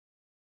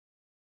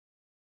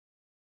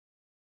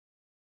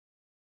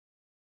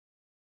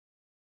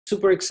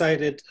super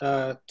excited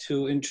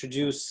to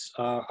introduce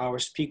our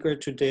speaker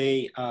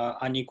today,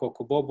 Ani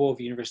Kokobobo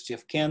of University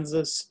of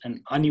Kansas.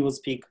 And Ani will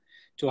speak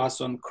to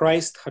us on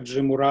Christ,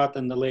 Hadji Murat,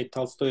 and the late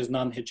Tolstoy's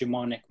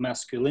non-hegemonic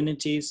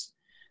masculinities.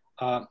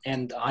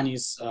 And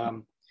Ani's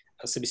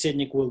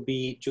собеседник will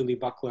be Julie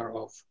Buckler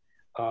of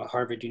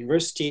Harvard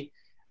University.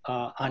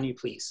 Ani,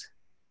 please.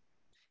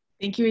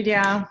 Thank you,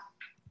 Idia.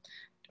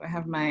 Do I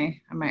have am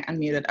I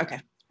unmuted? Okay.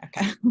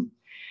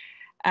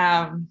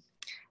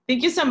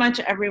 Thank you so much,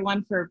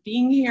 everyone, for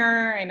being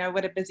here. I know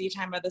what a busy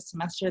time of the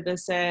semester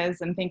this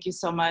is, and thank you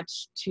so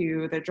much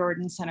to the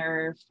Jordan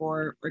Center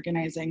for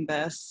organizing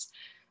this.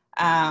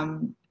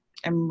 I'm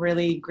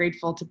really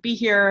grateful to be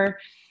here.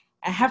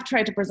 I have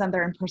tried to present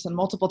there in person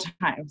multiple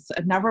times.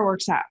 It never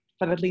works out,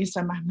 but at least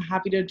I'm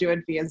happy to do it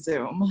via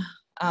Zoom.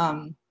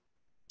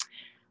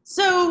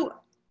 So,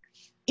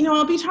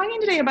 I'll be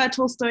talking today about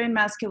Tolstoy and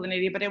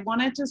masculinity, but I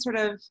wanted to sort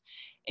of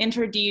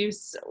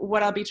introduce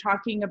what I'll be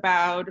talking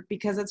about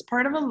because it's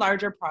part of a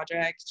larger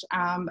project.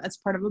 It's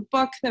part of a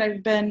book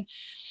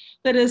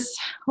that is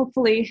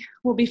hopefully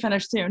will be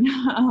finished soon,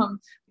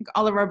 like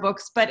all of our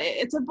books, but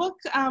it's a book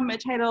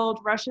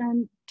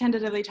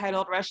tentatively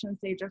titled Russian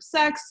Stage of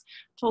Sex.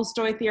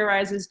 Tolstoy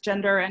theorizes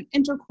gender and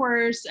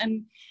intercourse,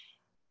 and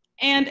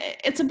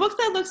it's a book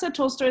that looks at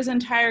Tolstoy's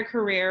entire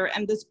career,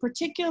 and this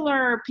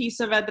particular piece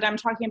of it that I'm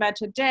talking about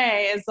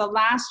today is the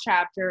last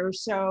chapter.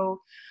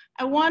 So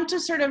I want to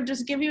sort of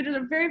just give you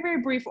a very,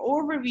 very brief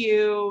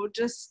overview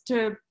just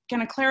to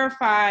kind of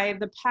clarify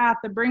the path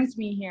that brings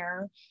me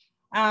here.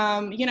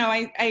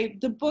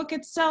 The book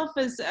itself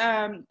is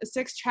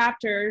 6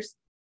 chapters,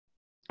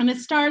 and it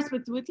starts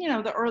with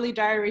the early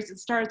diaries. It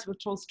starts with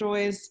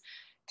Tolstoy's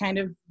kind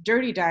of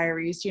dirty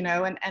diaries,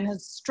 and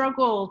his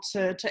struggle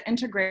to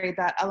integrate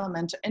that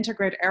element, to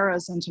integrate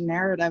eros into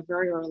narrative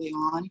very early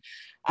on,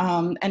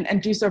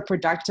 and do so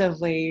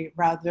productively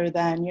rather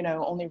than,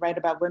 only write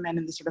about women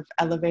in this sort of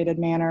elevated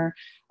manner,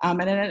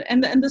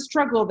 and the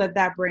struggle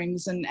that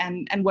brings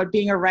and what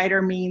being a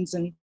writer means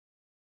and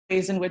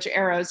ways in which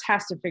eros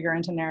has to figure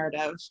into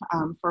narrative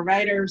for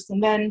writers.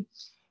 And then,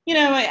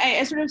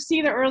 I sort of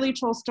see the early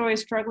Tolstoy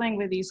struggling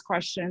with these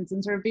questions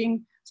and sort of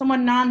being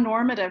somewhat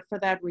non-normative for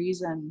that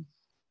reason,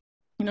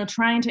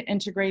 trying to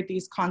integrate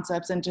these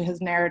concepts into his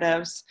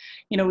narratives.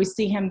 We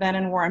see him then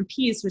in War and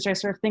Peace, which I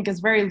sort of think is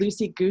very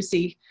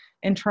loosey-goosey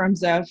in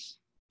terms of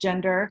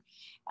gender.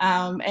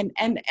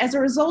 And as a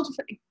result,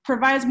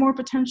 provides more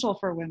potential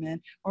for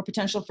women, more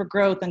potential for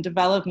growth and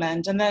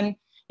development. And then,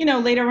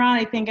 later on,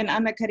 I think in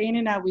Anna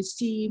Karenina, we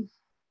see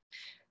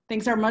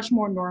things are much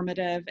more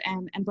normative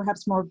and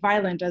perhaps more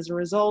violent as a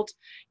result.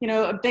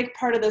 A big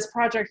part of this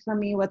project for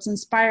me, what's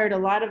inspired a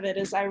lot of it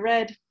is I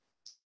read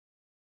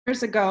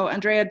years ago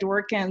Andrea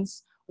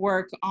Dworkin's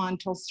work on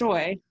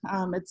Tolstoy.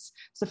 It's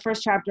the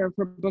first chapter of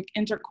her book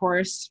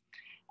Intercourse.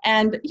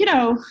 And,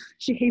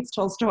 she hates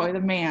Tolstoy, the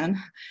man,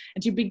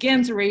 and she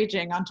begins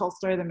raging on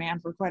Tolstoy, the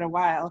man, for quite a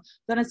while.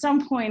 Then at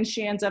some point,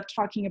 she ends up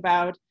talking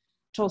about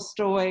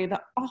Tolstoy,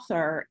 the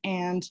author,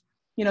 and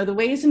the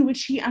ways in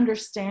which he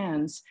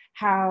understands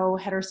how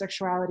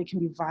heterosexuality can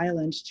be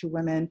violent to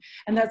women.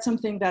 And that's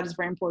something that is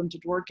very important to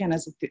Dworkin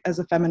as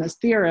a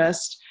feminist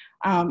theorist.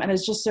 And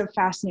it's just so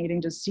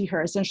fascinating to see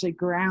her essentially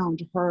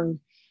ground her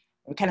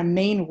kind of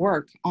main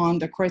work on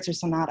the Kreutzer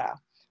Sonata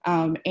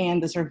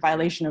and the sort of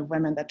violation of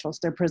women that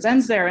Tolstoy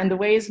presents there, and the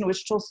ways in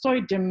which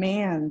Tolstoy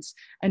demands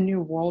a new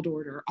world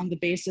order on the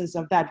basis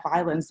of that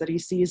violence that he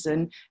sees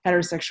in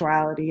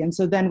heterosexuality. And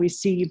so then we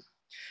see,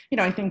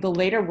 I think the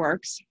later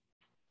works,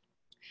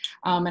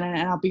 and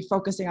I'll be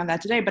focusing on that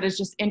today, but it's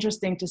just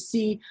interesting to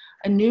see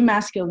a new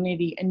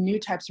masculinity and new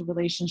types of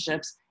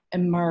relationships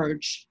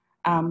emerge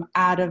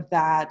out of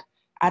that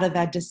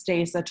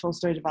distaste that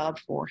Tolstoy developed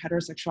for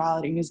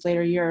heterosexuality in his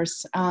later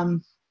years,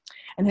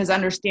 and his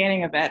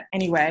understanding of it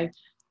anyway.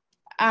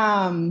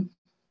 So,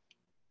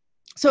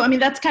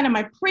 that's kind of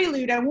my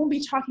prelude. I won't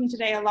be talking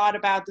today a lot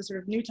about the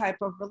sort of new type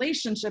of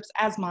relationships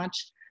as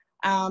much,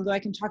 though I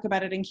can talk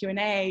about it in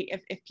Q&A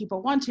if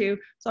people want to.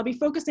 So I'll be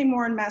focusing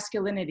more on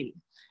masculinity,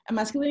 and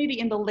masculinity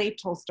in the late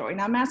Tolstoy.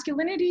 Now,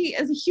 masculinity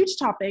is a huge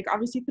topic,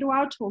 obviously,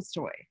 throughout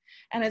Tolstoy,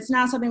 and it's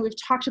not something we've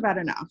talked about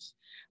enough.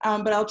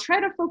 But I'll try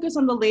to focus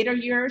on the later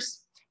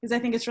years, because I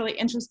think it's really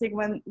interesting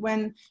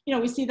when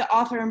we see the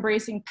author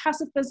embracing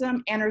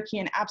pacifism, anarchy,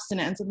 and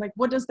abstinence, and like,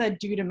 what does that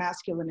do to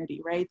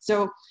masculinity, right?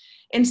 So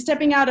in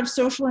stepping out of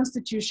social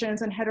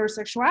institutions and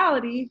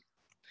heterosexuality,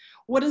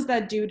 what does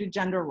that do to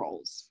gender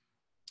roles?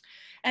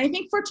 And I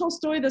think for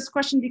Tolstoy, this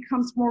question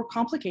becomes more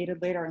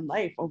complicated later in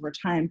life over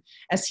time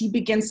as he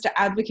begins to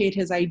advocate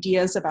his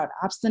ideas about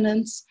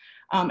abstinence,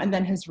 and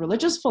then his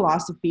religious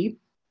philosophy.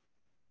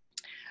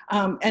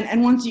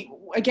 And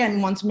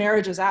once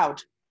marriage is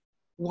out,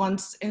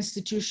 once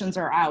institutions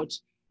are out,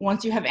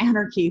 once you have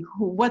anarchy,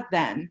 what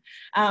then?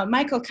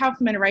 Michael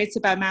Kaufman writes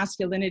about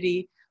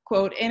masculinity,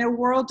 quote, "In a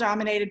world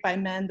dominated by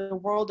men, the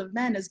world of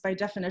men is by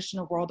definition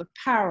a world of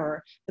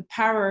power. The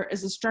power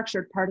is a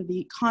structured part of the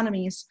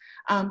economies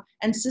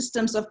and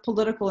systems of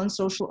political and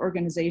social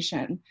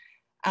organization.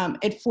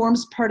 It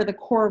forms part of the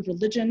core of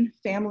religion,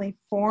 family,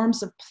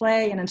 forms of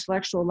play, and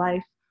intellectual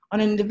life. On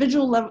an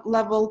individual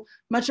level,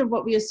 much of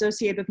what we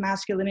associate with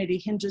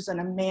masculinity hinges on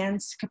a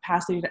man's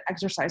capacity to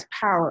exercise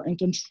power and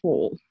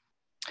control.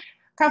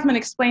 Kaufman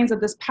explains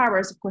that this power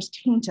is, of course,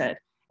 tainted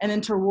and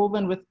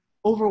interwoven with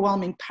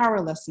overwhelming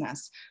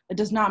powerlessness that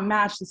does not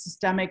match the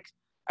systemic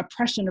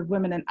oppression of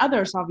women and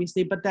others,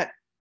 obviously, but that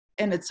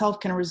in itself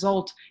can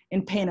result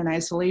in pain and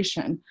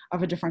isolation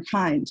of a different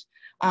kind.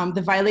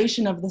 The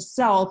violation of the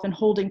self and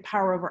holding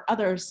power over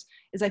others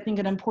is, I think,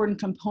 an important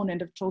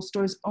component of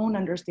Tolstoy's own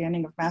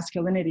understanding of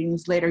masculinity in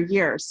his later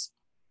years.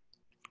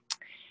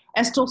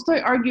 As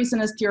Tolstoy argues in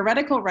his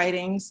theoretical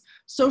writings,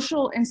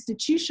 social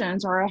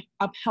institutions are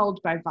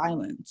upheld by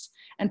violence,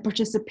 and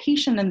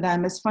participation in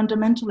them is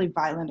fundamentally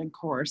violent and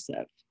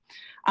coercive.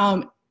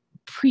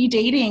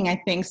 Predating,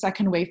 I think,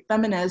 second wave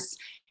feminists,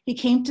 he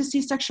came to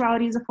see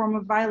sexuality as a form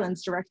of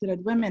violence directed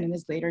at women in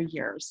his later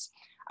years,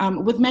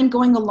 with men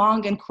going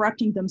along and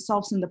corrupting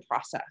themselves in the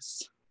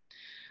process.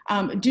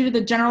 Due to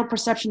the general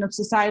perception of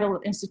societal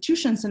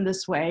institutions in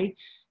this way,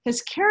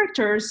 his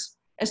characters,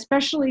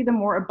 especially the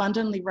more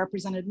abundantly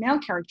represented male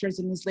characters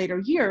in his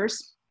later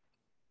years,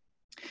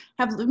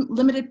 have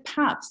limited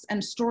paths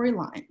and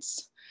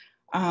storylines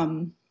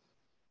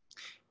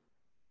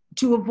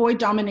to avoid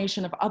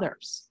domination of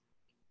others.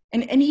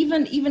 And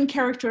even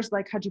characters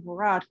like Hadji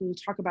Murat, who we'll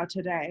talk about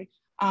today,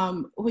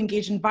 who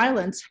engage in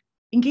violence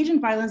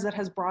that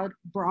has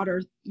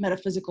broader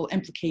metaphysical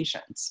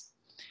implications.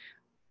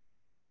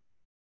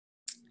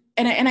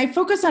 And I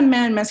focus on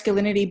men and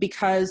masculinity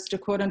because, to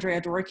quote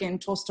Andrea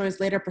Dworkin, Tolstoy's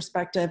later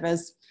perspective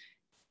is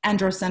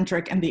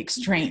androcentric and the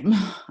extreme,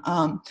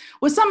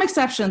 with some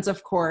exceptions,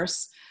 of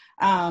course.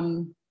 But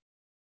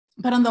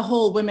on the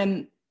whole,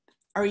 women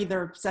are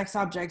either sex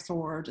objects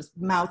or just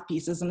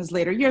mouthpieces in his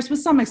later years, with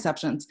some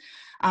exceptions.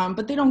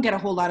 But they don't get a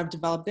whole lot of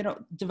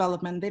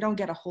development. They don't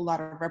get a whole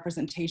lot of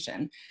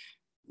representation.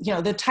 You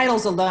know, the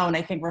titles alone,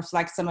 I think,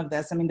 reflect some of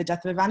this. I mean, the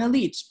death of Ivan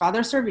Ilyich,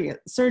 Father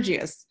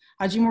Sergius,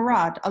 Hadji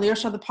Murat,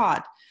 Alyosha the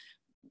Pod.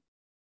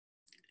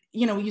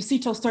 You know, you see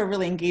Tolstoy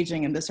really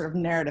engaging in this sort of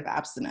narrative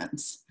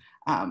abstinence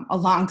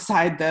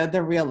alongside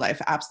the real life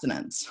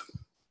abstinence.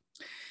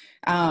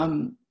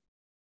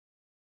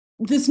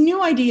 This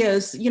new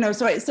ideas, you know,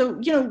 so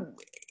you know,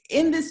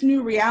 in this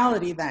new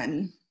reality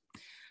then,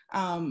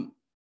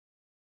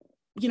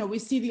 you know, we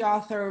see the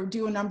author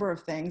do a number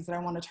of things that I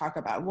want to talk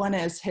about. One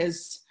is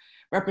his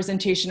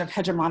representation of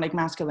hegemonic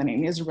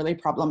masculinity is really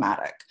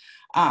problematic.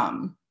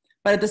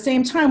 But at the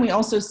same time, we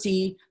also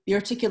see the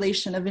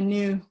articulation of a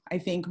new, I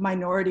think,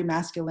 minority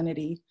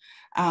masculinity.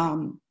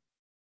 And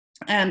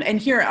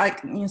here,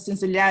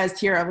 since Ilya is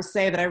here, I will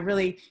say that I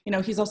really, you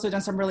know, he's also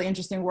done some really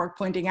interesting work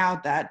pointing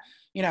out that,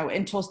 you know,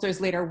 in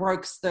Tolstoy's later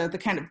works, the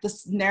kind of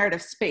this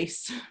narrative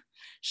space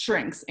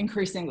shrinks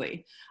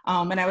increasingly.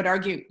 And I would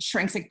argue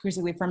shrinks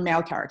increasingly from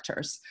male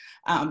characters.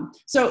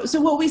 So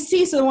what we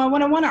see, so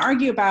what I want to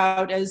argue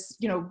about is,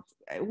 you know,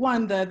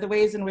 one, the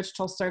ways in which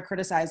Tolstoy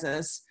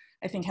criticizes,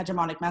 I think,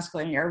 hegemonic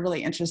masculinity are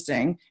really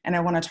interesting, and I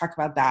want to talk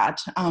about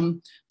that.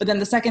 But then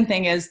the second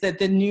thing is that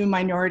the new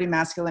minority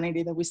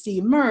masculinity that we see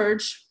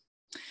emerge.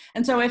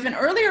 And so if in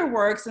earlier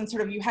works, and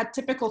sort of you had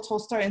typical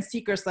Tolstoyan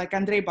seekers like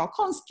Andrei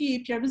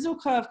Balkonsky, Pierre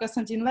Bezukhov,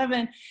 Konstantin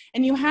Levin,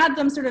 and you had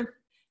them sort of,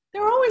 they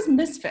were always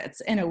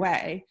misfits in a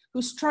way,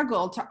 who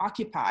struggled to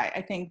occupy,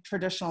 I think,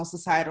 traditional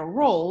societal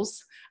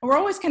roles, and were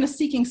always kind of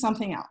seeking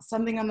something else,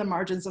 something on the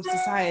margins of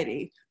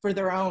society for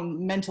their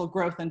own mental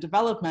growth and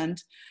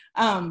development.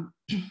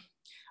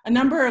 A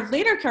number of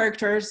later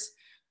characters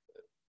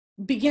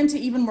begin to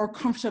even more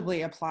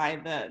comfortably apply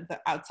the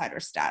outsider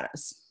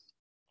status.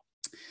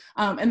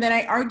 And then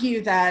I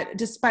argue that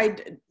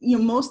despite, you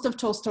know,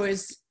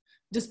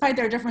 despite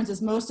their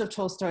differences, most of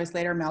Tolstoy's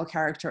later male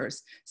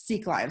characters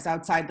seek lives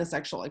outside the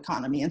sexual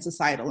economy and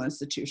societal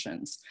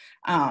institutions.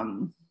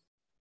 And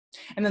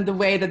then the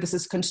way that this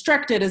is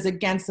constructed is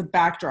against the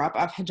backdrop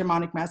of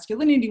hegemonic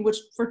masculinity, which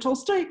for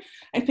Tolstoy,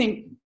 I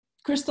think,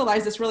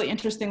 crystallizes really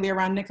interestingly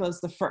around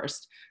Nicholas I,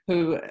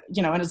 who,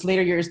 you know, in his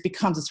later years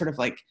becomes a sort of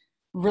like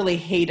really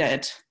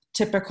hated,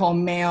 typical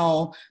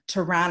male,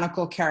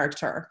 tyrannical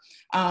character.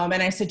 And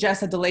I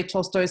suggest that the late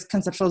Tolstoy's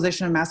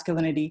conceptualization of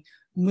masculinity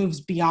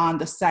moves beyond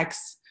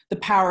the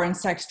power and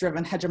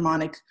sex-driven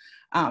hegemonic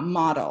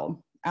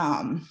model.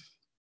 And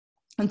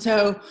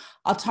so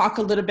I'll talk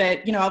a little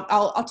bit, you know,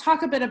 I'll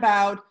talk a bit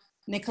about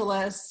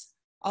Nicholas.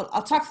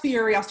 I'll talk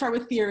theory. I'll start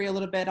with theory a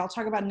little bit. I'll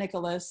talk about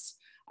Nicholas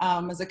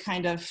as a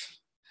kind of,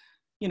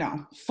 you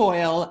know,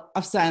 foil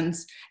of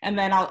sense. And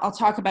then I'll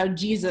talk about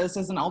Jesus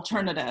as an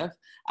alternative.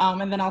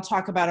 And then I'll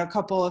talk about a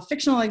couple of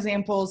fictional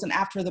examples and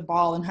After the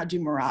Ball and Hadji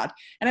Murat.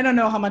 And I don't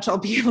know how much I'll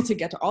be able to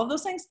get to all of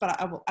those things, but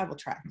I will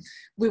try.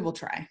 We will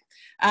try.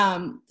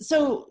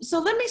 So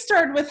let me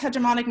start with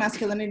hegemonic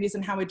masculinities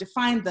and how we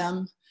define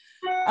them.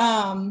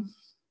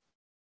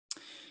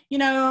 You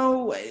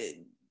know,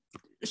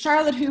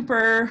 Charlotte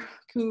Hooper,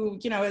 who,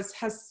 you know,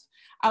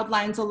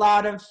 outlines a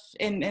lot of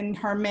in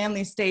her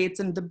Manly States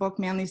and the book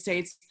Manly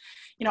States,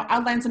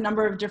 outlines a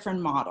number of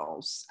different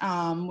models,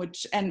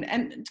 which and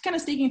kind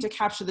of seeking to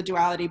capture the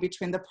duality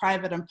between the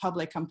private and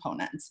public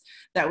components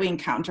that we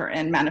encounter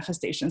in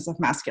manifestations of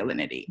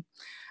masculinity.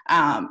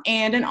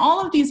 And in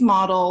all of these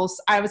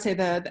models, I would say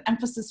the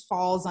emphasis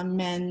falls on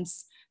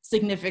men's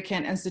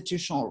significant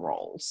institutional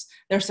roles,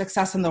 their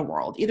success in the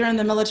world, either in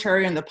the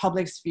military, in the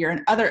public sphere,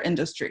 and other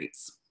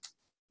industries.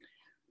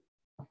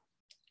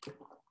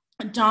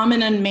 A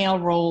dominant male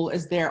role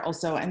is there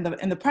also in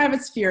the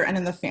private sphere and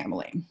in the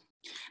family.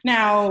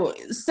 Now,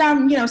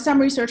 some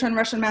research on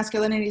Russian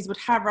masculinities would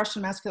have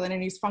Russian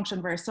masculinities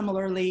function very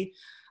similarly,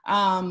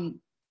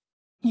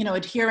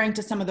 adhering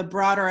to some of the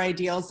broader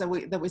ideals that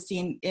we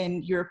see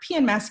in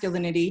European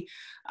masculinity.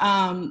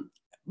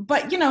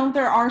 But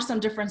there are some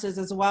differences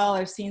as well.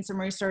 I've seen some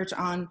research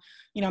on,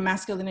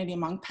 masculinity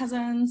among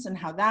peasants and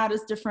how that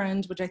is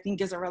different, which I think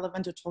is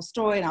irrelevant to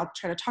Tolstoy, and I'll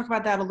try to talk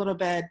about that a little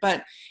bit.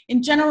 But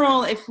in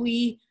general, if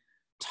we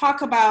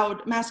talk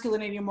about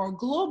masculinity more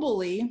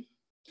globally,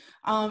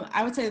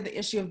 I would say the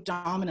issue of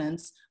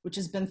dominance, which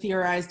has been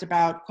theorized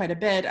about quite a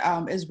bit,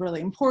 is really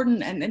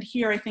important. And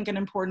here, I think an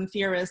important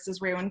theorist is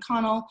Raewyn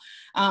Connell,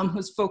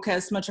 who's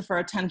focused much of her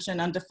attention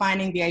on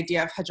defining the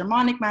idea of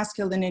hegemonic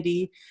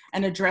masculinity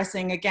and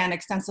addressing, again,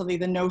 extensively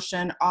the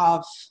notion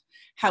of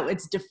how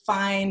it's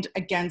defined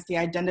against the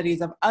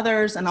identities of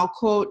others. And I'll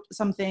quote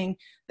something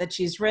that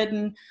she's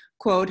written,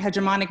 quote,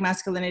 "Hegemonic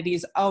masculinity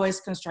is always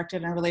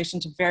constructed in relation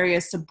to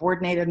various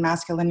subordinated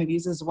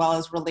masculinities as well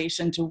as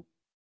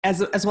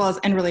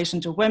in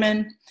relation to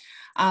women."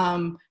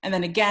 And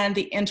then again,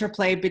 the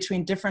interplay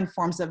between different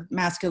forms of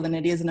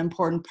masculinity is an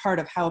important part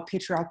of how a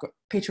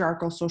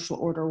patriarchal social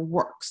order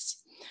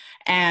works.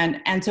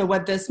 And so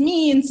what this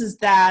means is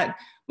that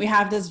we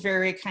have this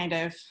very kind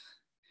of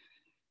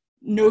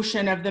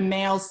notion of the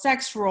male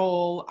sex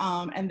role,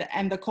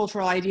 and the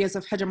cultural ideas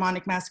of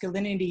hegemonic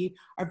masculinity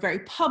are very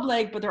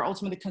public, but they're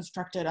ultimately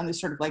constructed on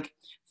these sort of like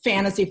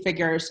fantasy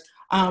figures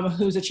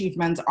whose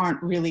achievements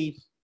aren't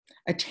really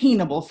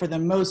attainable for the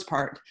most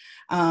part,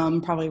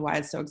 probably why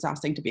it's so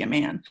exhausting to be a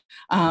man.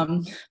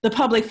 The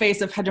public face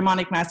of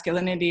hegemonic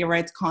masculinity,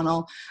 writes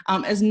Connell,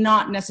 is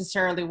not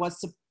necessarily what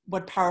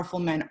powerful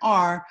men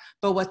are,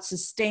 but what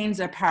sustains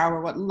their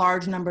power, what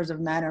large numbers of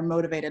men are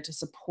motivated to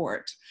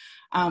support.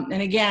 And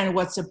again,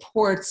 what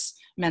supports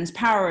men's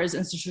power is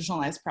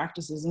institutionalized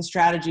practices and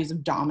strategies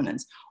of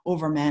dominance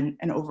over men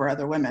and over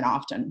other women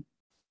often,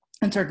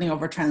 and certainly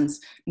over trans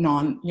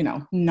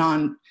non-binary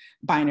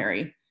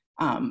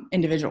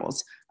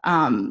individuals.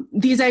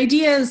 These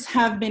ideas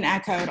have been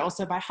echoed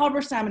also by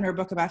Halberstam in her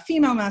book about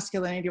female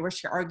masculinity, where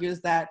she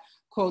argues that,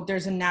 quote,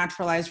 "there's a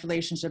naturalized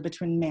relationship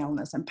between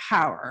maleness and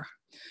power."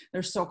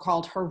 There's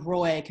so-called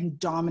heroic and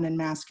dominant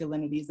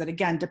masculinities that,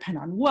 again, depend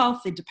on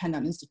wealth, they depend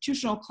on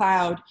institutional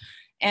cloud,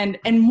 and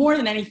more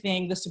than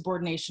anything, the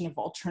subordination of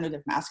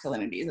alternative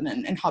masculinities. And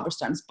in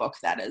Halberstam's book,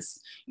 that is,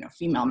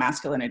 female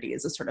masculinity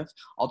is a sort of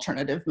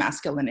alternative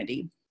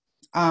masculinity.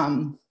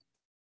 So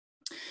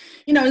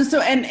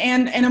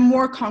a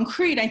more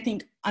concrete, I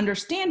think,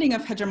 understanding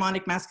of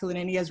hegemonic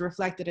masculinity as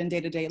reflected in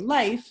day-to-day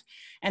life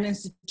and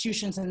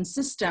institutions and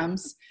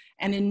systems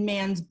and in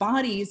man's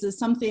bodies is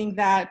something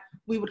that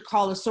we would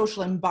call a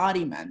social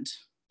embodiment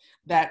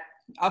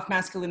of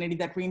masculinity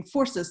that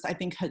reinforces, I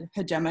think,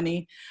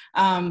 hegemony.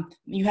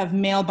 You have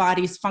male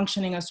bodies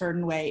functioning a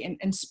certain way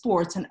in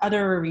sports and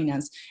other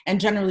arenas,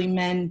 and generally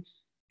men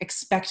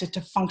expected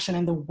to function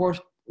in the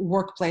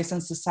workplace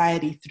and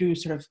society through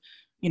sort of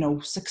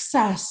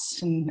success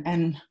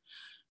and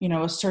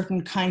a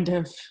certain kind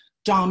of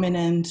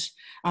dominant,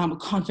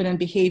 confident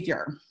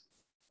behavior.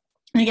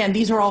 And again,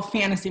 these are all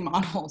fantasy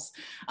models.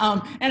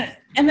 And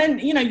then,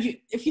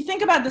 if you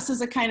think about this as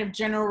a kind of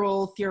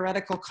general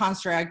theoretical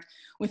construct,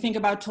 we think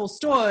about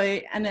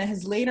Tolstoy and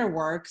his later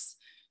works,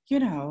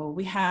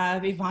 we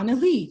have Ivan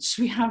Ilyich,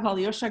 we have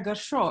Alyosha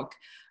Gershok,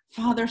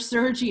 Father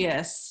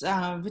Sergius,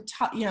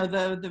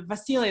 the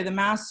Vasily, the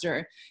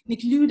Master,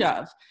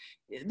 Nekhlyudov.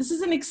 This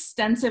is an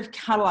extensive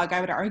catalog,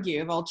 I would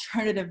argue, of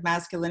alternative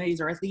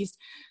masculinities, or at least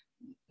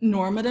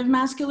normative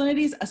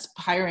masculinities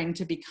aspiring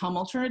to become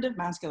alternative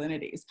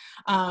masculinities.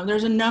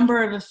 There's a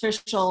number of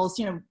officials,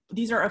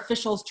 these are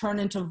officials turned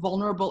into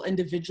vulnerable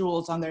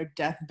individuals on their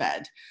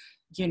deathbed,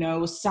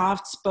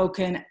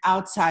 soft-spoken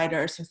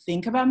outsiders who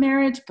think about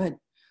marriage, but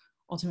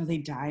ultimately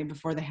die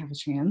before they have a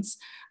chance.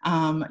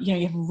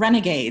 You have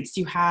renegades,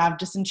 you have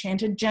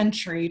disenchanted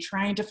gentry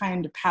trying to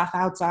find a path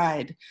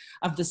outside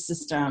of the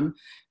system.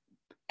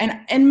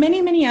 And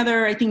many, many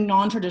other, I think,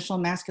 non-traditional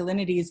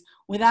masculinities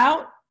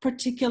without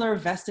particular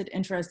vested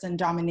interest in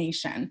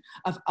domination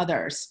of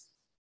others.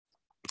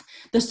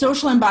 The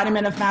social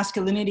embodiment of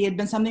masculinity had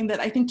been something that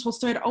I think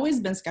Tolstoy had always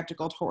been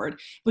skeptical toward.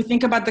 If we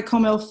think about the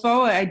comme il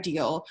faut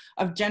ideal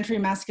of gentry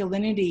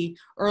masculinity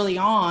early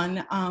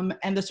on,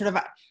 and the sort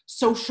of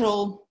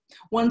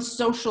one's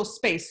social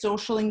space,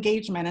 social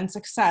engagement and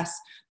success,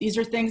 these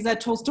are things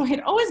that Tolstoy had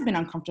always been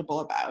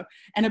uncomfortable about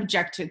and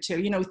objected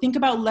to. Think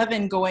about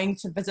Levin going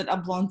to visit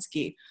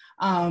Oblonsky.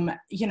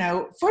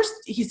 First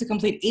he's a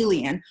complete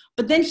alien,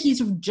 but then he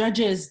sort of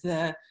judges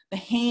the the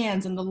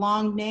hands and the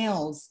long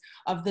nails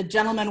of the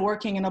gentleman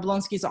working in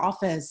Oblonsky's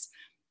office,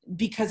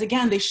 because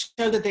again, it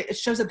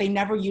shows that they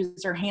never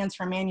use their hands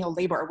for manual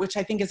labor, which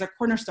I think is a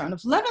cornerstone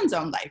of Levin's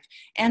own life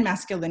and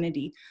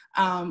masculinity,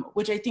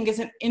 which I think is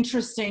an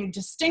interesting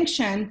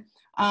distinction,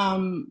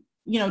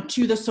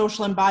 to the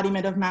social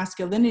embodiment of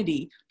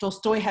masculinity.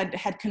 Tolstoy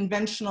had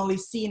conventionally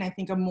seen, I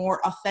think, a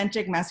more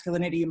authentic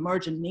masculinity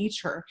emerge in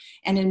nature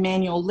and in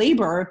manual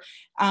labor,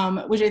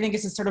 which I think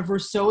is a sort of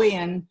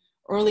Rousseauian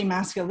early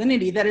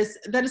masculinity that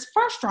is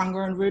far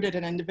stronger and rooted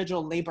in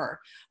individual labor,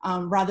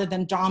 rather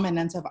than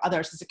dominance of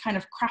others. It's a kind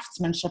of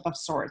craftsmanship of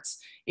sorts,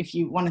 if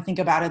you want to think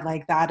about it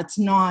like that. It's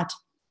not,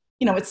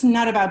 it's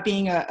not about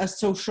being a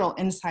social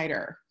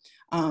insider,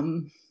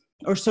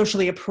 or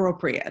socially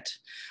appropriate,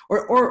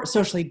 or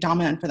socially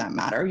dominant for that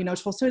matter.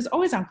 Tolstoy is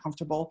always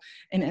uncomfortable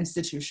in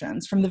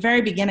institutions from the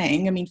very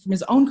beginning, from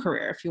his own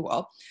career, if you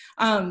will.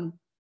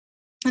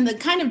 And the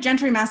kind of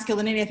gentry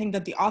masculinity, I think,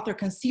 that the author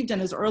conceived in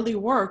his early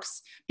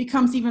works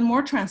becomes even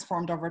more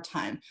transformed over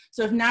time.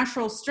 So if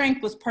natural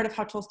strength was part of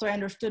how Tolstoy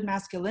understood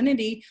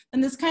masculinity, then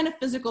this kind of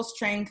physical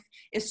strength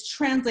is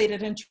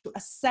translated into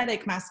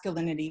ascetic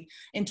masculinity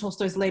in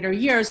Tolstoy's later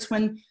years,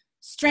 when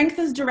strength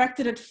is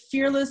directed at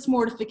fearless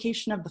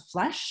mortification of the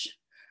flesh,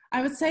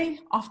 I would say,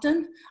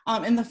 often,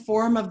 in the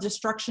form of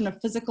destruction of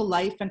physical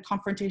life and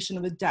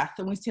confrontation with death.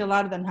 And we see a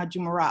lot of that in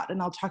Hadji Murat,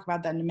 and I'll talk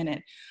about that in a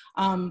minute.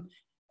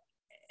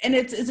 And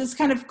it's this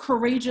kind of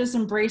courageous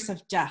embrace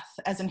of death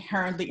as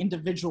inherently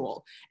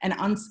individual and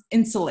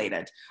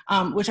insulated,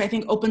 which I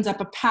think opens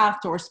up a path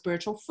towards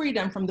spiritual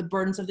freedom from the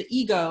burdens of the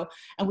ego.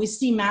 And we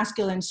see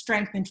masculine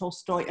strength in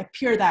Tolstoy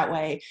appear that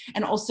way.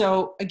 And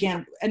also,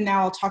 again, and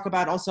now I'll talk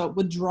about also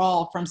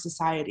withdrawal from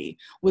society,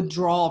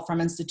 withdrawal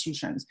from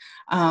institutions,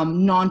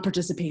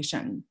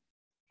 non-participation.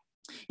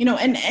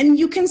 And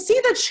you can see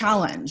the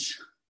challenge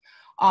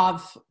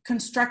of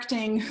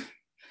constructing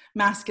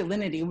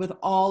masculinity with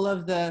all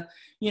of the,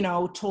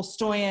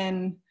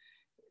 Tolstoyan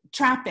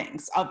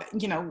trappings of,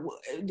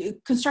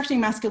 constructing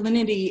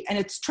masculinity and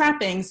its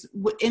trappings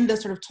in the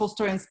sort of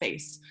Tolstoyan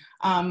space,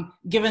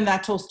 given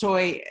that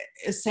Tolstoy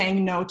is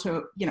saying no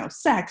to,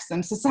 sex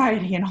and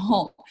society and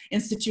all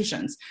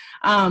institutions.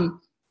 But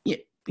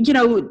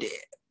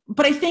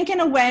I think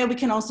in a way we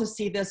can also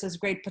see this as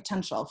great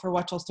potential for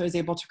what Tolstoy is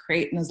able to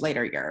create in his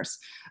later years,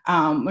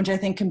 which I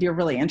think can be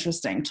really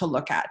interesting to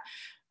look at.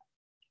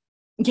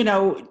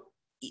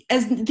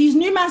 As these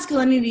new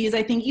masculinities,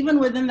 I think even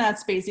within that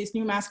space, these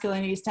new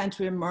masculinities tend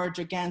to emerge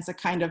against a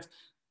kind of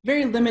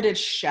very limited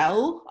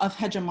shell of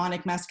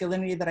hegemonic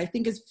masculinity that I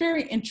think is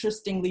very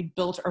interestingly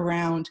built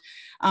around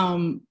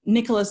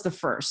Nicholas I,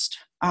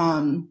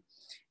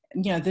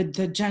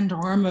 the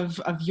gendarme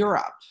of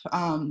Europe.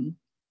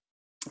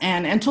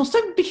 And Tolstoy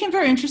became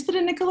very interested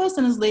in Nicholas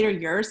in his later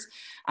years,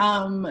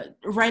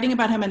 writing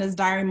about him in his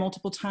diary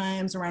multiple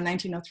times around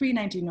 1903,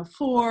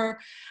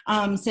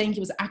 1904, saying he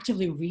was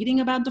actively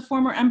reading about the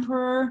former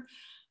emperor.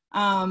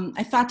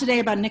 I thought today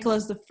about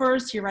Nicholas I.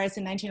 He writes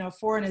in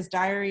 1904 in his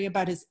diary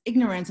about his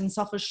ignorance and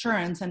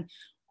self-assurance, and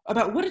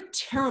about what a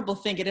terrible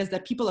thing it is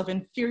that people of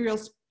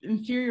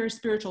inferior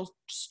spiritual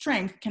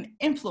strength can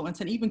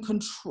influence and even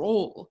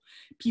control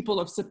people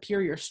of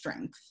superior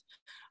strength.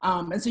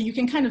 And so you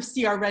can kind of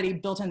see already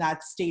built in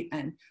that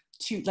statement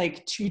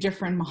two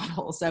different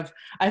models of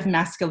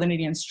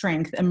masculinity and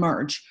strength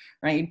emerge,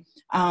 right?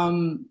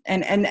 And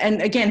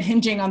again,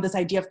 hinging on this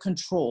idea of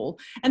control.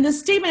 And this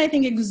statement, I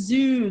think,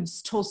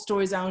 exudes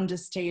Tolstoy's own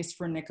distaste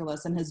for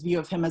Nicholas and his view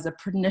of him as a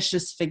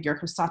pernicious figure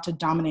who sought to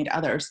dominate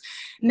others.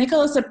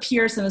 Nicholas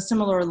appears in a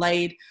similar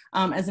light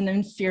as an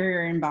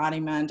inferior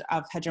embodiment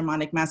of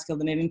hegemonic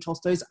masculinity in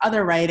Tolstoy's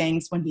other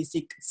writings, when he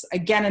seeks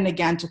again and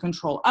again to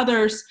control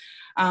others.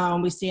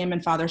 We see him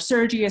in Father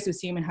Sergius, we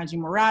see him in Hadji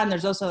Murat, and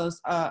there's also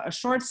a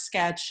short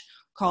sketch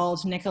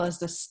called Nicholas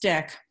the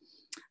Stick.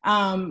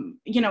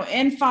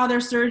 In Father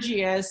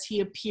Sergius,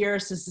 he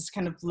appears as this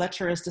kind of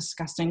lecherous,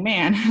 disgusting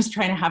man who's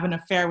trying to have an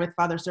affair with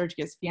Father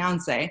Sergius'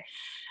 fiance.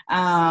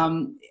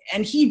 And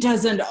he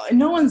doesn't,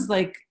 no one's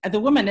like, the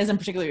woman isn't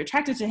particularly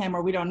attracted to him,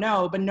 or we don't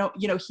know, but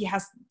he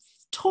has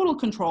total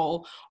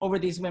control over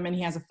these women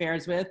he has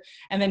affairs with,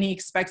 and then he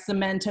expects the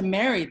men to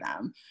marry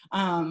them,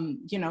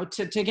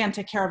 to again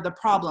take care of the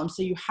problem.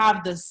 So you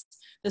have this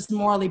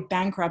morally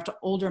bankrupt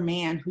older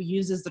man who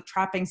uses the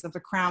trappings of the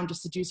crown to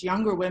seduce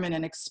younger women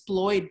and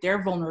exploit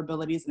their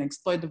vulnerabilities and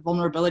exploit the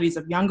vulnerabilities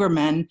of younger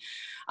men.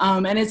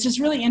 And it's just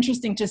really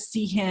interesting to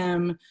see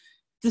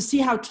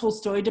how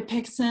Tolstoy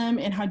depicts him.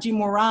 In Hadji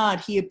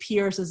Murat, he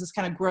appears as this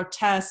kind of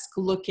grotesque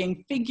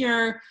looking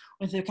figure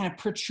with a kind of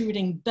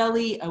protruding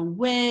belly, a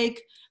wig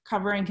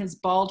covering his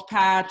bald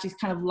patch, these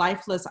kind of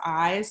lifeless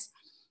eyes.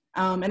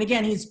 And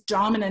again, he's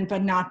dominant,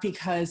 but not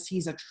because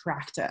he's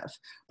attractive,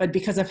 but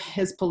because of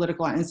his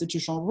political and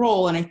institutional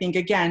role. And I think,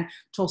 again,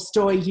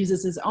 Tolstoy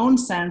uses his own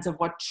sense of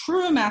what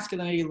true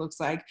masculinity looks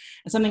like,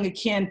 and something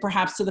akin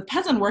perhaps to the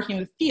peasant working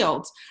in the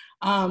fields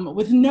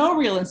with no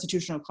real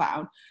institutional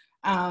clout.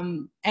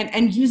 And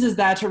uses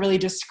that to really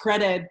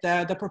discredit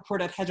the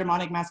purported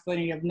hegemonic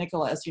masculinity of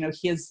Nicholas.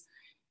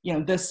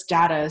 the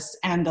status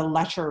and the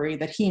lechery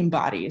that he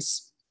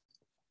embodies,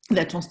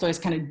 that Tolstoy is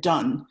kind of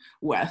done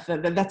with.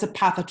 That's a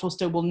path that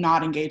Tolstoy will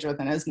not engage with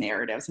in his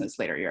narratives in his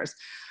later years.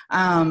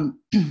 In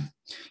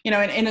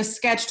a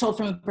sketch told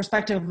from the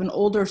perspective of an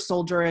older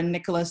soldier in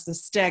Nicholas the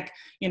Stick,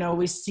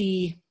 we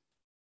see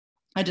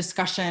a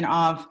discussion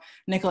of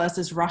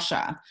Nicholas's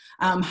Russia.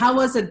 How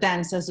was it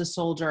then, says the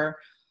soldier?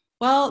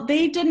 Well,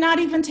 they did not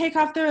even take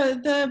off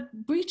the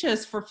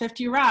breeches for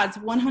 50 rods,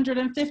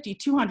 150,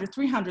 200,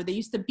 300. They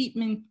used to beat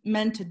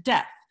men to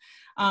death.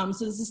 So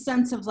there's a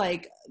sense of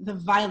like the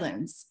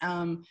violence.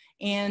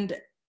 And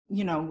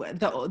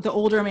the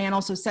older man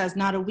also says,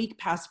 not a week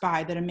passed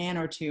by that a man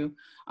or two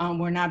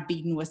were not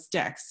beaten with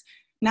sticks.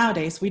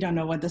 Nowadays, we don't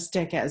know what the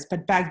stick is,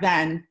 but back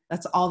then,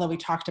 that's all that we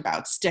talked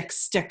about,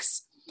 sticks.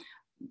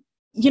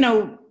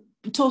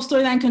 Tolstoy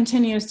then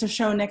continues to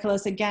show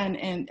Nicholas again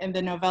in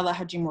the novella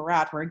Hadji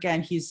Murat, where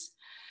again, he's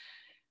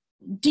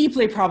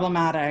deeply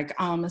problematic,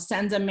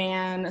 sends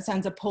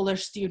a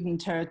Polish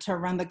student to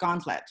run the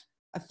gauntlet,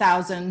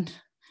 1,000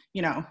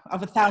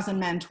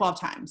 men 12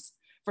 times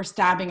for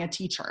stabbing a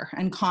teacher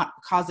and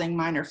causing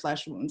minor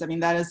flesh wounds. I mean,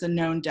 that is a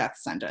known death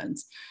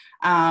sentence.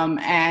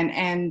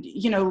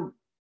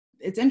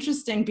 It's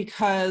interesting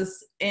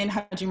because in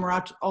Hadji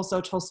Murat,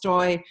 also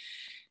Tolstoy,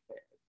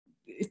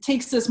 it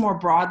takes this more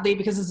broadly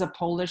because it's a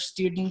Polish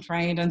student,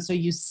 right? And so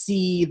you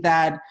see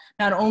that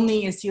not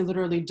only is he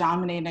literally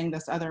dominating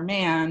this other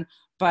man,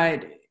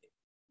 but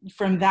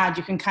from that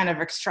you can kind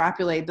of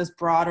extrapolate this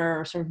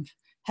broader sort of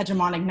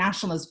hegemonic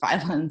nationalist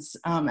violence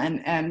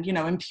and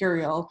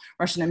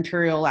Russian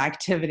imperial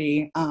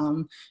activity.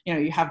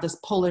 You have this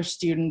Polish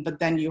student, but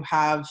then you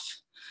have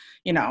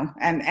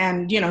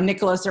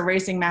Nicholas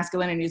erasing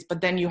masculinities,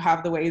 but then you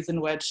have the ways in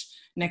which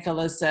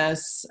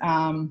Nicholas's,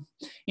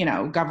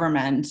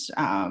 government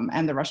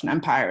and the Russian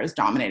Empire is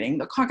dominating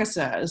the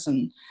Caucasus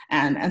and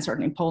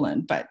certainly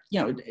Poland. But,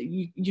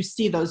 you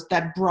see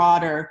that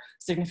broader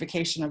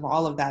signification of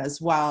all of that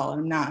as well.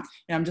 And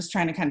I'm just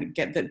trying to kind of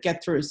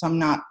get through, so I'm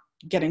not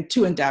getting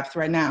too in depth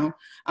right now,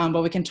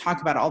 but we can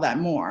talk about all that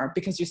more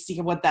because you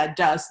see what that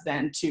does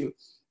then to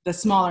the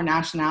smaller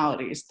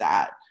nationalities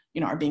that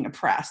are being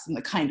oppressed and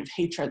the kind of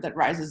hatred that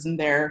rises in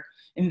their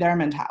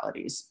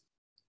mentalities.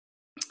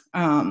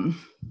 So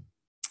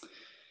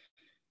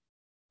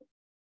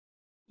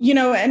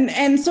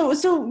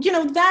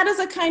that is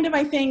a kind of,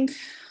 I think,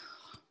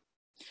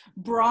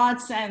 broad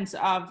sense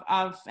of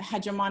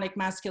hegemonic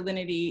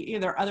masculinity.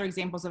 There are other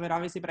examples of it,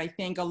 obviously, but I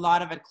think a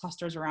lot of it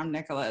clusters around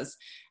Nicholas.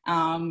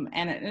 And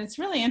it's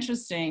really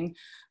interesting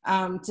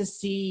to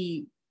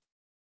see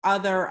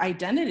other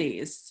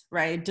identities,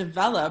 right,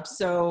 develop.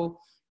 So,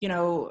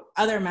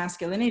 other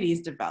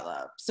masculinities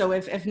develop. So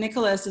if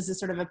Nicholas is a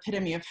sort of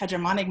epitome of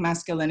hegemonic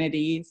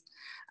masculinities,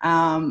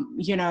 and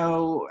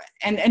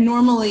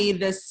normally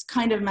this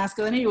kind of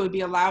masculinity would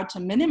be allowed to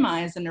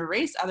minimize and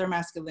erase other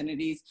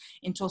masculinities.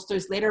 In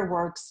Tolstoy's later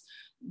works,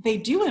 they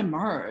do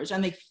emerge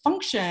and they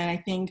function, I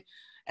think,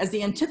 as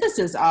the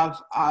antithesis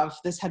of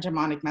this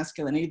hegemonic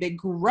masculinity. They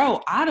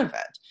grow out of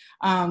it.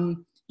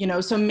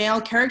 So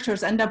male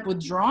characters end up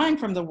withdrawing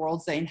from the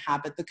worlds they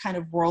inhabit, the kind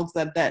of worlds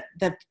that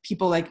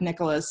people like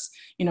Nicholas,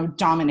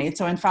 dominate.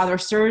 So in Father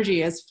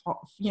Sergius,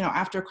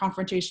 after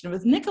confrontation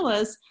with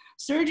Nicholas,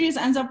 Sergius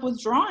ends up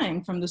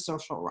withdrawing from the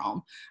social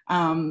realm.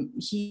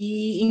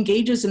 He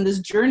engages in this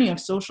journey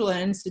of social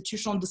and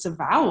institutional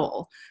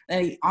disavowal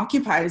that he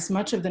occupies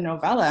much of the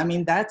novella. I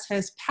mean, that's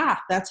his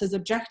path, that's his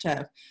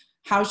objective.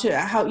 How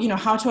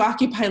to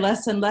occupy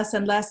less and less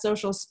and less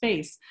social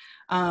space.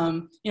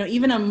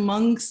 Even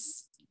amongst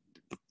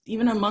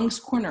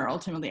Corner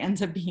ultimately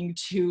ends up being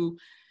too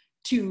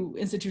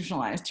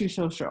institutionalized, too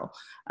social,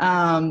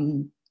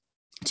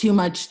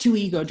 too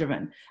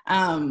ego-driven.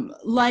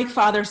 Like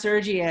Father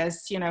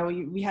Sergius,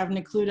 we have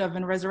Nekhludoff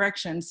in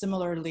Resurrection,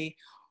 similarly,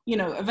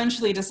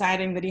 eventually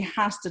deciding that he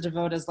has to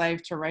devote his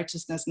life to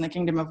righteousness and the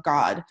kingdom of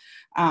God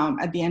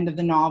at the end of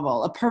the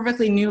novel. A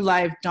perfectly new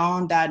life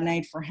dawned that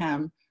night for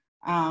him,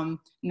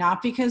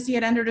 not because he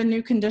had entered a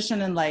new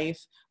condition in life,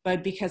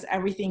 but because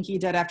everything he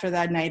did after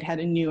that night had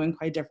a new and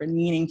quite different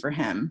meaning for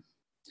him.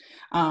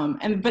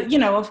 But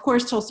of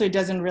course, Tolstoy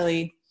doesn't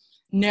really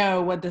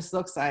know what this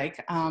looks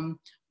like.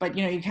 But,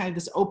 you kind of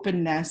this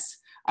openness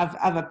of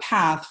a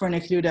path for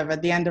Nekhludoff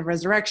at the end of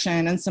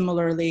Resurrection, and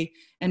similarly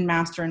in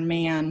Master and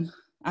Man,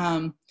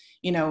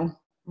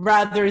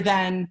 rather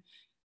than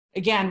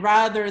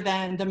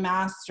the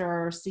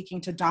master seeking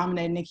to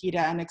dominate Nikita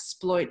and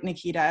exploit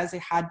Nikita as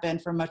it had been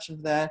for much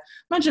of the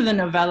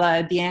novella,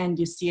 at the end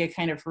you see a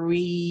kind of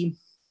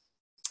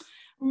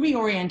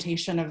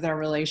reorientation of their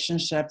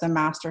relationship. The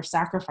master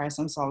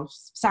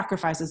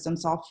sacrifices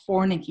himself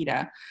for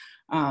Nikita.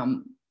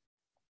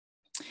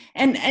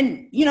 And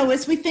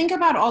as we think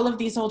about all of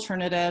these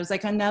alternatives,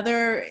 like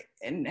another,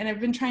 and I've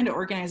been trying to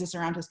organize this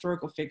around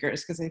historical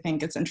figures because I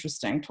think it's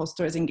interesting.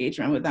 Tolstoy's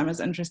engagement with them is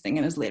interesting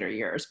in his later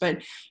years.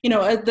 But,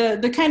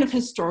 the kind of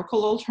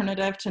historical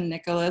alternative to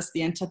Nicholas,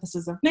 the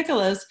antithesis of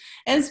Nicholas,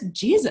 is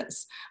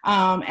Jesus.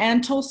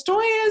 And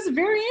Tolstoy is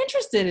very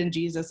interested in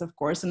Jesus, of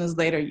course, in his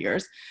later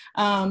years.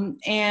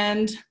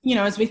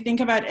 As we think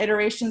about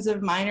iterations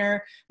of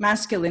minor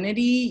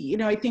masculinity,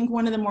 I think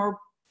one of the more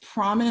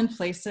prominent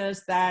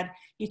places that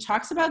he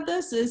talks about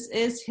this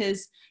is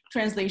his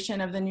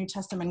translation of the New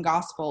Testament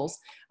Gospels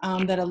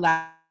that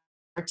allow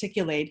to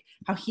articulate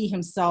how he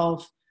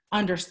himself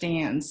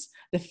understands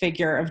the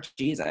figure of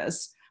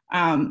Jesus.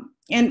 In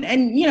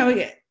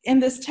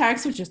this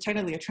text, which is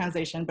technically a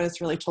translation, but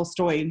it's really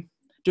Tolstoy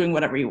doing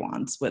whatever he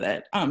wants with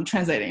it,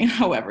 translating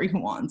however he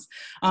wants.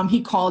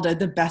 He called it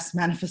the best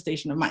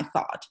manifestation of my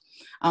thought.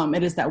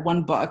 It is that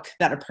one book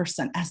that a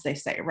person, as they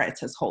say, writes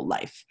his whole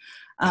life.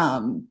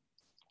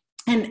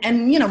 And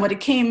when it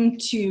came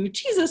to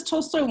Jesus,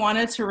 Tolstoy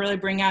wanted to really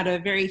bring out a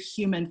very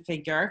human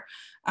figure,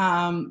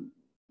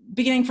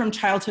 beginning from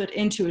childhood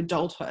into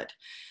adulthood.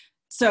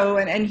 So,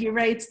 and he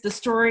writes, the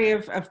story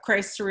of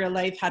Christ's surreal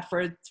life had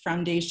for its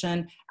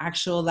foundation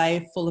actual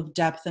life full of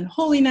depth and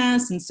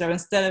holiness. And so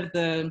instead of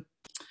the,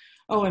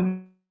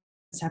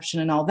 conception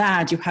and all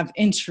that, you have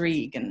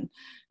intrigue and,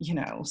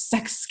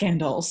 sex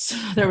scandals.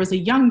 There was a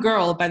young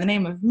girl by the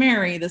name of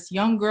Mary. This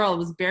young girl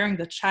was bearing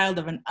the child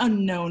of an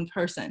unknown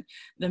person.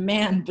 The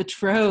man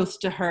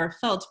betrothed to her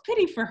felt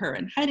pity for her,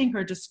 and hiding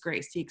her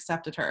disgrace, he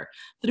accepted her.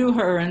 Through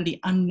her and the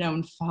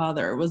unknown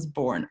father was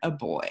born a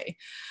boy.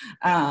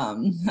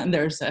 And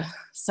there's a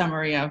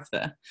summary of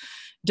the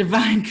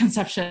divine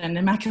conception,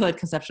 immaculate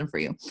conception for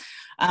you.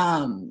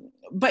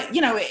 But,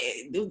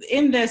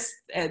 in this,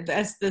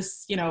 as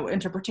this,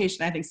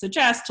 interpretation, I think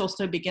suggests,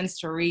 Tolstoy begins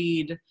to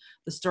read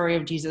the story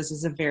of Jesus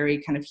as a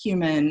very kind of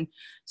human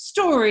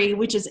story,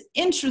 which is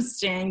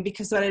interesting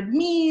because what it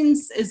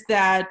means is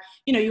that,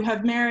 you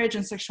have marriage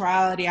and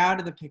sexuality out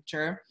of the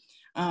picture.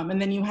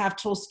 And then you have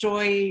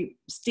Tolstoy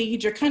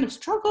stage a kind of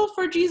struggle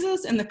for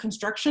Jesus in the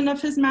construction of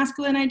his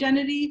masculine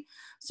identity.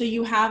 So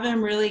you have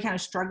him really kind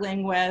of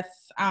struggling with,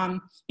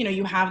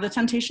 you have the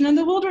temptation in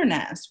the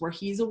wilderness where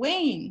he's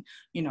weighing,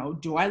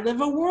 do I live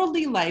a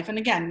worldly life? And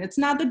again, it's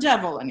not the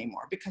devil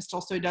anymore because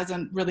Tolstoy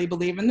doesn't really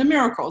believe in the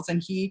miracles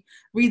and he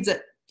reads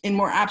it in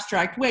more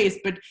abstract ways,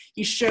 but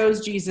he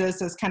shows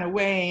Jesus as kind of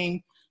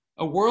weighing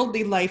a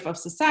worldly life of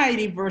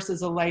society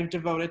versus a life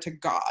devoted to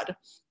God.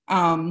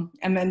 And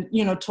then,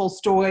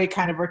 Tolstoy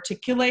kind of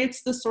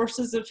articulates the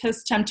sources of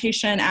his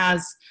temptation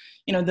as,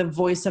 the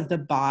voice of the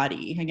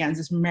body. Again,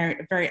 it's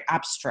very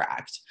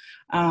abstract,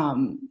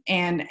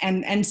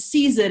 and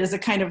sees it as a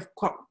kind of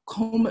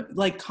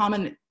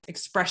common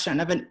expression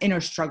of an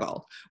inner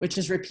struggle, which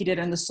is repeated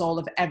in the soul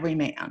of every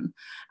man,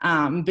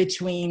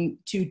 between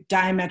two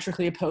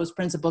diametrically opposed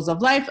principles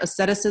of life,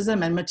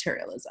 asceticism and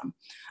materialism.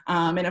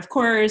 And of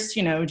course,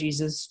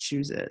 Jesus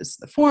chooses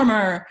the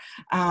former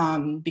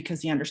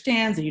because he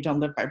understands that you don't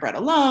live by bread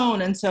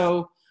alone. And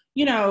so,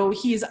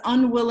 he's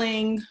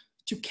unwilling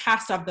to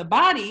cast off the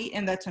body,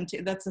 and that's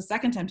the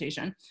second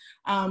temptation.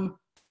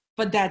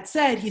 But that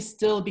said, he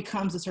still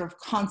becomes a sort of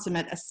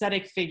consummate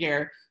ascetic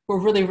figure who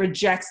really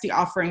rejects the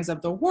offerings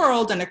of the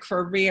world and a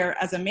career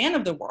as a man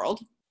of the world.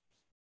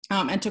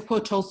 And to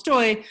quote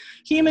Tolstoy,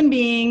 human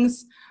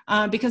beings,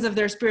 because of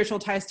their spiritual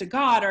ties to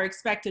God, are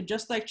expected,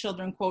 just like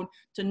children, quote,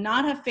 to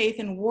not have faith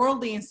in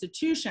worldly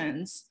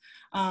institutions,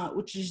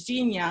 which is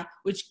xenia,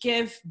 which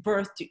give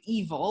birth to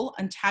evil,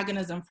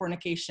 antagonism,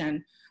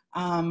 fornication,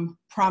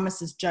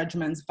 promises,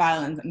 judgments,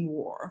 violence, and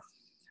war.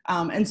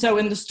 And so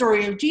in the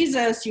story of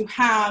Jesus, you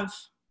have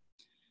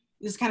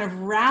this kind of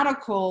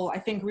radical, I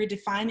think,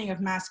 redefining of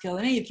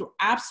masculinity through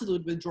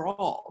absolute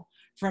withdrawal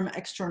from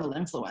external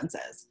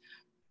influences.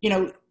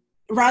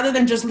 Rather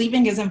than just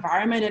leaving his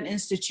environment and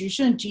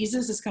institution,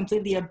 Jesus is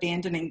completely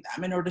abandoning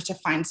them in order to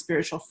find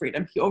spiritual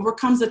freedom. He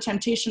overcomes the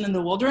temptation in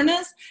the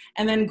wilderness,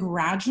 and then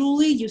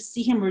gradually you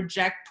see him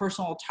reject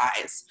personal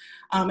ties.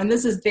 And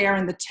this is there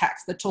in the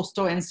text that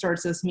Tolstoy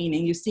inserts as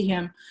meaning. You see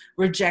him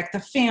reject the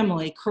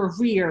family,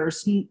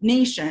 careers,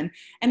 nation.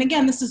 And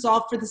again, this is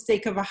all for the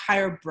sake of a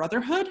higher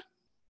brotherhood.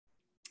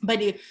 But,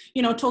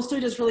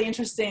 Tolstoy does really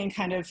interesting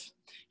kind of,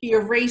 he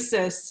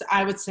erases,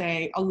 I would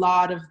say, a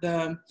lot of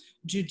the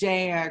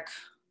Judaic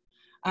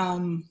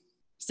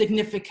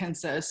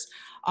significances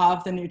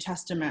of the New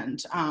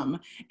Testament,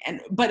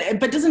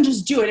 but doesn't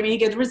just do it. I mean, he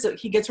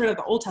gets rid of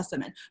the Old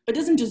Testament, but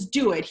doesn't just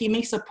do it. He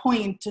makes a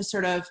point to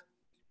sort of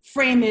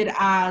frame it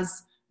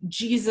as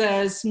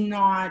Jesus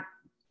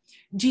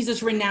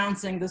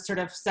renouncing the sort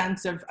of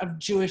sense of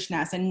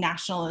Jewishness and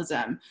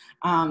nationalism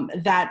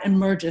that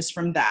emerges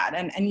from that.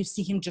 And you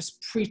see him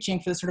just preaching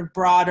for the sort of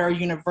broader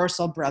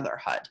universal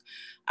brotherhood.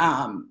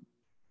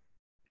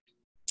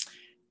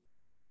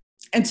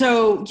 And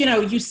so,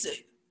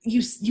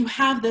 you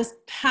have this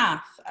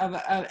path of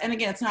and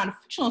again, it's not a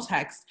fictional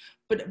text,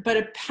 but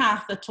a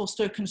path that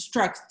Tolstoy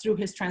constructs through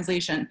his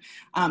translation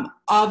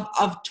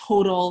of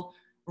total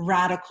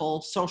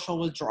radical social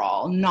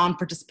withdrawal,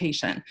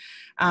 non-participation.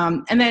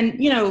 And then,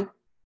 you know,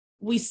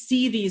 we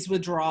see these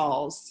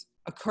withdrawals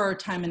occur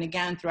time and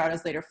again throughout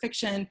his later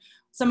fiction.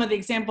 Some of the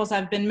examples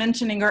I've been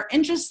mentioning are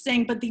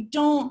interesting, but they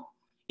don't,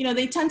 you know,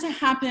 they tend to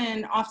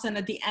happen often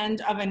at the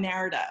end of a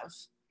narrative,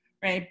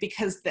 right?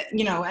 Because,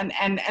 you know,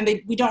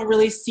 we don't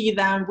really see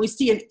them. We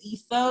see an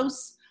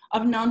ethos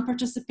of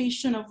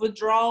non-participation, of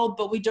withdrawal,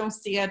 but we don't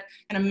see it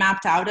kind of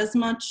mapped out as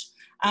much.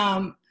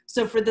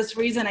 So for this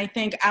reason, I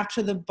think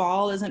After the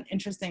Ball is an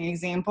interesting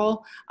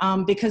example,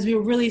 because we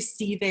really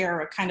see there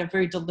a kind of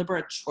very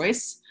deliberate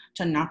choice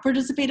to not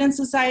participate in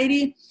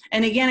society.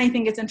 And again, I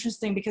think it's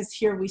interesting because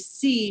here we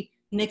see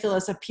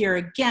Nicholas appear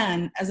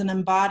again as an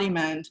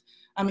embodiment,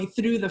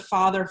 through the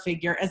father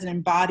figure as an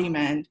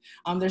embodiment.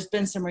 There's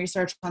been some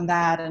research on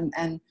that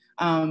and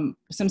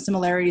some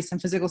similarities, some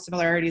physical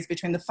similarities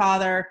between the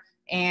father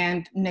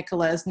and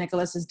Nicholas.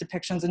 Nicholas's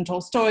depictions in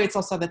Tolstoy, it's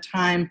also the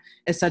time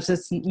is such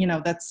as, you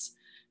know, that's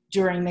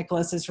during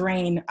Nicholas's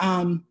reign.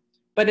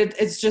 But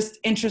it's just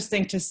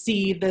interesting to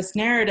see this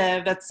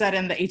narrative that's set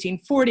in the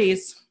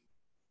 1840s,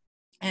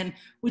 and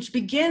which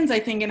begins, I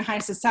think, in high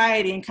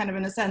society and kind of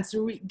in a sense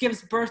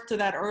gives birth to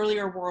that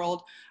earlier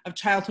world of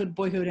childhood,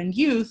 boyhood, and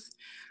youth.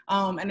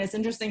 And it's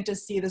interesting to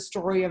see the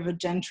story of a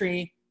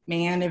gentry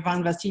man,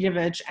 Ivan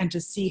Vasilyevich, and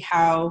to see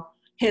how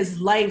his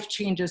life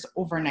changes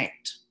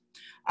overnight.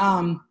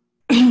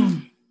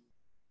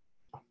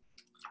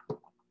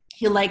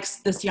 He likes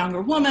this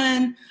younger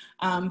woman,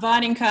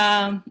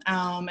 Varenka,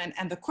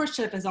 and the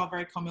courtship is all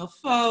very comme il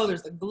faut.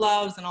 There's the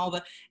gloves and all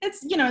the,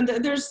 it's, you know,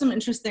 there's some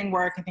interesting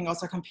work, I think,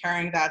 also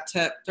comparing that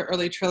to the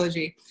early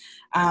trilogy,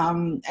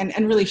 and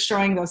really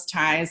showing those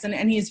ties.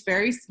 And he's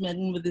very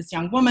smitten with this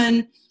young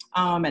woman,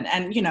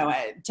 and you know,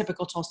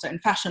 typical Tolstoy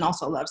fashion,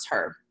 also loves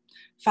her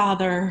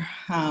father,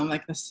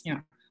 like this, you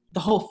know, the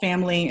whole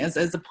family is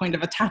a point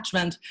of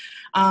attachment.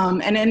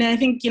 And I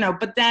think, you know,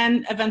 but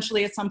then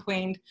eventually at some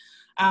point,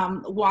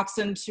 walks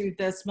into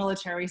this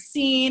military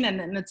scene,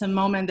 and it's a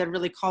moment that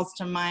really calls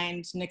to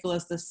mind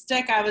Nicholas the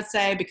Stick, I would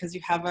say, because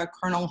you have a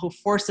colonel who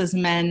forces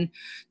men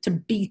to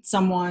beat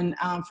someone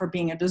for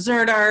being a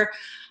deserter.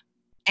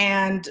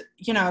 And,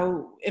 you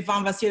know,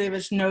 Ivan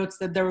Vasilyevich notes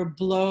that there were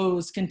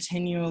blows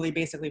continually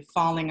basically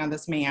falling on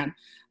this man.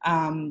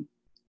 And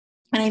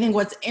I think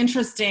what's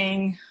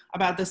interesting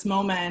about this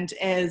moment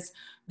is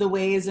the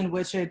ways in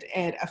which it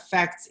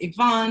affects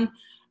Ivan,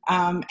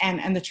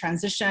 and the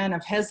transition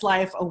of his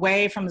life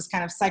away from this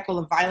kind of cycle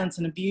of violence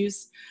and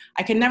abuse.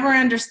 I could never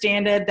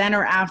understand it then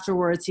or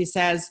afterwards, he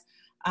says,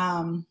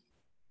 and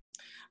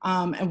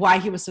why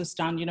he was so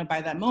stunned, you know,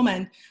 by that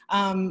moment.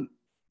 And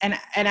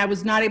I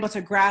was not able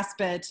to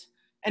grasp it.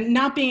 And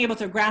not being able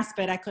to grasp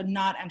it, I could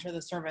not enter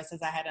the service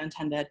as I had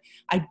intended.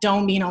 I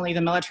don't mean only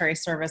the military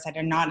service. I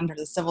did not enter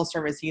the civil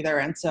service either.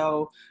 And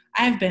so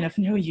I've been of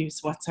no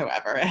use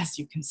whatsoever, as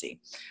you can see.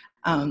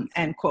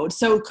 End quote.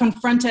 So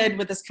confronted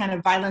with this kind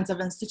of violence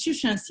of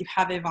institutions, you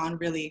have Ivan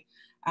really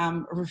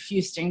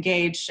refuse to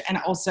engage. And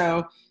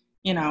also,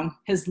 you know,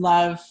 his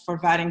love for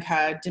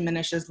Varenka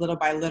diminishes little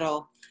by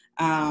little,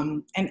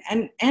 and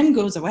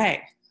goes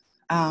away.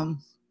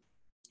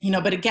 You know,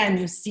 but again,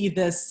 you see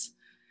this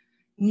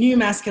new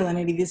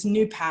masculinity, this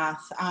new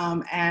path,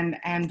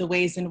 and the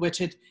ways in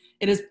which it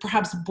is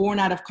perhaps born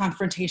out of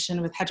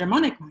confrontation with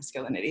hegemonic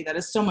masculinity that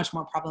is so much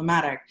more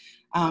problematic.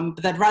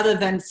 But that rather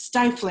than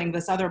stifling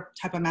this other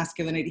type of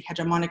masculinity,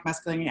 hegemonic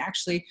masculinity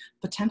actually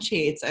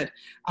potentiates it,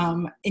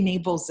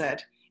 enables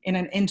it in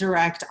an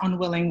indirect,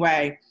 unwilling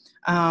way.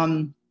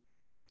 You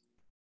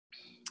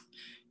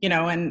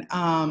know, and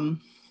I'm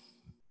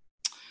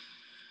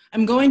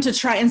going to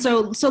try, and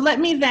so let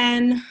me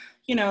then,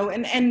 you know,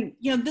 and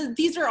you know,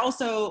 these are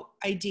also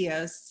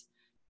ideas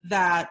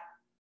that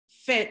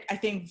fit, I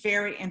think,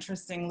 very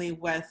interestingly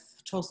with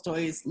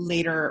Tolstoy's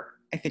later,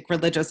 I think,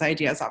 religious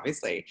ideas,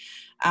 obviously.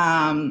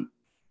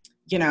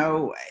 You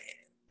know,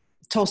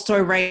 Tolstoy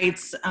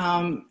writes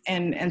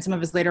in some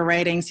of his later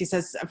writings, he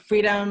says,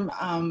 freedom,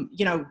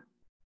 you know,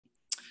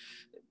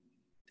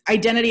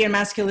 identity and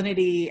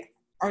masculinity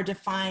are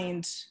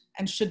defined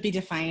and should be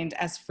defined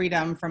as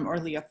freedom from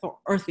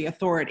earthly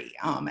authority.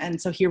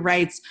 And so he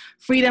writes,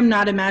 freedom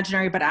not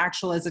imaginary but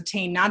actual is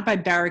attained not by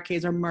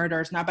barricades or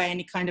murders, not by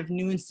any kind of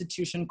new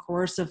institution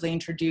coercively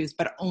introduced,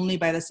 but only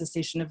by the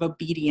cessation of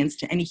obedience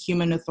to any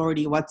human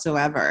authority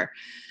whatsoever.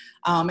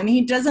 And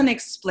he doesn't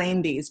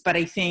explain these, but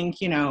I think,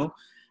 you know,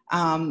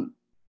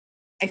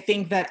 I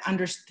think that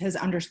his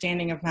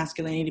understanding of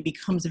masculinity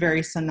becomes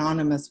very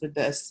synonymous with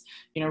this,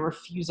 you know,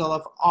 refusal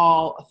of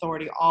all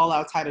authority, all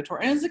outside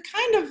authority. And it's a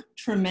kind of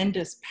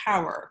tremendous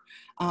power.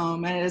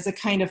 And it is a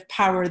kind of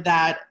power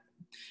that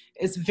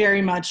is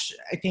very much,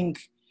 I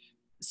think,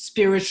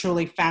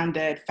 spiritually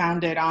founded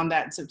on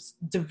that sort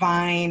of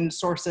divine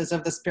sources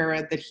of the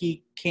spirit that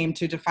he came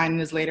to define in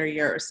his later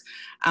years.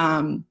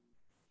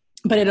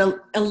 But it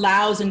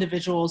allows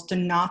individuals to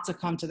not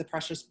succumb to the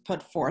pressures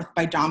put forth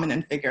by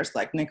dominant figures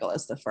like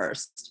Nicholas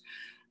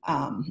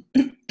I.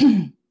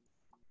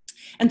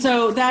 And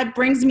so that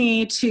brings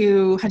me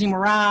to Hadji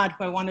Murat,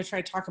 who I want to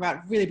try to talk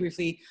about really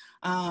briefly,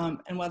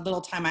 and what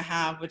little time I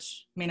have,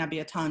 which may not be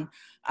a ton.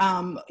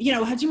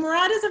 Hadji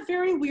Murat is a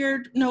very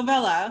weird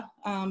novella,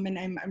 and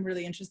I'm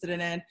really interested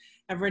in it.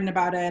 I've written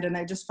about it, and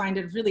I just find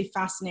it really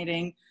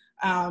fascinating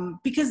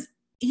because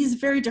he's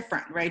very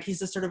different, right?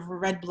 He's a sort of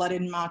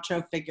red-blooded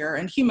macho figure.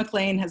 And Hugh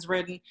MacLean has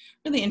written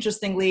really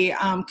interestingly,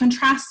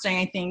 contrasting,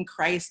 I think,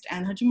 Christ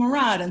and Hadji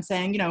Murat and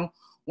saying,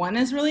 one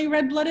is really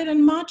red-blooded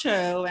and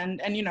macho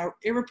and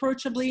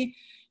irreproachably,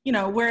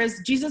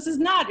 whereas Jesus is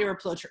not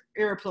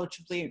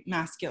irreproachably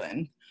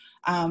masculine.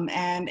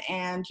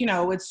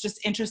 It's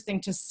just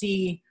interesting to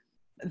see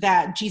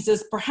that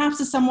Jesus perhaps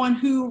is someone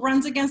who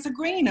runs against the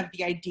grain of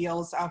the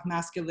ideals of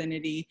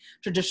masculinity,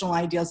 traditional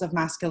ideals of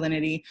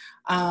masculinity.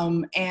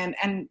 Hugh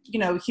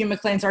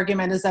MacLean's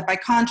argument is that by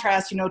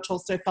contrast,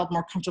 Tolstoy felt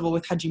more comfortable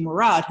with Hadji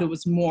Murat, who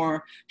was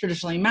more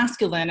traditionally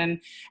masculine. And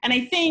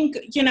I think,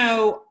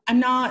 I'm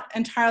not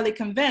entirely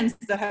convinced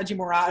that Hadji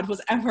Murat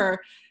was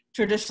ever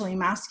traditionally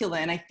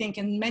masculine. I think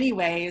in many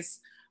ways,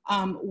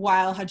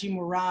 while Hadji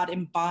Murat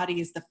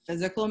embodies the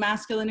physical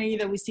masculinity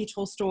that we see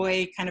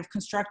Tolstoy kind of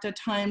construct at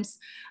times,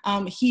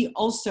 he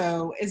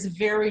also is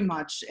very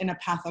much in a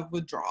path of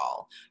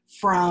withdrawal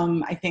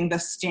from, I think, the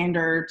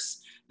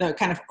standards, the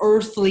kind of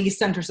earthly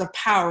centers of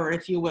power,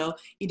 if you will.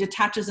 He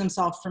detaches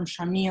himself from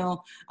Shamil,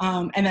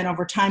 and then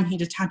over time he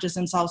detaches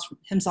himself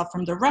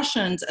from the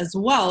Russians as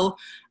well.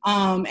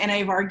 And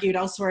I've argued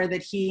elsewhere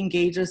that he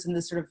engages in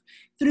this sort of,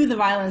 through the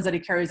violence that he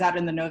carries out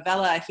in the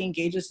novella, he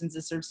engages in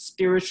this sort of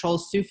spiritual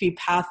Sufi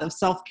path of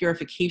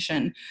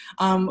self-purification,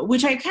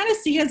 which I kind of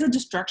see as a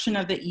destruction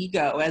of the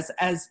ego,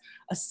 as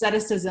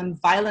asceticism,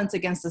 violence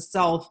against the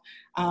self,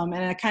 and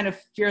a kind of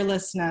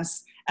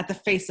fearlessness at the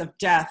face of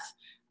death.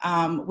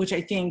 Which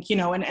I think,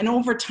 and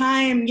over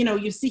time,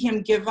 you see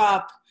him give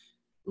up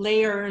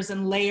layers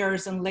and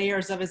layers and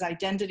layers of his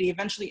identity,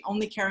 eventually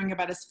only caring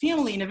about his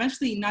family and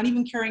eventually not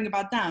even caring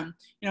about them.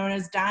 In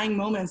his dying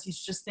moments, he's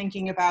just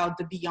thinking about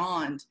the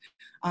beyond.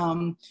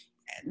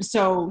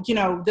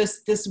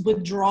 This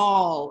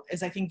withdrawal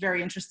is, I think,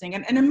 very interesting.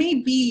 And it may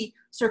be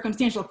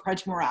circumstantial for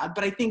Hadji Murat,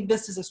 but I think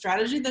this is a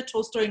strategy that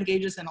Tolstoy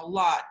engages in a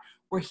lot,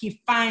 where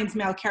he finds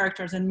male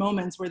characters in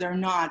moments where they're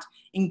not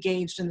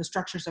engaged in the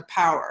structures of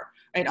power.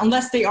 Right?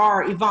 Unless they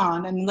are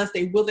Ivan and unless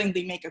they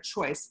willingly make a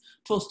choice,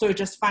 Tolstoy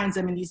just finds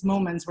them in these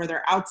moments where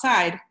they're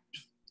outside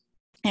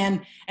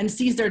and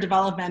sees their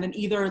development and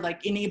either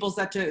like enables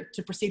that to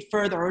proceed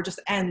further or just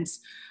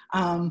ends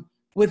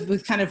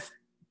with kind of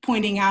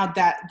pointing out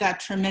that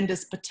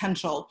tremendous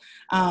potential.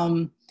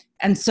 And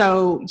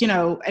during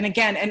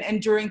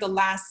the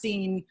last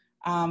scene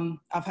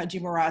of Hadji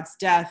Murat's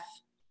death,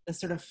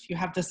 you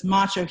have this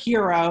macho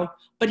hero,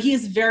 but he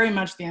is very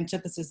much the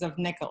antithesis of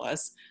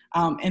Nicholas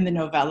in the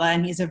novella.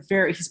 And he's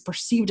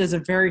perceived as a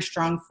very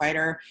strong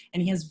fighter,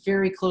 and he has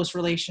very close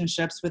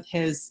relationships with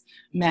his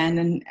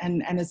men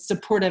and is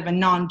supportive and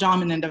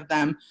non-dominant of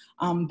them.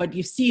 But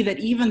you see that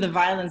even the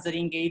violence that he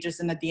engages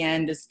in at the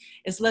end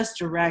is less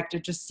direct.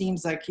 It just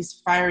seems like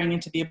he's firing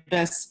into the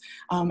abyss.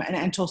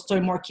 And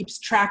Tolstoy more keeps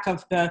track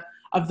of the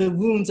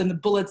wounds and the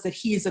bullets that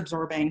he's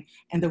absorbing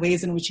and the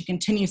ways in which he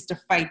continues to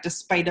fight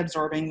despite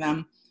absorbing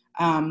them,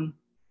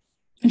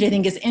 which I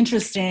think is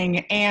interesting.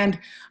 And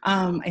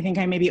I think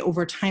I may be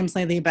over time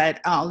slightly, but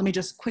let me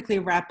just quickly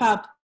wrap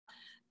up.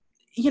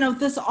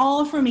 This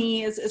all for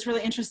me is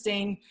really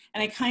interesting.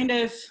 And I kind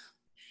of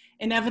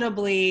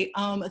inevitably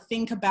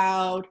think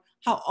about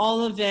how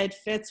all of it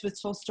fits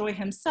with Tolstoy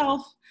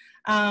himself,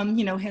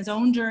 his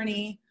own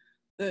journey,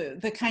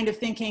 the kind of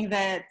thinking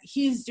that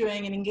he's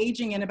doing and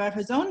engaging in about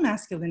his own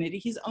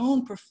masculinity, his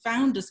own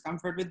profound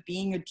discomfort with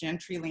being a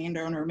gentry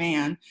landowner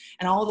man,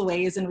 and all the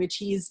ways in which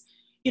he's,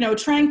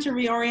 trying to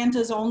reorient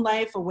his own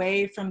life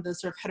away from the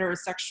sort of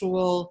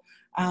heterosexual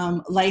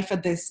life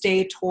of the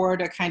estate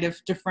toward a kind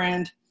of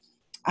different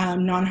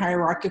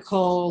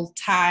non-hierarchical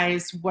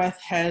ties with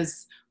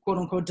his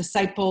quote-unquote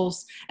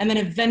disciples, and then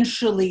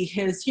eventually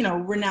his,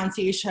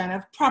 renunciation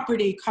of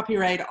property,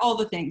 copyright, all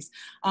the things,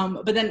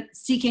 but then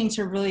seeking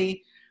to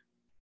really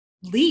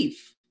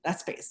leave that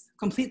space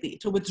completely,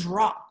 to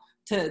withdraw,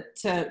 to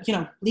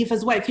leave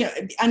his wife,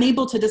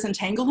 unable to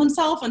disentangle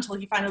himself until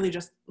he finally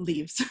just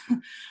leaves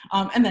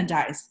and then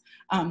dies.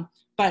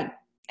 But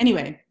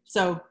anyway,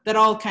 so that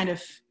all kind of,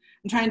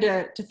 I'm trying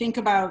to think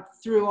about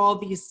through all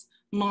these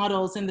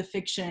models in the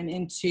fiction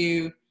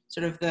into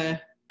sort of the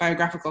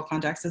biographical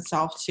context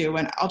itself too,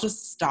 and I'll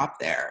just stop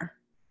there.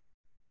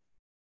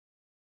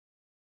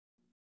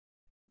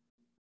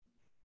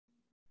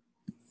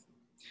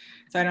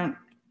 So I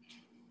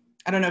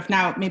don't know if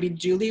now maybe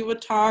Julie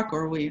would talk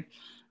or we.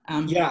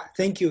 Yeah,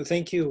 thank you,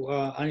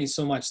 Ani,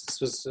 so much. This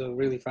was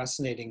really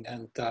fascinating.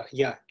 And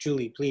yeah,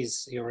 Julie,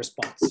 please, your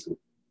response.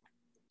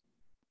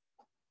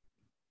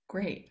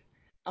 Great.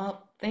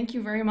 Thank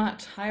you very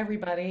much. Hi,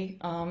 everybody.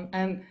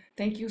 And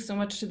thank you so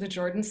much to the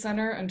Jordan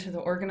Center and to the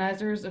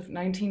organizers of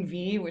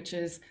 19V, which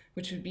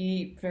would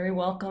be very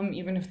welcome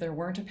even if there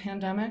weren't a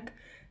pandemic.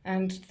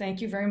 And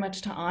thank you very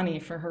much to Ani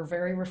for her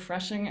very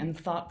refreshing and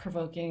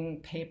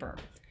thought-provoking paper.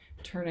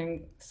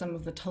 turning some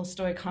of the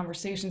Tolstoy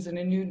conversations in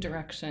a new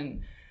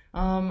direction.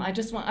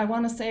 I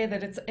want to say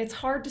that it's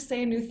hard to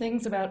say new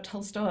things about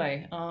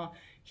Tolstoy.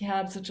 He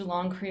had such a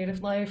long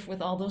creative life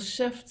with all those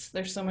shifts.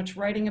 There's so much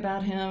writing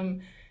about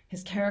him.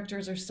 His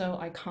characters are so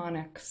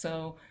iconic.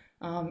 So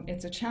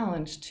it's a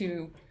challenge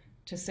to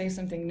say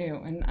something new.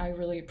 And I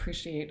really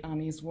appreciate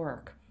Ani's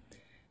work.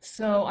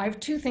 So I have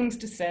two things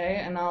to say,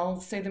 and I'll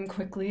say them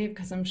quickly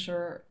because I'm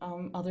sure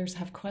others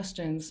have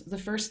questions. The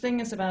first thing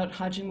is about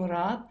Hadji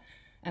Murat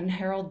and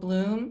Harold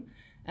Bloom,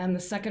 and the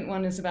second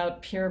one is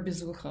about Pierre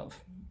Bezukhov.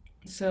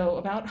 So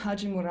about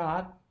Hadji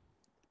Murat,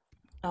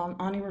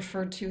 Ani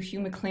referred to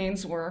Hugh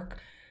MacLean's work,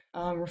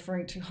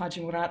 referring to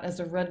Hadji Murat as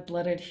a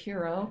red-blooded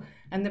hero,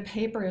 and the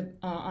paper,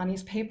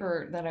 Ani's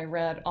paper that I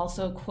read,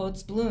 also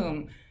quotes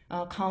Bloom,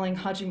 calling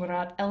Hadji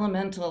Murat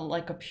elemental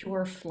like a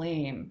pure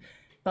flame.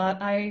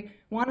 But I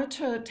wanted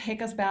to take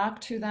us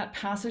back to that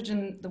passage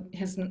in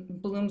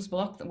Bloom's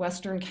book, The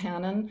Western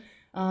Canon,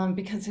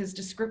 because his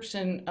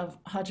description of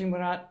Hadji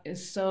Murat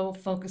is so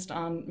focused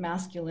on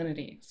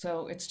masculinity.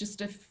 So it's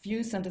just a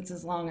few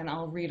sentences long, and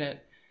I'll read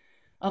it.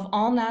 Of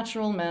all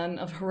natural men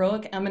of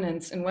heroic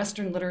eminence in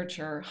Western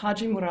literature,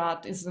 Hadji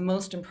Murat is the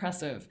most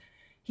impressive.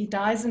 He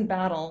dies in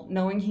battle,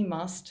 knowing he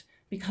must,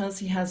 because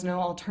he has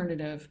no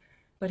alternative.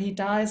 But he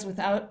dies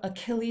without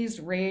Achilles'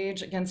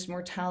 rage against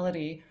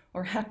mortality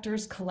or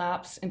Hector's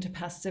collapse into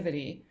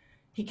passivity.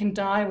 He can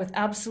die with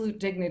absolute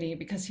dignity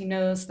because he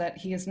knows that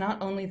he is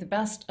not only the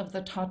best of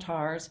the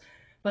Tatars,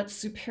 but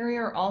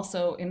superior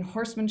also in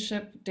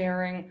horsemanship,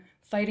 daring,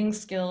 fighting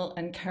skill,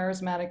 and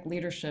charismatic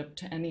leadership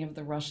to any of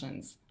the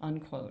Russians,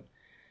 unquote.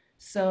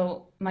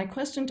 So my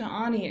question to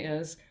Ani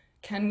is,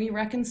 can we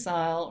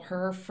reconcile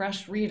her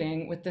fresh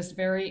reading with this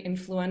very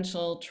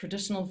influential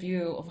traditional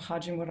view of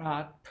Hadji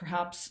Murat,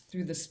 perhaps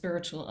through the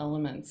spiritual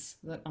elements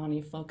that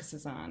Ani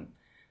focuses on?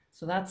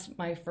 So that's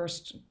my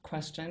first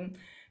question.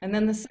 And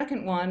then the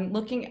second one,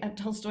 looking at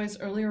Tolstoy's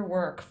earlier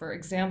work for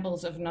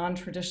examples of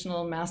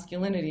non-traditional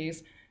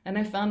masculinities, and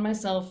I found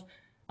myself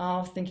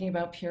thinking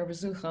about Pierre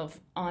Bezukhov.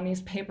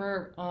 Ani's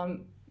paper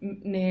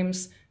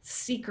names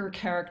seeker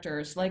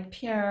characters like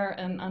Pierre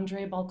and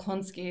Andrei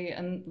Bolkonsky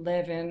and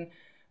Levin,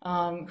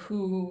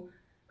 who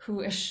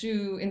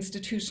eschew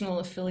institutional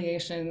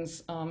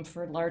affiliations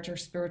for larger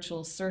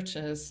spiritual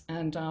searches.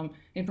 And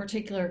in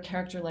particular, a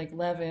character like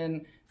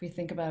Levin, if we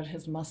think about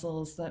his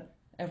muscles that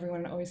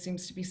everyone always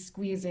seems to be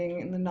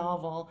squeezing in the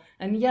novel.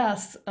 And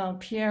yes,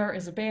 Pierre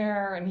is a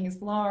bear, and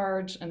he's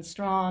large and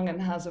strong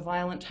and has a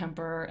violent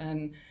temper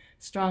and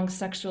strong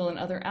sexual and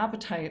other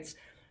appetites.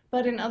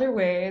 But in other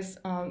ways,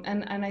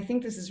 and I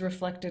think this is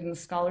reflected in the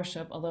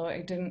scholarship, although I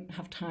didn't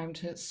have time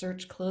to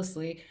search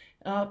closely,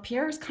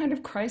 Pierre is kind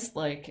of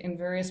Christ-like in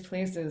various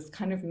places,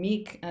 kind of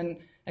meek and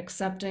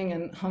accepting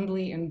and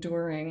humbly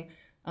enduring,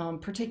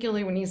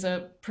 particularly when he's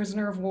a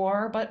prisoner of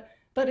war,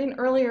 but in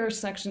earlier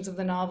sections of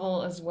the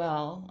novel as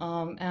well.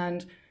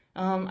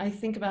 I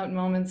think about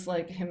moments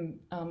like him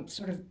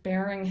sort of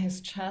baring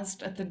his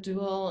chest at the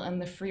duel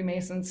and the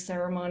Freemasons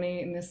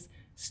ceremony in this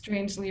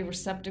strangely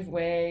receptive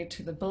way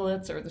to the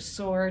bullets or the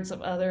swords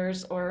of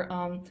others,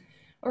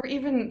 or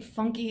even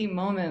funky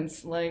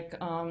moments like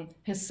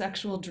his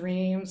sexual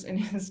dreams in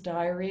his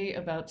diary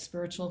about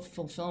spiritual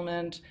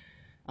fulfillment,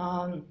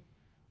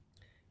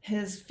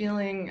 his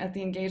feeling at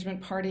the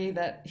engagement party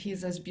that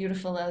he's as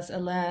beautiful as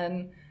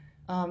Hélène,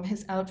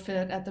 his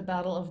outfit at the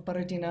Battle of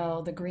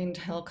Borodino, the green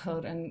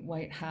tailcoat and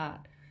white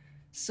hat.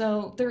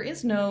 So there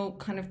is no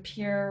kind of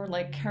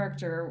Pierre-like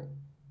character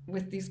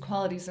with these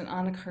qualities in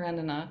Anna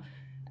Karenina.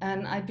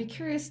 And I'd be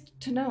curious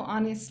to know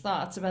Ani's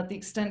thoughts about the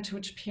extent to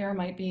which Pierre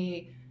might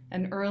be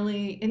an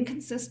early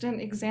inconsistent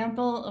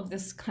example of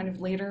this kind of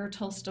later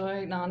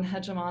Tolstoy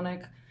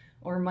non-hegemonic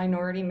or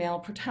minority male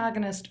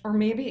protagonist, or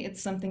maybe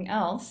it's something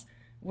else.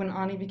 When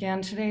Ani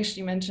began today,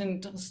 she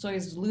mentioned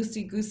Tolstoy's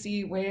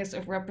loosey-goosey ways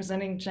of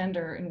representing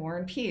gender in War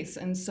and Peace.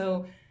 And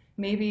so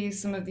maybe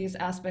some of these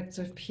aspects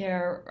of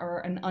Pierre are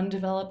an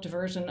undeveloped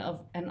version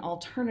of an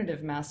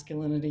alternative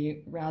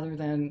masculinity rather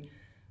than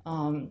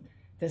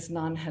this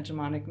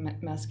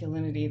non-hegemonic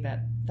masculinity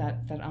that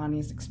Ani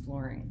is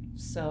exploring.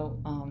 So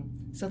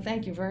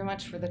thank you very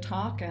much for the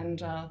talk, and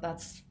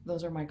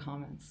those are my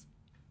comments.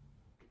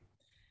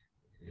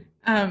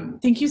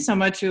 Thank you so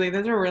much, Julie.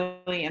 Those are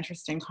really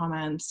interesting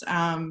comments.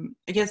 I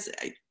guess,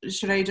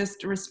 should I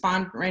just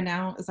respond right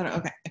now? Is that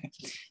okay? Okay.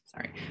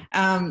 Sorry.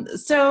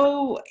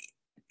 So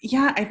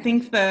yeah, I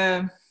think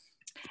I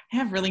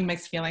have really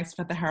mixed feelings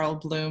about the Harold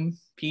Bloom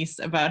piece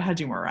about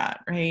Hadji Murat,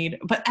 right?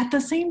 But at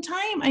the same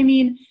time, I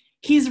mean,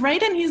 he's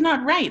right and he's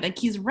not right. Like,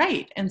 he's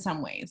right in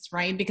some ways,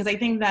 right? Because I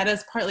think that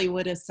is partly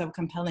what is so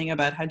compelling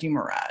about Hadji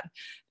Murat,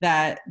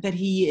 that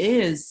he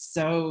is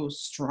so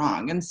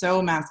strong and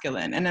so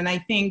masculine. And then I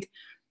think,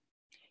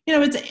 you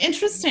know, it's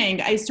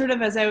interesting. I sort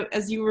of,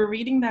 as you were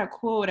reading that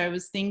quote, I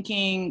was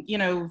thinking, you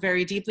know,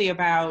 very deeply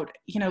about,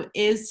 you know,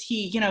 is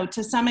he, you know,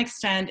 to some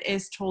extent,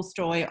 is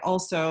Tolstoy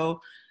also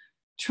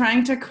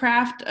trying to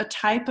craft a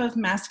type of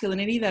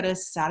masculinity that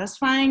is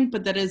satisfying,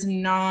 but that is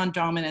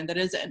non-dominant, that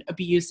is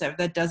abusive,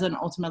 that doesn't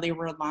ultimately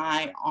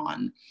rely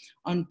on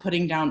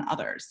putting down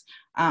others.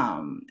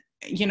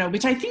 You know,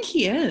 which I think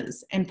he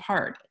is in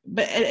part,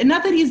 but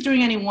not that he's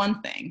doing any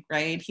one thing,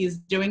 right? He's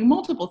doing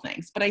multiple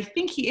things, but I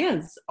think he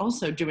is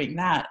also doing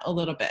that a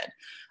little bit.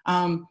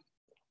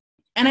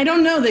 And I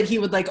don't know that he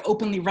would like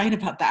openly write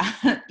about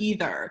that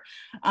either.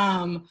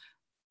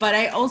 But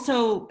I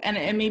also,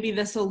 and maybe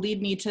this will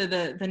lead me to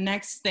the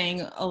next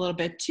thing a little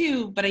bit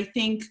too, but I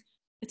think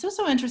it's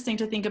also interesting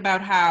to think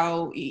about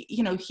how,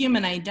 you know,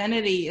 human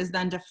identity is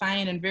then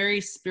defined in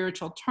very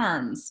spiritual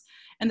terms.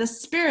 And the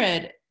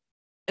spirit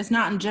is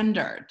not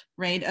gendered,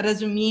 right?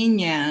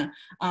 Rozumienie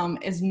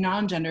is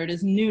non-gendered,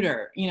 is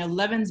neuter. You know,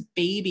 Levin's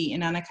baby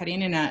in Anna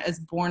Karenina is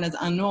born as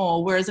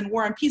Anul, whereas in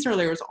War and Peace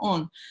earlier it was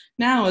On.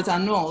 Now it's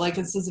Anul. Like,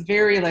 it's this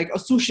very like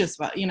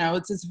osushisva, you know,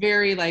 it's this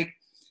very like,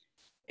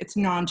 it's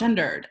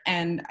non-gendered.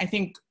 And I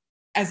think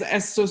as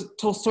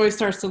Tolstoy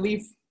starts to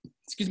leave,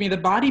 the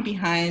body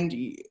behind,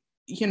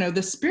 you know,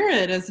 the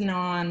spirit is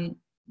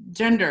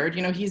non-gendered.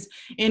 You know, he's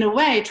in a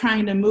way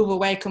trying to move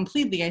away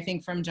completely, I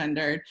think, from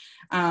gendered.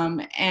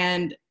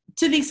 And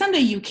to the extent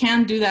that you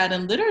can do that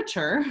in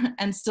literature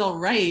and still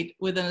write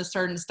within a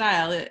certain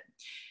style, it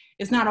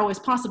is not always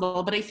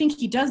possible, but I think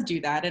he does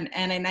do that.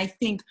 And I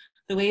think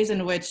the ways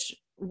in which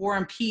War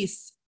and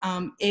Peace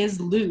is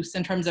loose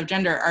in terms of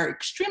gender are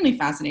extremely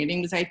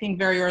fascinating, because I think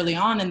very early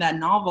on in that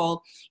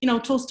novel, you know,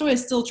 Tolstoy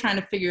is still trying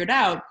to figure it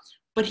out,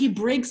 but he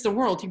breaks the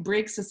world, he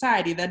breaks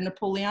society. That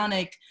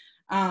Napoleonic,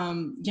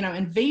 you know,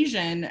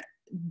 invasion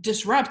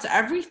disrupts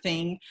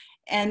everything,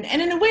 and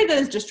in a way that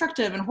is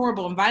destructive and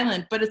horrible and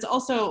violent, but it's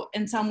also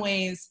in some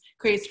ways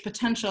creates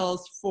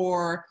potentials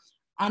for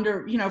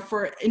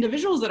for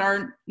individuals that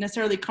aren't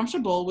necessarily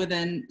comfortable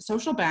within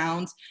social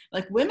bounds,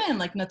 like women,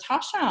 like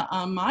Natasha,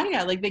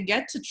 Maria, like they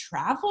get to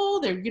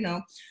travel. They're, you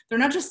know, they're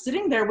not just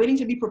sitting there waiting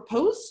to be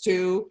proposed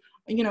to,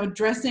 you know,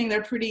 dressed in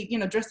their pretty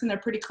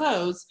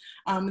clothes.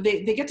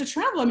 They get to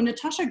travel. I mean,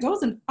 Natasha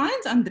goes and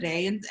finds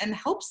Andrei and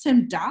helps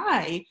him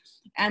die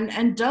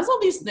and does all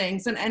these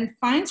things and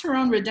finds her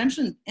own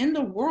redemption in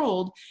the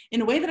world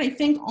in a way that I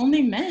think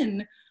only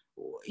men,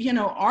 you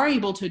know, are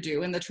able to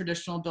do in the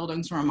traditional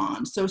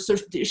Bildungsroman. So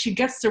she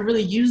gets to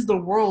really use the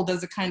world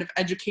as a kind of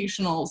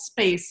educational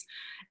space.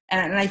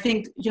 And I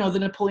think, you know, the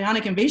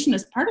Napoleonic invasion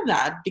is part of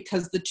that,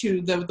 because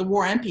the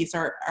War and Peace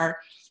are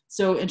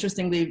so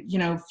interestingly, you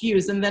know,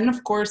 fused. And then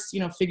of course, you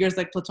know, figures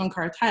like Platon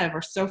Karataev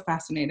are so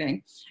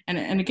fascinating.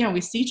 And again,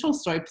 we see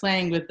Tolstoy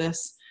playing with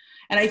this.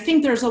 And I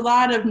think there's a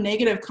lot of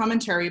negative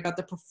commentary about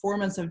the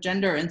performance of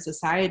gender in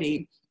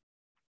society.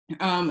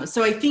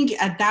 So I think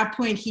at that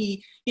point,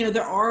 he, you know,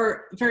 there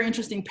are very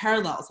interesting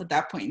parallels at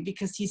that point,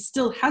 because he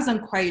still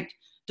hasn't quite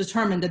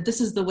determined that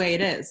this is the way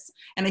it is.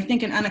 And I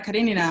think in Anna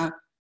Karenina,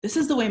 this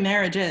is the way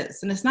marriage is,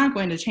 and it's not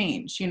going to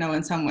change, you know,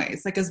 in some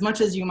ways. Like, as much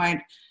as you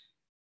might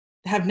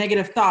have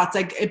negative thoughts,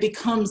 like it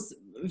becomes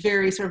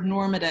very sort of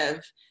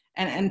normative.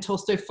 And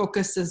Tolstoy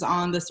focuses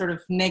on the sort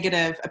of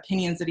negative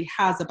opinions that he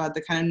has about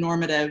the kind of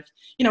normative,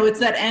 you know, it's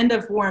that end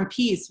of War and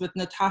Peace with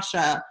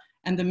Natasha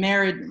and the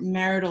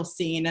marital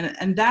scene,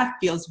 and that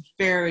feels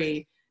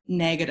very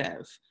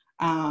negative.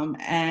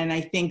 And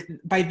I think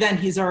by then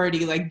he's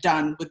already like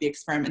done with the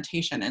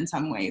experimentation in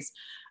some ways.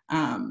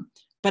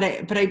 But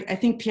I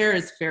think Pierre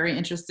is very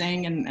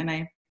interesting, and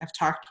I've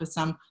talked with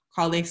some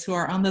colleagues who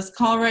are on this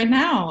call right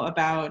now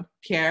about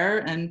Pierre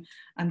and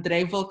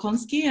Andrei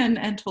Volkonsky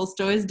and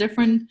Tolstoy's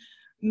different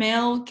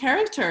male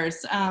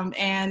characters.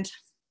 And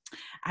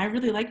I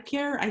really like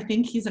Pierre. I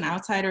think he's an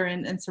outsider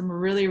in some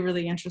really,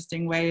 really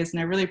interesting ways. And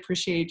I really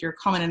appreciate your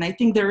comment. And I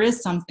think there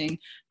is something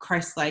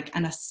Christ-like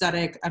and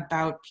ascetic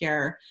about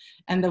Pierre,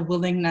 and the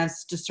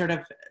willingness to sort of,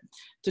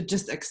 to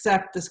just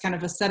accept this kind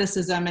of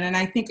asceticism. And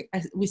I think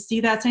we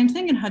see that same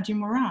thing in Hadji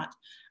Murat.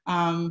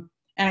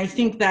 And I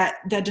think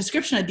that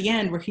description at the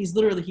end where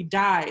he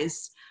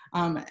dies,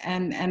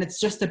 and it's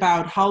just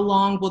about how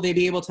long will they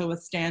be able to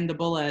withstand the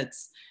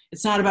bullets.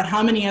 It's not about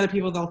how many other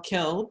people they'll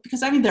kill,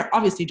 because I mean, they're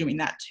obviously doing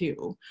that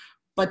too.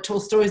 But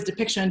Tolstoy's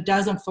depiction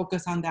doesn't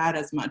focus on that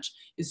as much.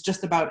 It's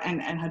just about,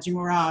 and Hadji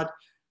Murat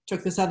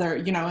took this other,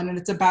 you know, and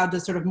it's about the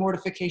sort of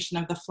mortification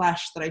of the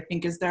flesh that I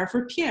think is there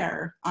for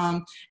Pierre.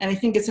 And I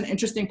think it's an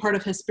interesting part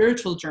of his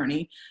spiritual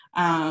journey,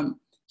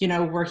 you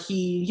know, where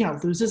he, you know,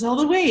 loses all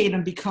the weight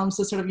and becomes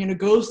the sort of, you know,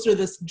 goes through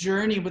this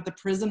journey with the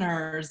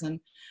prisoners. And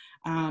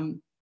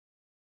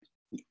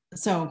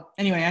so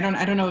anyway, I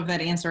don't know if that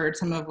answered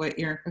some of what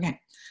you're, okay,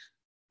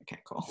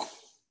 cool.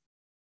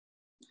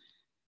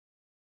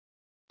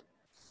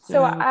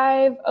 So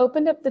I've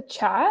opened up the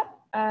chat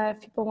if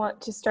people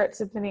want to start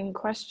submitting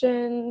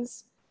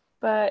questions,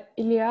 but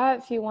Ilya,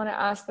 if you want to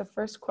ask the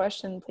first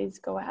question, please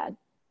go ahead.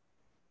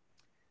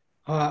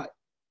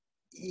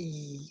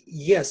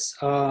 Yes,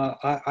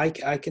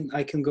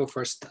 I can go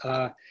first.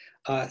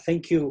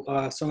 Thank you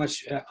so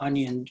much,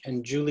 Ani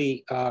and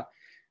Julie.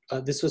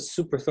 This was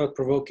super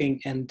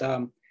thought-provoking, and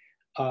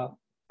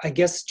I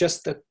guess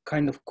just a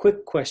kind of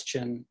quick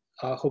question,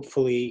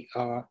 hopefully,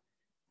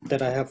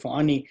 that I have for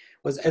Ani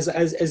was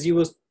as you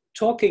was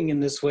talking in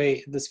this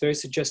way, this very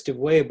suggestive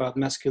way about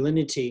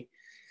masculinity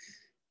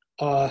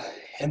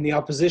and the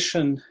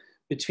opposition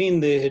between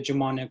the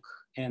hegemonic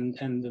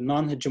and the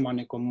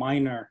non-hegemonic or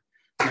minor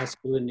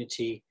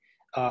masculinity.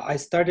 I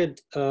started,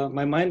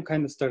 my mind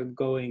kind of started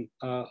going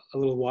a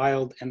little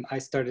wild, and I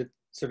started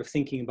sort of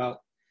thinking about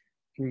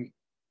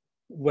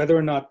whether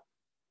or not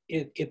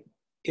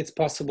it's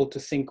possible to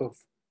think of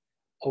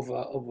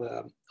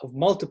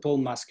multiple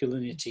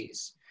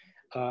masculinities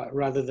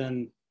rather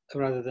than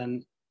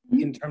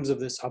in terms of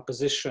this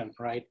opposition,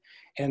 right?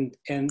 And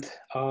in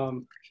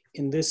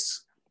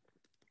this,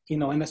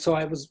 and so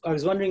I was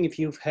wondering if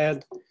you've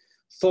had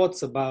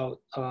thoughts about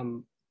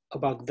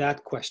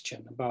that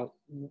question, about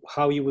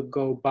how you would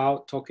go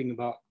about talking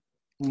about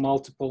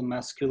multiple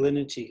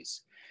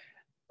masculinities,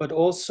 but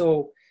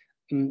also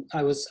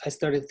I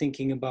started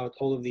thinking about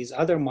all of these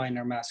other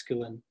minor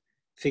masculine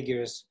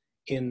figures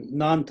in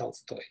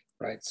non-Tolstoy,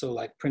 right? So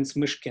like Prince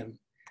Myshkin,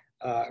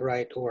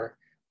 right, or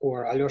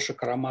Alyosha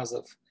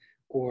Karamazov,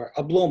 or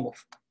Oblomov,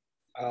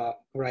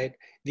 right?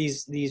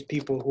 These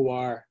people who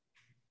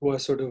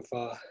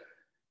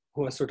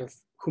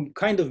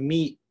kind of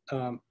meet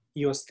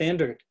your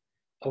standard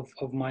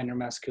of minor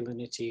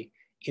masculinity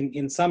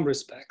in some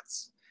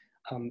respects.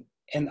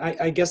 And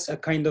I guess a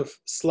kind of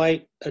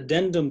slight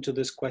addendum to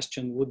this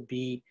question would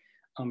be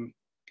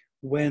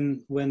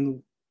when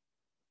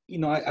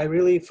I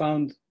really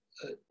found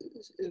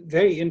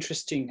very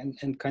interesting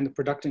and kind of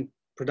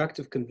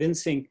productive,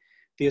 convincing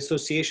the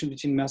association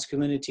between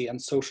masculinity and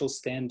social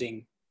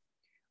standing,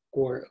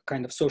 or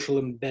kind of social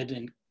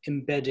embedding.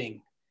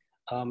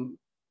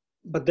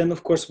 But then,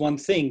 of course, one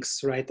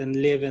thinks, right, and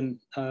Levin-Stiva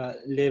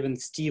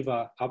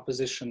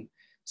opposition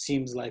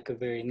seems like a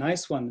very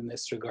nice one in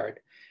this regard,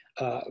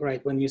 right?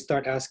 When you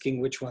start asking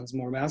which one's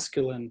more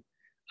masculine,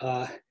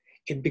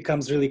 it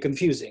becomes really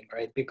confusing,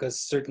 right? Because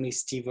certainly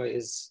Stiva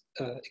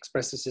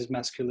expresses his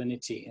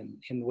masculinity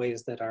in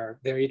ways that are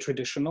very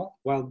traditional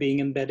while being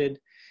embedded.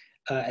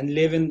 And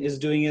Levin is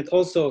doing it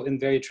also in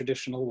very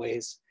traditional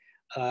ways,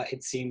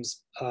 it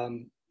seems,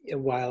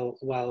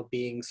 while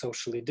being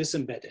socially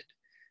disembedded.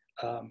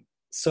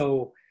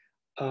 So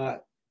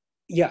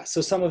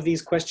some of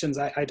these questions,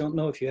 I don't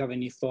know if you have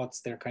any thoughts.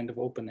 They're kind of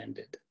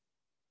open-ended.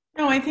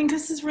 No, I think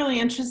this is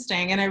really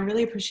interesting, and I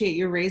really appreciate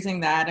you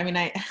raising that. I mean,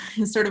 I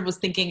sort of was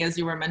thinking as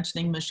you were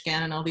mentioning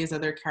Myshkin and all these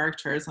other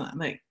characters,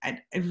 like I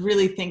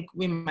really think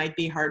we might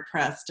be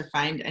hard-pressed to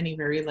find any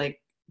very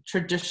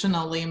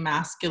traditionally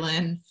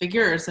masculine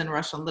figures in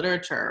Russian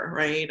literature,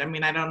 right? I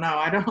mean, I don't know.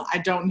 I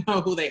don't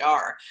know who they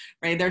are,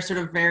 right? They're sort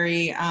of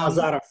very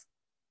Bazarov.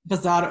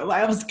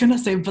 I was gonna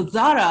say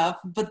Bazarov,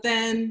 but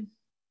then,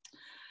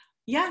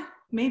 yeah,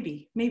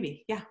 maybe,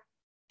 yeah.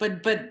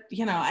 But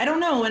I don't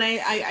know, and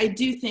I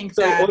do think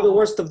that. Or the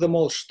worst of them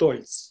all,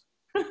 Stolz.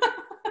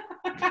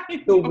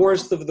 The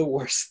worst of the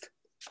worst.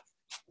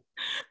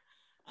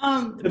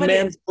 The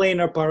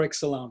mansplainer par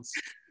excellence.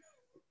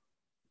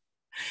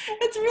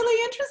 It's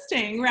really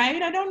interesting,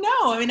 right? I don't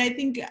know. I mean, I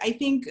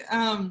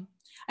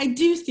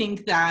do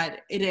think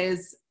that it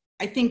is.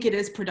 I think it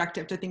is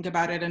productive to think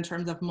about it in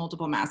terms of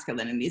multiple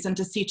masculinities, and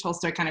to see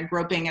Tolstoy kind of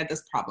groping at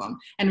this problem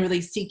and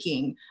really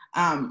seeking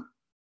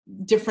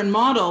different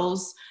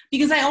models,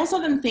 because I also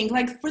then think,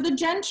 for the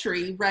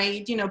gentry,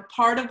 right?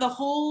 Part of the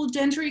whole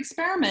gentry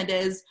experiment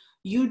is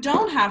you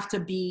don't have to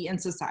be in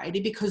society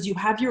because you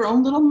have your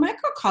own little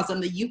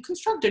microcosm that you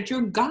constructed,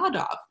 you're god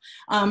of,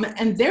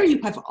 and there you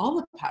have all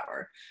the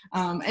power.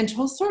 And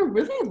Tolstoy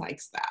really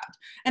likes that,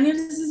 and it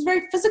is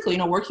very physical.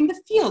 Working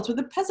the fields with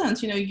the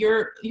peasants.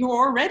 You're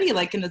already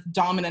in this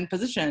dominant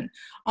position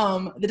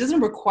that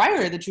doesn't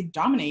require that you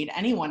dominate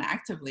anyone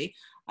actively.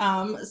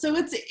 So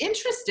it's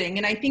interesting,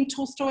 and I think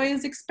Tolstoy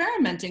is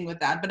experimenting with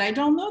that, but I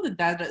don't know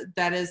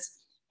that is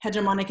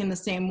hegemonic in the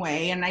same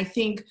way. And I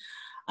think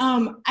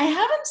I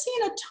haven't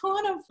seen a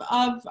ton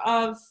of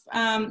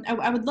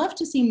I would love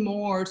to see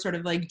more sort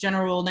of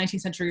general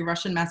 19th century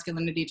Russian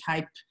masculinity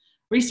type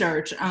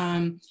research.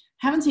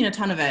 Haven't seen a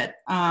ton of it.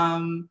 I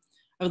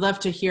would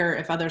love to hear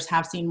if others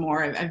have seen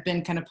more. I've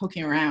been kind of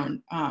poking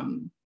around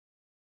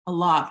a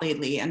lot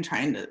lately and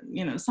trying to,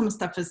 some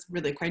stuff is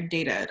really quite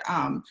dated.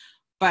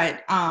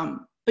 But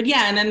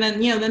yeah, and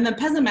then the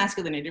peasant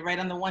masculinity, right?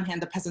 On the one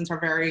hand, the peasants are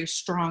very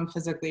strong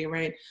physically,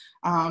 right?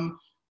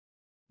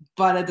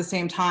 But at the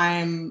same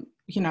time,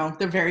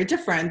 they're very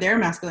different. Their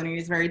masculinity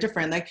is very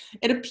different.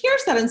 It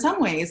appears that in some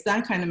ways,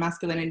 that kind of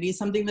masculinity is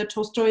something that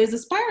Tolstoy is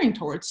aspiring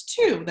towards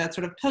too, that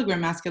sort of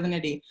pilgrim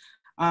masculinity.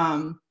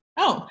 And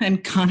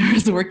Connor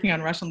is working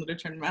on Russian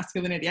literature and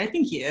masculinity. I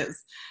think he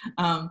is.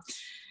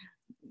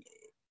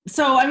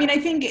 So, I mean, I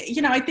think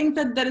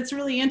that it's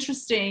really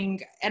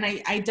interesting, and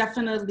I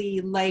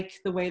definitely like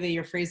the way that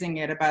you're phrasing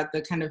it about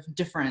the kind of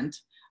different,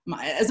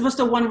 as opposed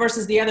to one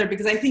versus the other,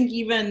 because I think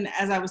even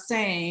as I was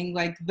saying,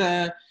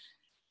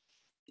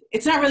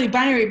 it's not really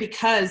binary,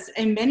 because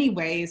in many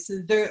ways,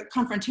 the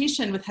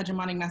confrontation with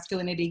hegemonic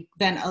masculinity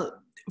then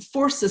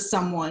forces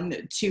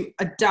someone to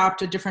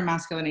adopt a different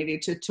masculinity,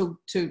 to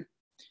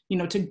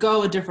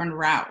go a different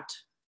route.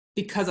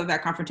 because of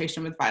that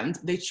confrontation with violence,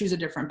 they choose a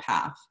different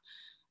path.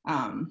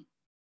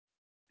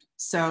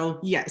 So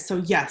yes.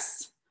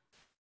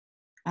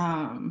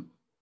 And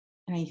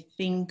I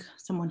think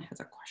someone has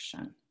a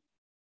question.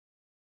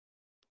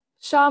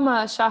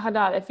 Shama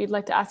Shahadat, if you'd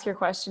like to ask your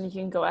question, you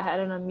can go ahead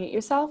and unmute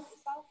yourself.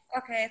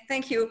 Okay,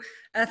 thank you.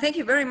 Thank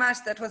you very much.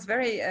 That was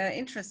very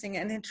interesting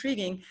and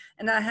intriguing.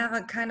 And I have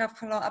a kind of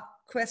follow-up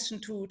question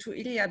to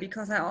Ilya,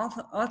 because I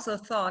also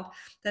thought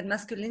that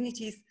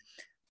masculinities,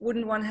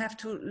 wouldn't one have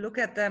to look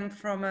at them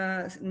from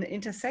an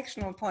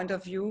intersectional point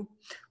of view,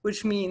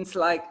 which means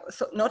like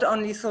not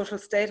only social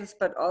status,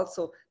 but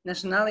also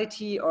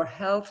nationality or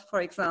health,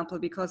 for example,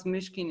 because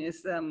Myshkin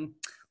is,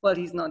 well,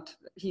 he's not,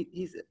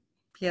 he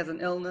has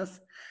an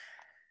illness.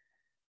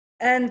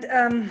 And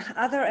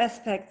other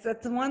aspects,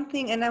 that's the one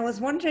thing. And I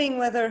was wondering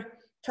whether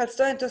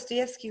Tolstoy and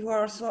Dostoevsky, who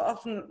are so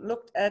often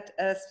looked at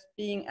as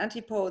being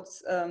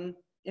antipodes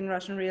in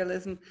Russian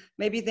realism,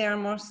 maybe they are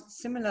more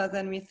similar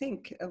than we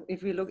think.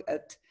 If we look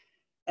at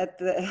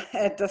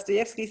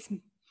Dostoevsky's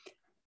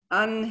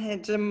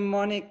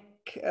unhegemonic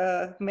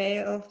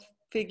male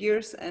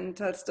figures and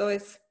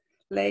Tolstoy's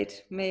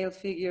late male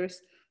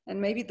figures.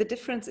 And maybe the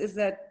difference is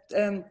that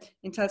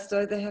in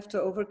Tolstoy, they have to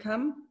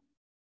overcome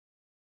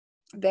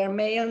their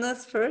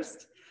maleness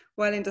first,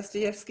 while in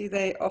Dostoevsky,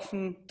 they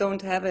often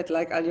don't have it,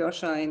 like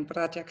Alyosha in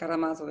Bratya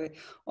Karamazov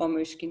or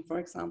Myshkin, for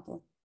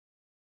example.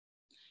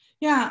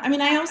 Yeah, I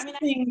mean, I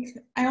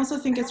also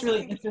think it's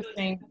really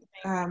interesting.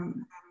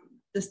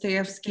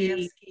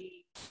 Dostoevsky,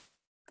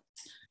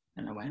 I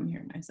don't know why I'm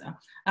hearing myself.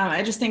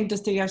 I just think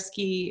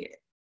Dostoevsky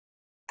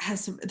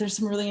there's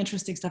some really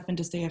interesting stuff in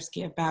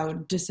Dostoevsky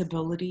about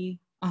disability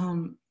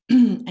and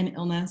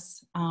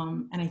illness,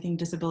 and I think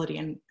disability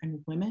and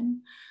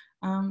women.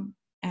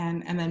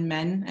 And then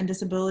men and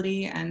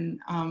disability. And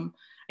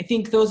I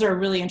think those are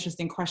really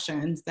interesting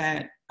questions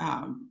that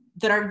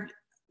are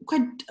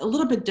quite a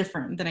little bit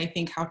different than I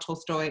think how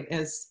Tolstoy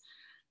is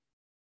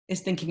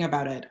thinking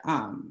about it.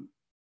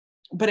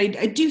 But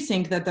I do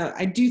think that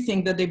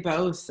they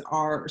both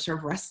are sort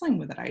of wrestling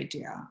with that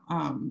idea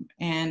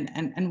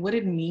and what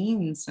it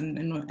means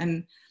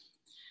and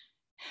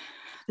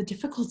the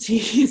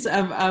difficulties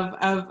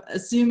of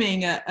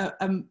assuming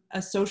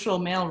a social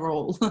male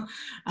role.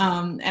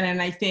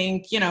 And I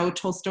think,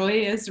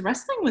 Tolstoy is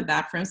wrestling with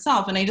that for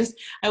himself. And I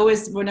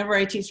always, whenever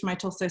I teach my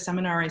Tolstoy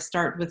seminar, I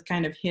start with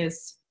kind of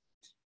his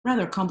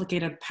rather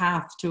complicated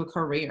path to a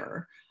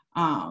career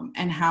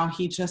and how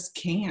he just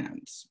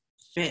can't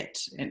fit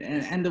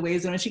and the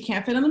ways in which he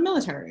can't fit in the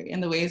military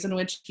and the ways in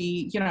which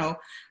he,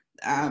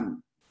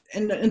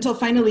 and until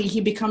finally he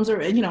becomes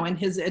in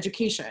his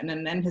education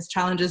and his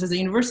challenges as a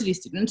university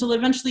student, until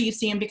eventually you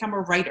see him become a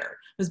writer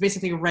who's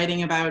basically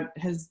writing about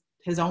his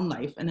own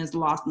life and his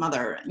lost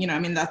mother.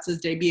 That's his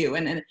debut.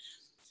 And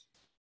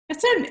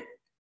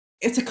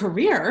it's a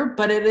career,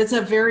 but it is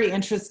a very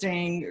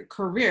interesting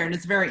career, and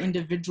it's very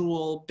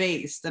individual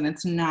based, and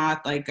it's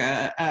not like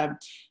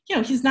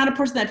he's not a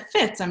person that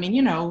fits.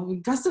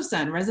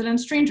 Gustafsson, resident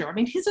stranger.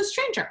 He's a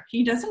stranger.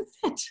 He doesn't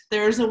fit.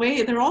 There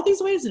are all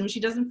these ways in which he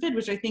doesn't fit,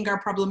 which I think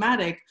are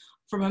problematic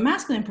from a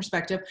masculine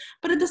perspective.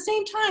 But at the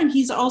same time,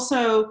 he's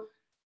also,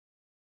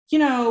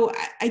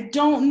 I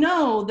don't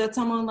know that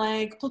someone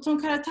like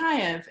Platon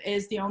Karatayev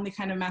is the only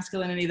kind of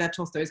masculinity that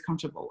Tolstoy is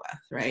comfortable with,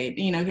 right?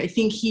 I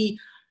think he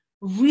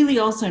really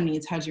also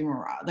needs Hadji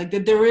Murat. Like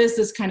that there is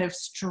this kind of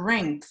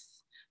strength,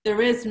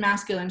 there is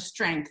masculine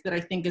strength that I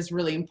think is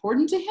really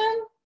important to him,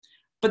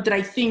 but that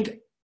I think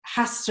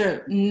has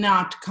to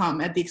not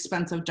come at the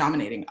expense of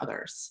dominating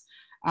others.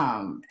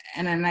 And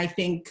then I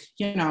think,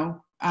 there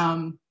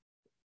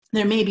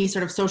may be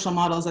sort of social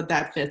models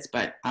that fits,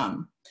 but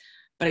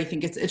I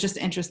think it's just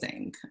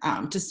interesting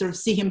to sort of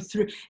see him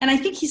through. And I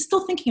think he's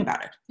still thinking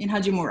about it in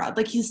Hadji Murat.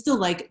 Like he's still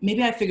like,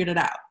 maybe I figured it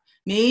out.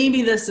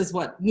 Maybe this is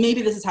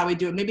how we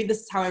do it. Maybe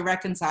this is how I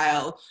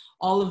reconcile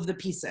all of the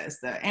pieces,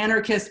 the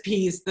anarchist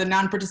piece, the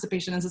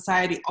non-participation in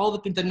society, all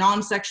the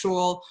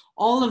non-sexual,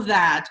 all of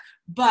that,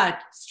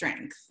 but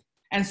strength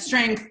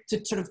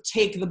to sort of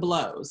take the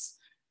blows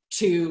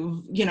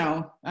to,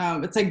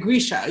 it's like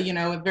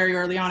Grisha, very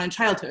early on in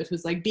childhood,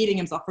 who's like beating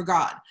himself for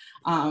God.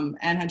 And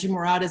Hadji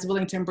Murat is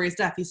willing to embrace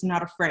death. He's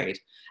not afraid.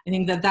 I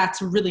think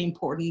that's really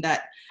important.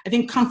 That I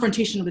think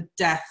confrontation with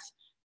death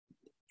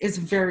is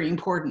very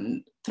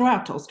important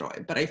throughout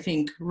Tolstoy, but I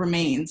think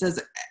remains as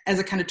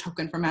a kind of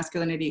token for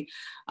masculinity.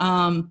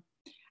 I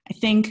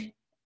think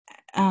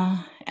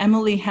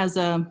Emily has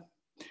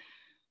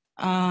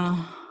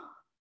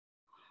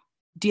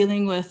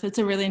dealing with, it's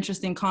a really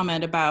interesting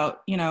comment about,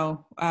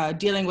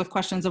 dealing with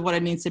questions of what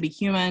it means to be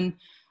human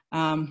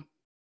and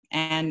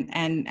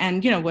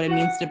what it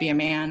means to be a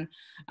man.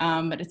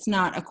 But it's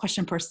not a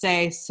question per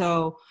se.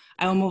 So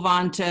I will move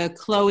on to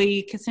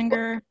Chloe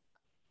Kissinger.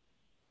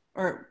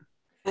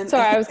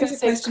 Sorry, I was going to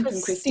say question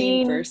from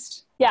Christine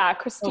first. Yeah,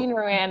 Christine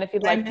Moran, if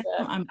you'd like to.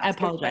 I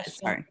apologize.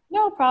 Sorry.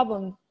 No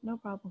problem.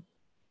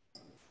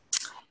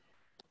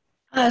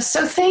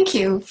 So thank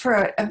you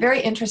for a very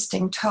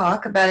interesting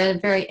talk about a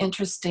very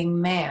interesting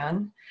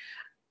man.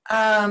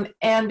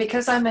 And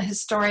because I'm a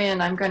historian,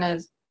 I'm going to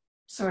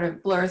sort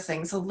of blur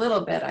things a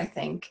little bit, I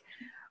think.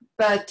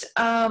 But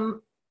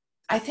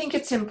I think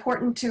it's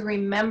important to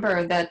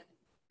remember that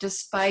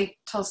despite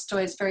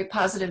Tolstoy's very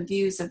positive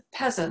views of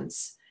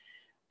peasants,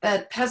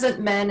 that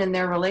peasant men and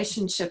their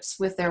relationships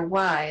with their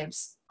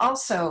wives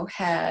also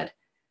had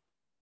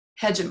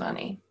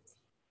hegemony.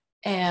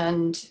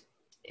 And,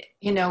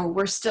 you know,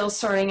 we're still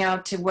sorting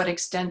out to what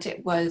extent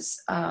it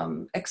was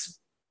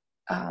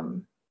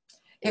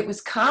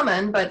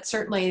common, but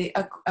certainly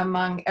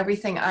among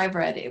everything I've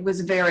read, it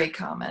was very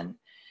common.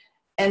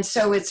 And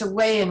so it's a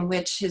way in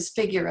which his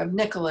figure of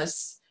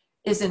Nicholas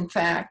is in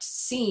fact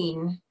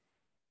seen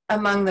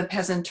among the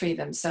peasantry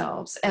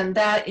themselves. And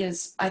that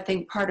is, I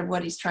think, part of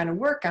what he's trying to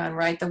work on,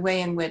 right? The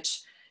way in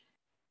which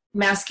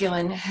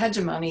masculine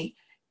hegemony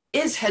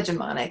is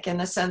hegemonic in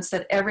the sense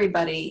that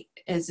everybody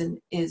is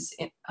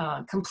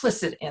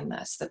complicit in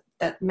this,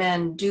 that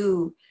men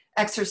do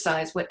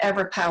exercise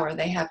whatever power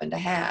they happen to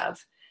have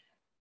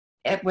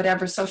at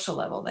whatever social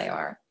level they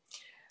are.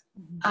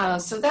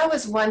 So that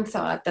was one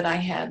thought that I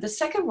had. The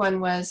second one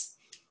was,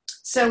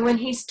 so when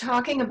he's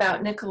talking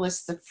about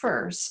Nicholas I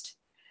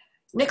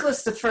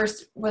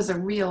was a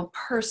real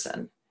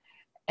person.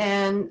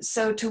 And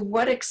so to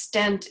what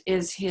extent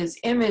is his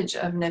image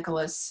of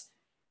Nicholas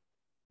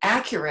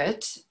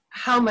accurate?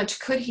 How much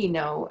could he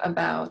know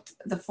about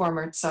the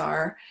former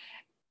Tsar?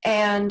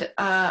 And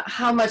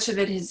how much of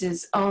it is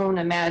his own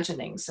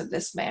imaginings of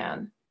this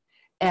man?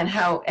 And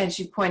how, as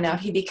you point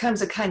out, he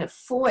becomes a kind of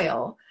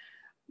foil,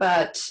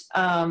 but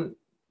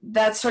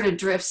that sort of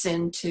drifts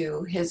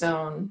into his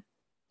own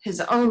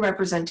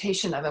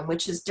representation of him,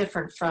 which is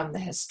different from the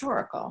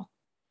historical,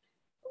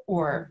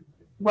 or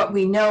what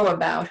we know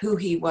about who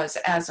he was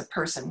as a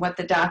person, what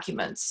the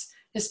documents,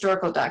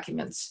 historical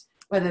documents,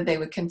 whether they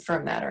would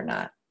confirm that or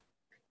not.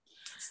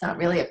 It's not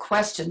really a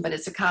question, but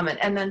it's a comment.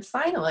 And then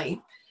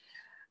finally,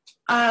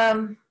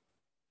 the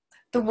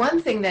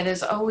one thing that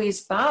has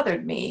always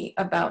bothered me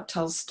about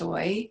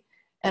Tolstoy,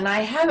 and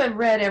I haven't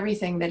read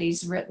everything that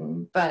he's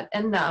written, but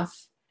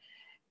enough,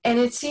 and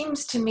it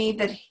seems to me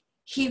that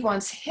he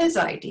wants his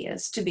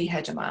ideas to be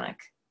hegemonic.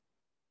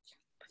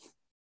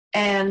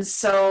 And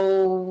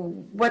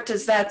so what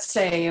does that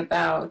say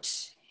about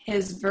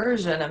his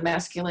version of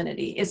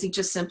masculinity? Is he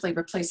just simply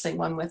replacing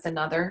one with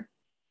another?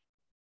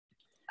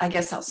 I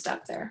guess I'll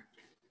stop there.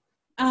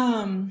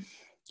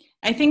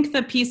 I think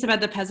the piece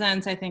about the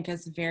peasants, I think,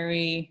 is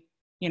very,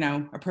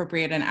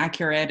 appropriate and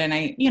accurate. And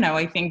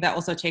I think that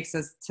also takes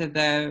us to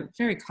the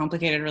very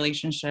complicated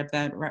relationship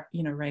that,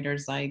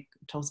 writers like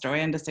Tolstoy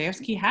and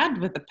Dostoevsky had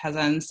with the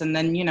peasants. And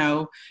then,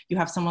 you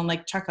have someone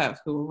like Chekhov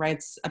who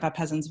writes about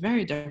peasants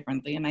very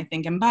differently, and I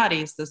think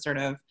embodies the sort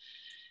of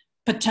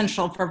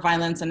potential for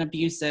violence and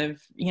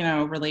abusive,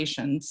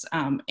 relations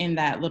in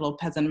that little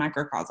peasant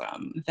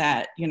microcosm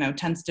that,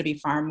 tends to be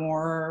far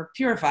more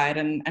purified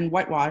and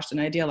whitewashed and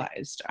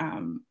idealized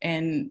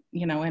in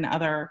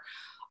other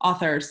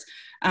authors.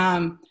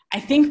 I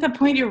think the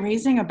point you're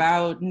raising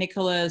about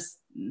Nicholas,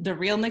 the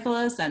real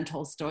Nicholas, and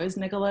Tolstoy's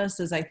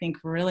Nicholas is, I think,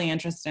 really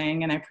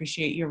interesting, and I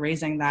appreciate you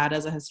raising that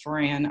as a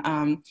historian.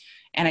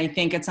 And I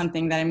think it's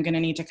something that I'm going to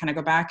need to kind of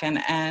go back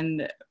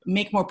and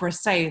make more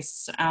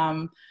precise.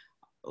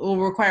 Will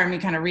require me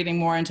kind of reading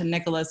more into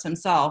Nicholas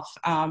himself.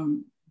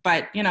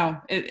 But,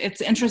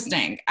 it's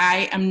interesting.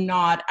 I am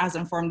not as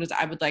informed as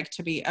I would like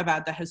to be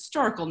about the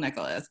historical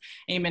Nicholas.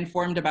 I am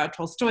informed about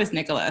Tolstoy's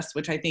Nicholas,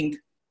 which I think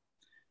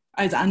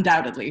is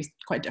undoubtedly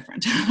quite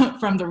different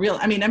from the real.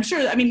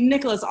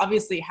 Nicholas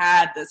obviously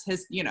had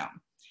his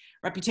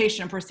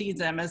reputation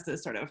precedes him as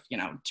this sort of,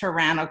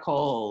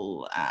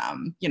 tyrannical,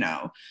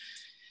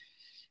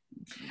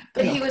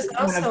 But he was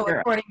also,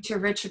 according to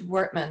Richard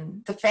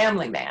Wortman, the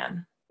family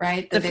man,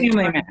 right? The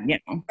family man,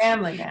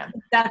 Family man.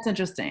 That's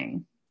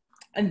interesting.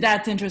 And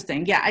that's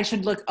interesting. Yeah, I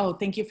should look. Oh,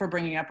 thank you for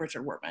bringing up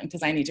Richard Wortman,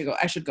 because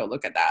I should go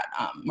look at that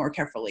more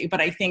carefully. But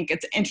I think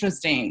it's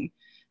interesting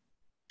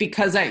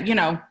because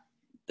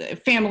the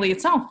family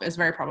itself is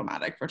very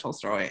problematic for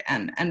Tolstoy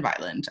and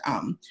violent.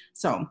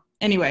 So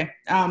anyway,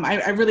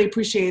 I really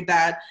appreciate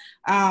that.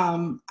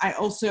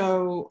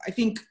 I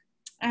think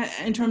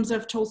in terms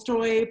of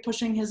Tolstoy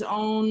pushing his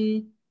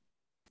own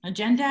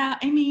agenda,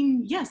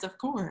 yes, of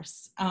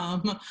course.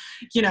 I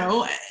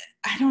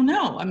don't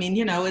know.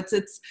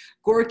 It's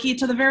Gorky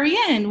to the very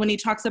end when he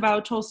talks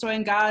about Tolstoy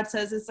and God,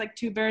 says it's like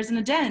two bears in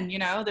a den.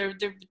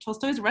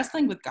 Tolstoy's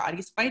wrestling with God.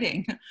 He's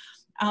fighting.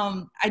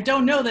 I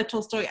don't know that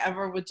Tolstoy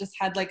ever would just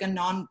had like a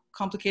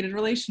non-complicated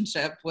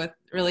relationship with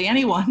really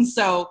anyone.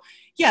 So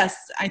yes,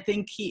 I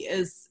think he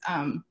is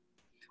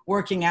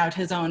working out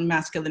his own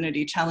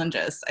masculinity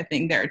challenges. I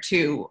think there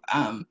too.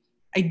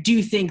 I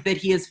do think that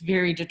he is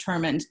very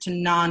determined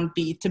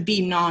to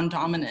be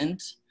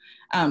non-dominant,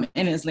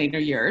 in his later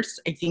years.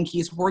 I think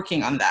he's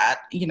working on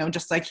that,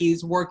 just like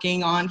he's a work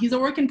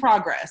in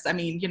progress. I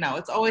mean,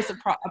 it's always a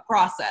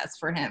process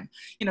for him.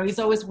 He's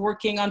always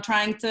working on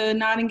trying to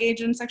not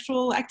engage in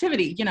sexual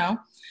activity,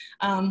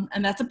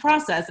 and that's a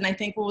process. And I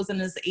think what was in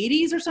his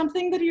 80s or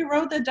something that he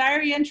wrote the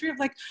diary entry of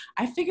like,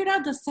 I figured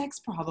out the sex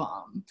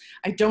problem.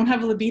 I don't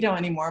have a libido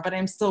anymore, but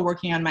I'm still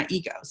working on my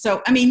ego.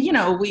 So, I mean,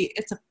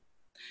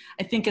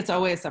 I think it's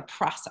always a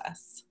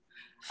process.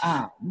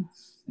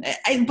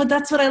 But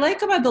that's what I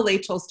like about the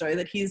late Tolstoy,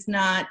 that he's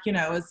not,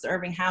 as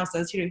Irving Howe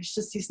says,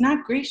 he's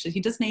not gracious. He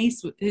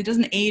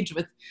doesn't age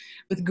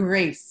with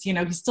grace.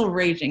 He's still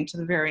raging to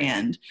the very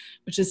end,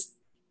 which is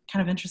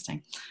kind of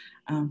interesting.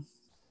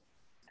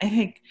 I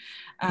think.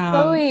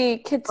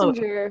 Chloe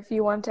Kitzinger, if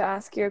you want to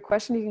ask your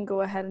question, you can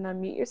go ahead and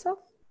unmute yourself.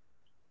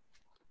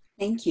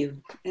 Thank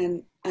you.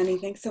 And Ani,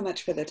 thanks so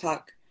much for the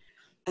talk.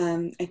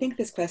 I think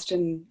this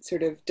question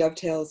sort of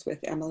dovetails with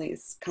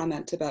Emily's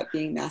comment about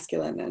being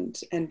masculine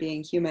and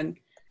being human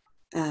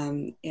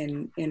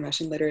in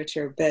Russian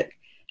literature. But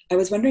I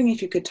was wondering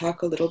if you could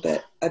talk a little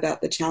bit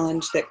about the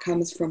challenge that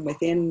comes from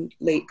within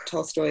late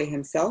Tolstoy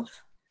himself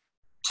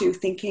to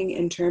thinking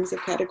in terms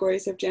of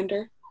categories of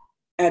gender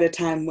at a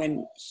time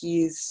when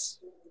he's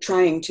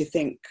trying to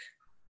think,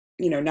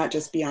 not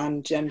just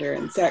beyond gender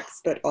and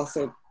sex, but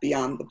also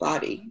beyond the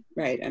body,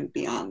 right, and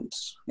beyond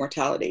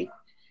mortality.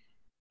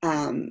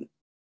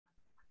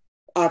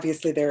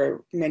 Obviously, there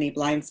are many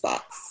blind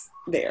spots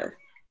there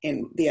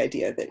in the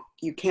idea that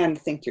you can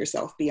think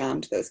yourself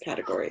beyond those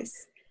categories.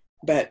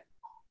 But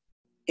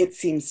it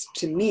seems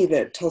to me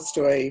that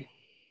Tolstoy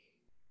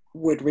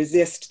would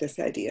resist this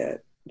idea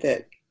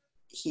that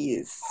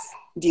he's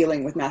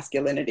dealing with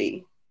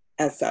masculinity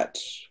as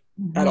such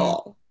at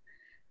all,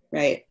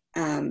 right?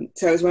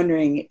 So I was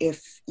wondering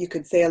if you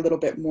could say a little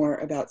bit more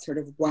about sort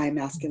of why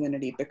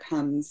masculinity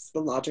becomes the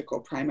logical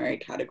primary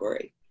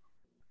category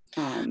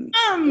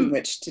in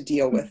which to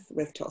deal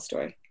with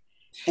Tolstoy.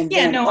 And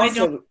then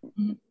also,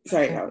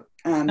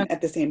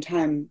 at the same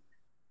time,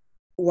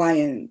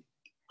 why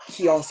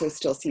he also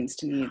still seems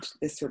to need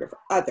this sort of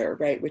other,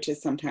 right, which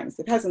is sometimes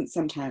the peasant,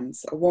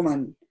 sometimes a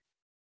woman,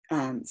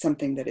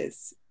 something that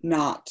is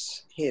not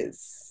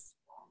his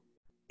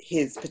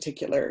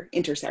particular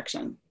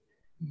intersection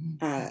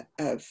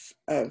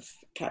of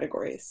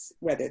categories,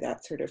 whether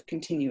that sort of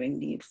continuing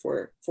need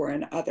for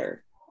an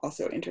other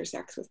also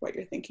intersects with what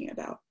you're thinking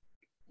about.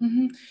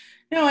 Mm-hmm.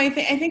 No, I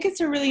think it's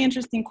a really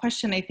interesting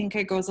question. I think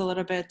it goes a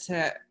little bit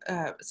to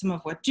some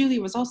of what Julie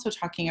was also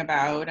talking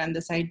about, and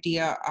this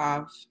idea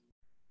of,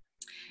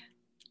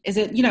 is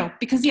it,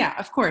 because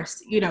of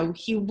course,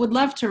 he would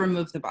love to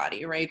remove the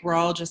body, right? We're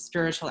all just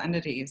spiritual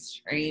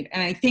entities, right?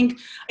 And I think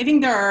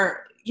there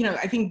are,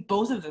 I think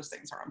both of those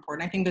things are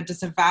important. I think the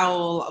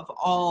disavowal of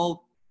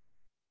all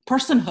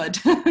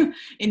personhood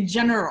in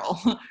general,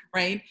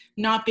 right?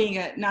 Not being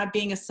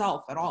a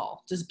self at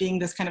all, just being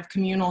this kind of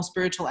communal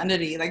spiritual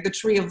entity, like the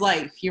tree of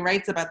life. He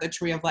writes about the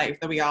tree of life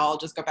that we all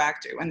just go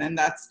back to. And then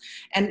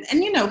and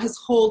his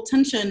whole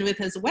tension with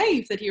his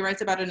wife that he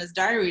writes about in his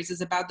diaries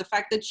is about the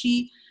fact that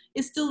she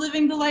is still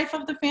living the life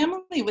of the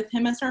family with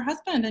him as her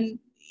husband. And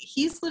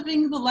he's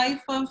living the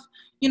life of,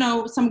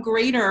 some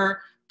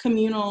greater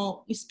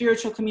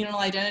spiritual communal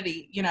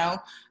identity,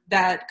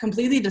 that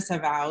completely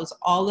disavows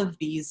all of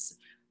these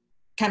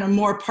kind of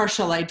more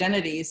partial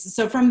identities.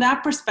 So from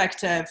that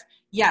perspective,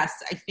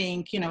 yes, I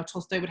think,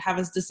 Tolstoy would have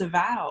us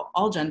disavow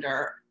all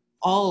gender,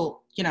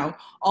 all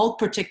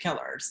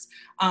particulars.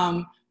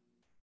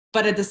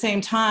 But at the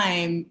same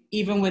time,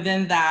 even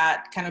within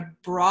that kind of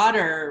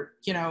broader,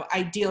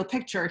 ideal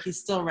picture, he's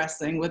still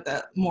wrestling with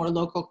a more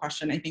local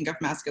question, I think, of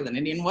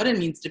masculinity and what it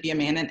means to be a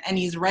man. And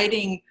he's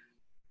writing,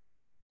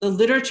 the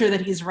literature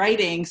that he's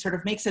writing sort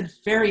of makes it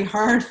very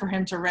hard for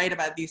him to write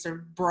about these sort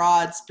of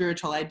broad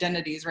spiritual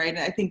identities, right? And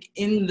I think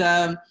in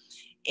the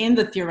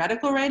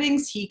theoretical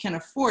writings, he can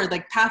afford,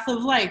 like Path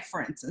of Life,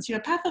 for instance.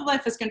 Path of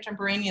Life is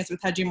contemporaneous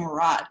with Hadji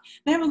Murat.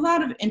 They have a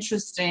lot of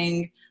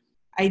interesting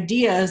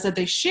ideas that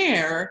they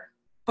share,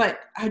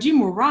 but Hadji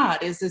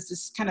Murat is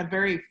this kind of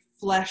very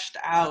fleshed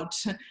out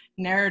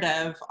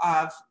narrative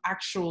of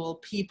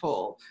actual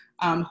people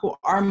who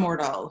are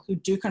mortal, who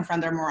do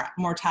confront their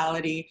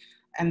mortality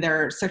and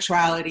their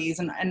sexualities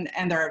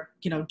and their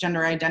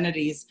gender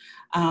identities.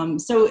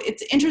 So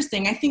it's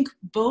interesting. I think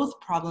both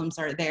problems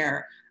are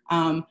there,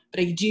 but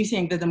I do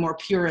think that the more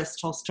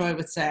purist Tolstoy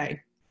would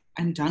say,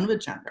 I'm done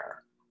with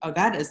gender. Oh,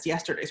 that is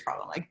yesterday's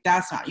problem. Like,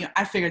 that's not,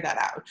 I figured that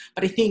out.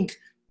 But I think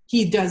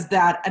he does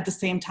that at the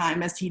same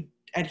time as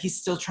he's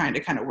still trying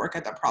to kind of work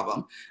at the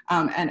problem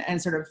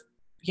and sort of,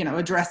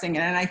 addressing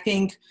it. And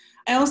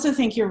I also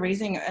think you're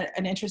raising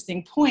an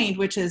interesting point,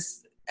 which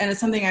is, and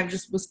it's something I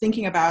just was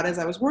thinking about as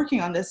I was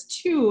working on this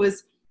too,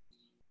 is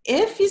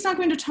if he's not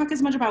going to talk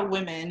as much about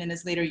women in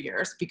his later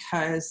years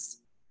because,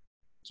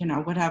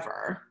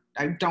 whatever,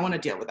 don't want to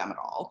deal with them at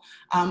all.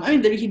 I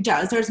mean, he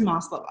does. There's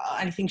Maslova,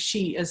 and I think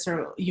she is sort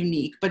of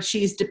unique, but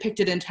she's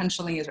depicted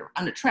intentionally as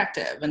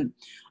unattractive. And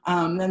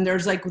then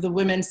there's like the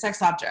women's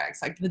sex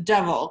objects, like the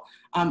devil,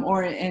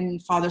 or in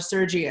Father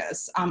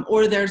Sergius,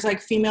 or there's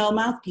like female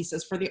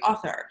mouthpieces for the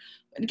author.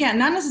 Again,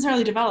 not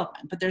necessarily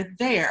development, but they're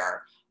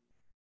there.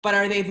 But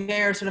are they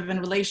there sort of in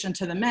relation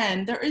to the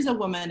men? There is a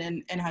woman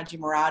in Hadji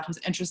Murat who's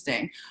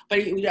interesting, but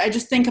I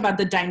just think about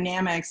the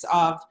dynamics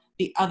of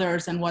the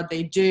others and what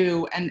they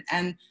do, and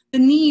the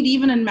need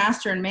even in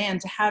Master and Man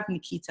to have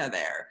Nikita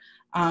there,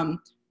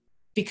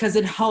 because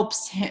it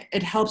helps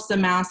the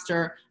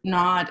master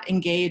not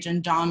engage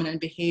in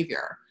dominant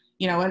behavior,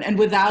 you know, and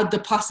without the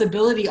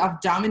possibility of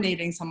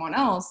dominating someone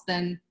else,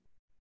 then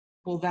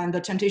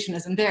the temptation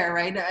isn't there,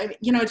 right?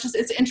 You know,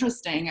 it's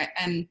interesting,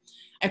 and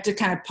I have to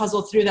kind of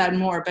puzzle through that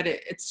more, but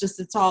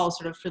it's all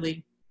sort of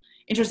really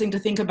interesting to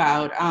think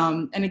about.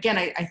 And again,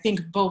 I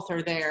think both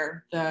are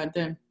there,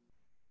 the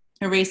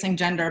erasing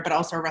gender, but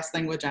also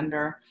wrestling with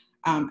gender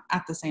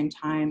at the same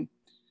time.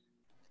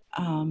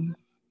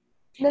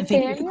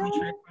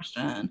 Nathaniel?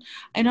 Question.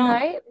 I don't.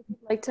 Right? If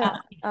you'd like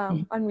to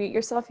unmute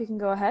yourself, you can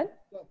go ahead.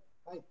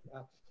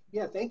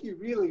 Yeah, thank you.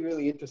 Really,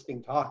 really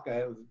interesting talk.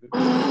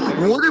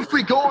 What if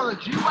we go on a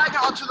G-Wagon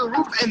onto the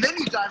roof and then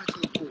you dive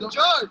into the pool?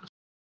 Judge!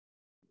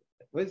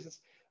 What is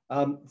this?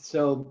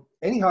 So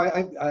anyhow,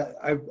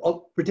 I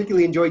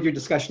particularly enjoyed your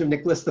discussion of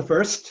Nicholas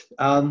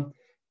I.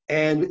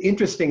 And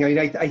interesting,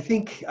 I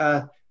think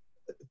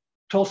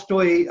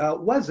Tolstoy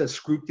was a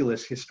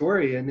scrupulous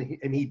historian,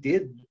 and he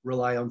did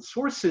rely on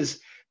sources,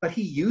 but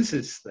he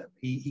uses them.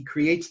 He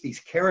creates these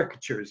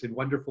caricatures in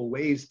wonderful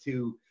ways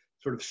to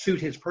sort of suit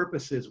his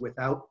purposes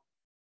without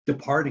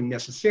departing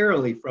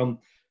necessarily from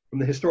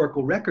the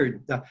historical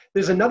record.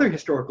 There's another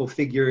historical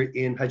figure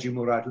in Hadji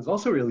Murat who's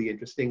also really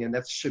interesting, and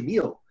that's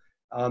Shamil.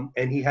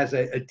 And he has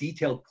a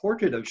detailed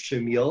portrait of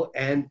Shamil,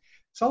 and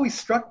it's always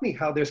struck me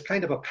how there's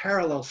kind of a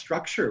parallel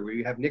structure where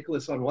you have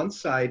Nicholas on one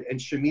side and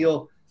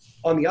Shamil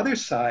on the other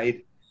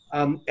side,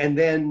 and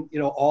then, you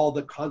know, all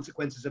the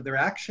consequences of their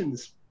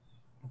actions.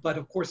 But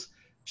of course,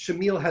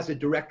 Shamil has a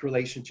direct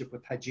relationship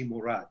with Hadji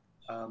Murat.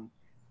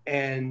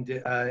 And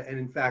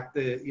in fact,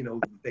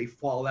 they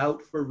fall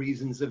out for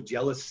reasons of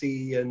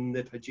jealousy, and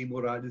that Hadji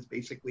Murat is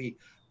basically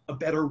a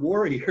better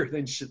warrior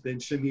than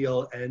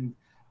Shamil,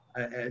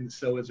 and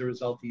so as a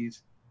result,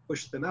 he's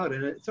pushed them out.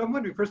 And so I'm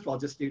wondering, first of all,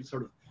 just to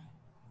sort of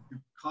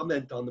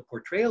comment on the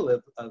portrayal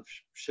of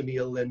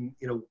Shamil, and,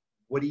 you know,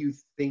 what do you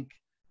think,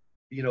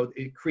 you know,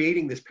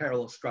 creating this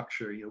parallel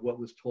structure, you know, what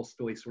was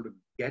Tolstoy sort of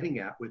getting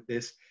at with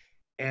this?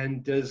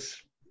 And does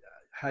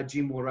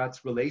Hadji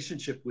Murat's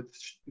relationship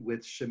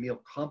with Shamil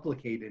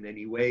complicate in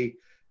any way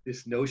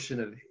this notion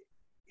of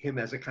him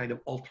as a kind of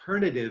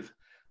alternative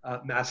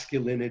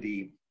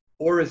masculinity?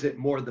 Or is it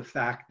more the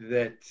fact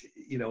that,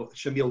 you know,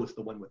 Shamil was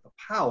the one with the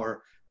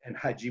power, and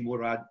Hadji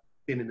Murat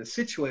been in a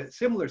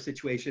similar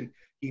situation,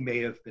 he may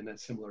have been a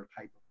similar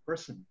type of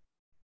person?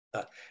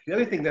 The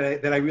other thing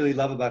that I really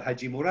love about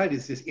Hadji Murat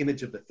is this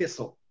image of the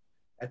thistle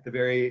at the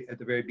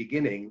very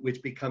beginning,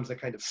 which becomes a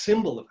kind of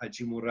symbol of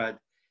Hadji Murat.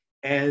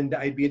 And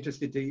I'd be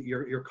interested to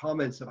your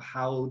comments of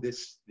how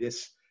this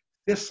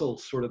thistle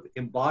sort of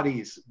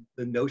embodies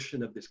the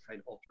notion of this kind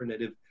of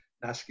alternative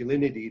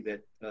masculinity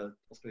that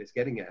Tolstoy is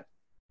getting at.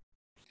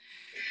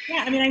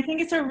 Yeah, I mean, I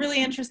think it's a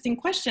really interesting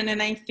question.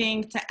 And I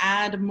think to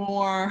add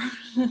more,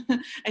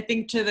 I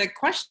think to the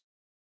question,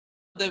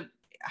 the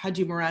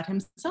Hadji Murat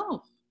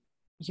himself,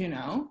 you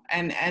know,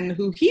 and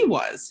who he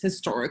was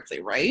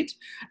historically, right?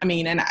 I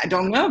mean, and I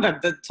don't know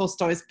that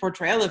Tolstoy's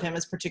portrayal of him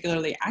is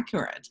particularly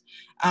accurate,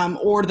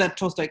 or that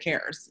Tolstoy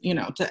cares, you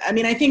know. I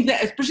mean, I think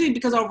that especially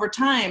because over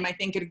time, I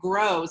think it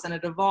grows and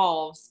it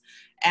evolves.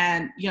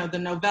 And, you know, the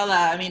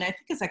novella, I mean, I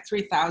think it's like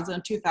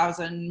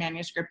 2,000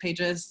 manuscript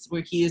pages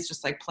where he is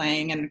just like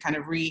playing and kind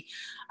of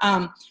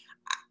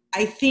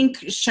I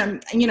think,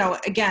 you know,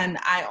 again,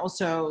 I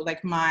also, like,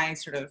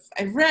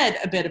 I've read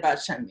a bit about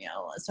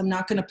Shamil, so I'm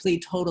not going to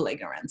plead total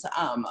ignorance,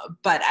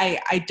 but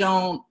I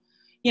don't,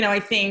 you know,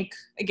 I think,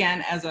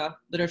 again, as a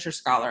literature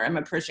scholar, I'm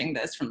approaching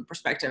this from the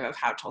perspective of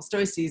how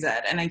Tolstoy sees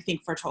it, and I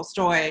think for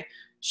Tolstoy,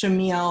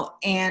 Shamil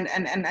and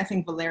I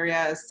think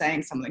Valeria is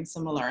saying something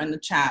similar in the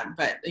chat,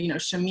 but, you know,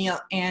 Shamil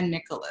and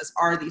Nicholas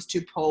are these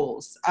two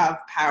poles of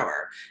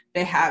power.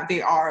 They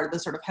are the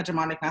sort of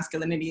hegemonic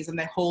masculinities, and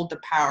they hold the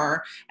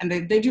power, and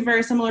they do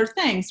very similar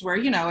things where,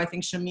 you know, I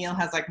think Shamil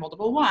has like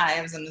multiple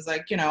wives and is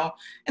like, you know,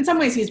 in some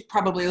ways he's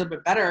probably a little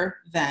bit better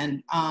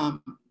than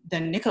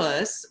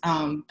Nicholas,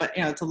 but,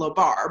 you know, it's a low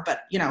bar,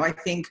 but, you know, I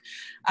think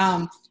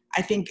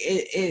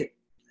it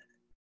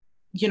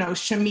you know,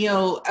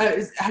 Shamil,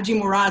 Hadji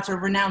Murat are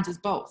renowned as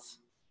both.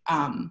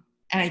 And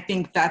I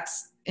think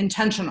that's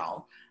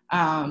intentional.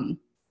 And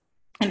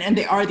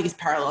they are these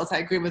parallels. I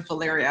agree with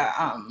Valeria.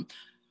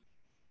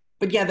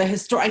 But yeah,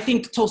 I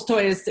think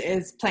Tolstoy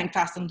is playing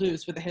fast and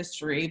loose with the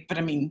history, but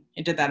I mean,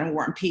 he did that in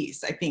War and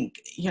Peace. I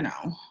think, you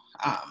know,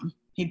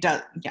 he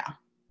does, yeah.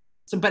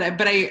 So, but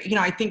I, you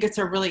know, I think it's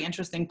a really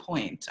interesting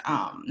point.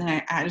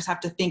 And I just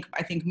have to think,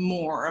 I think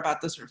more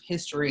about the sort of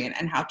history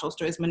and how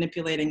Tolstoy is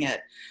manipulating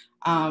it.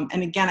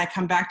 And again, I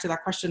come back to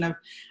that question of,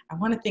 I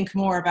want to think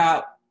more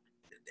about,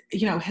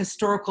 you know,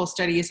 historical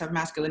studies of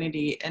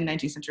masculinity in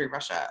 19th century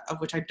Russia,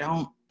 of which I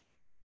don't.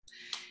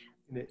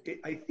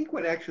 I think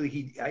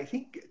I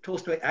think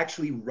Tolstoy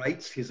actually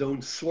writes his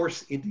own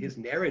source into his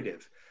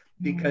narrative,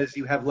 because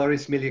you have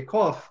Laris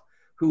Melyakov,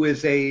 who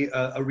is a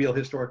real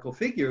historical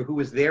figure, who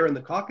was there in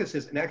the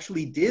Caucasus and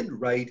actually did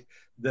write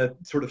the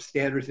sort of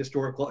standard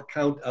historical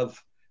account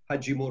of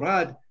Hadji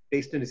Murat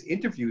based on his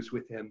interviews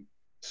with him.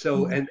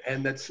 So,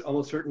 and that's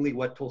almost certainly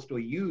what Tolstoy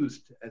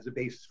used as a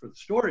basis for the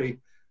story.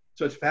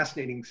 So it's a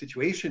fascinating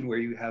situation where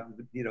you have,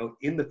 you know,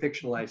 in the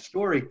fictionalized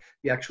story,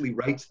 he actually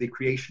writes the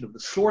creation of the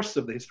source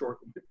of the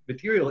historical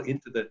material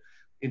into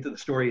the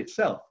story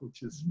itself,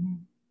 which is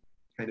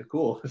kind of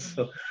cool.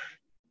 So,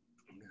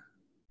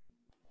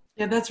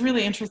 yeah, that's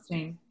really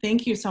interesting.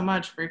 Thank you so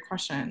much for your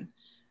question.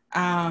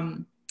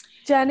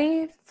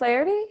 Jenny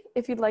Flaherty,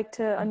 if you'd like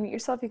to unmute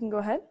yourself, you can go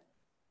ahead.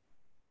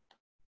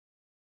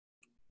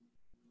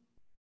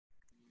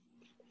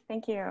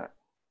 Thank you,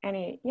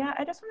 Annie. Yeah,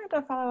 I just wanted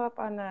to follow up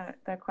on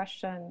the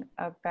question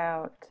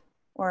about,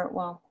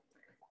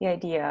 the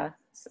idea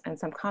and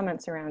some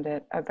comments around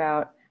it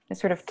about the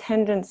sort of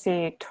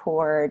tendency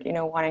toward, you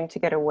know, wanting to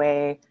get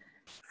away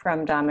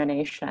from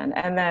domination.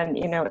 And then,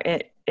 you know,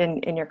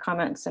 in your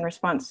comments in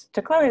response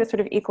to Chloe, the sort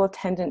of equal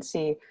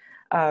tendency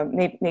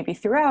maybe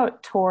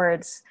throughout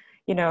towards,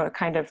 you know, a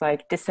kind of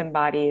like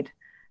disembodied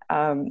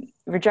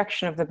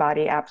rejection of the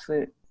body,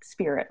 absolute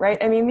spirit, right?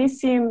 I mean, these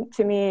seem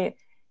to me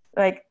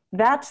like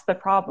that's the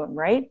problem,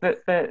 right?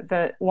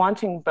 The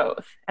wanting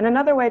both. And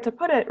another way to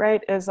put it,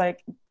 right, is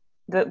like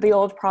the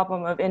old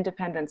problem of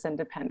independence and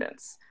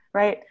dependence,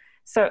 right?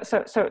 So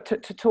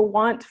to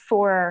want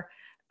for,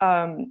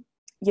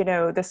 you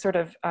know, this sort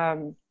of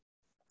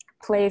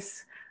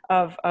place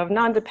of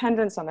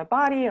non-dependence on the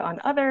body, on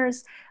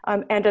others,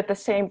 and at the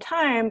same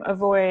time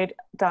avoid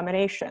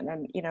domination.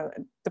 And, you know,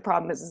 the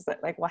problem is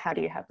that, like, well, how do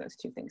you have those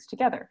two things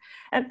together?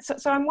 And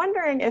so I'm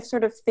wondering if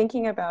sort of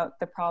thinking about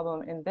the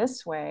problem in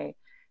this way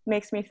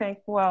makes me think,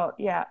 well,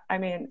 yeah, I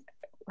mean,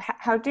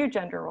 how do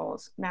gender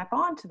roles map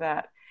onto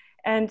that?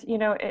 And, you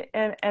know,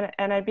 and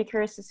I'd be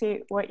curious to see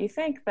what you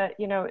think, that,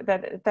 you know,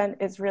 that then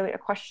is really a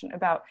question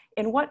about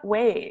in what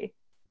way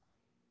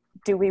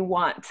do we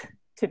want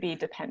to be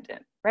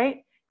dependent,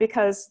 right?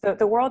 Because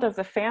the world of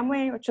the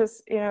family, which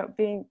is, you know,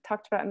 being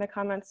talked about in the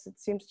comments, it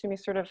seems to me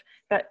sort of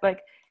that, like,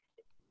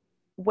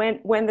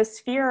 when the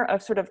sphere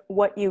of sort of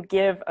what you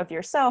give of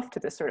yourself to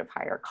this sort of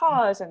higher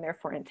cause, and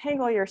therefore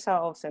entangle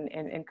yourselves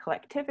in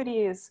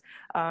collectivities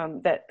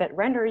that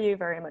render you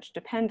very much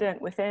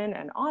dependent within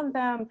and on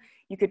them.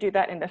 You could do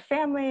that in the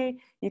family.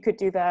 You could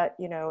do that,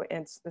 you know,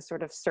 in the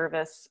sort of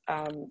service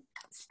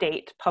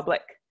state,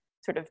 public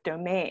sort of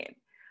domain.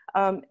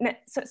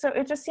 So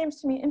it just seems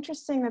to me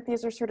interesting that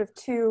these are sort of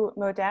two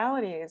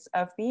modalities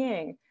of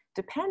being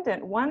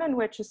dependent, one in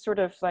which is sort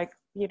of like,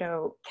 you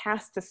know,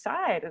 cast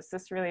aside as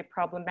this really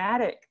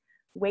problematic,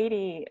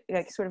 weighty,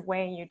 like sort of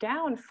weighing you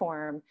down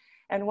form,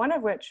 and one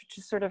of which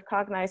is sort of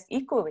cognized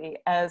equally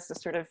as the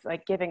sort of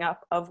like giving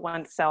up of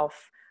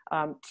oneself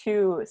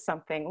to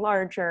something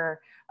larger.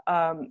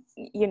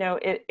 You know,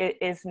 it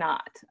is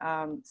not.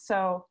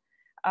 So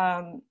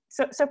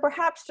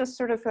perhaps just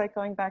sort of like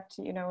going back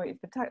to, you know,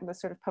 the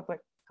sort of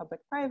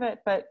public-private,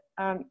 but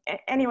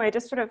anyway,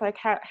 just sort of like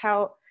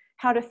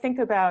how to think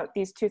about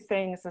these two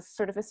things as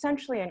sort of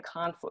essentially in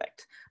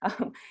conflict,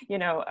 you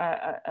know,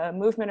 a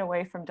movement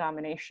away from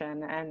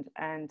domination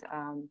and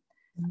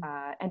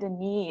a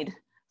need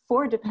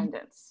for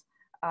dependence,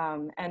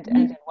 and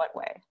in what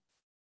way?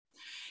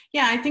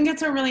 Yeah, I think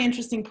it's a really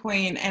interesting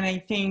point. And I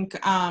think,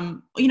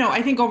 you know,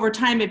 I think over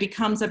time it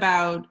becomes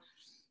about,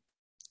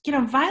 you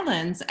know,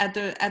 violence at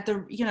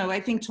the, you know, I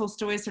think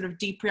Tolstoy's sort of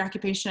deep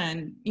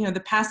preoccupation, you know,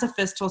 the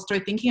pacifist Tolstoy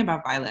thinking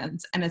about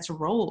violence and its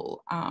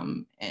role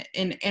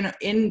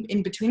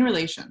in between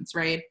relations,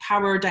 right?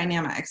 Power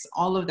dynamics,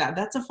 all of that,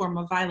 that's a form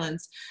of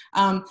violence.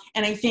 And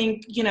I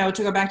think, you know,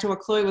 to go back to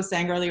what Chloe was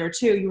saying earlier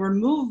too, you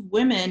remove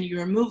women, you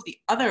remove the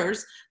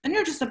others, then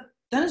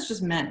then it's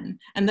just men.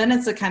 And then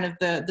it's a kind of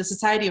the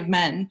society of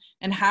men,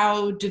 and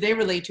how do they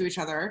relate to each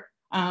other?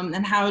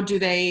 And how do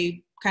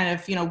they kind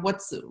of, you know,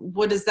 what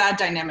does that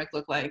dynamic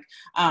look like?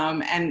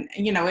 And,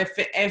 you know,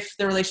 if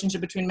the relationship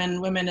between men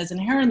and women is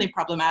inherently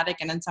problematic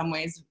and in some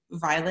ways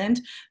violent,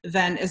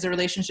 then is the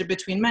relationship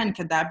between men,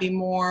 could that be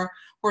more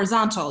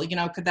horizontal? You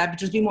know, could that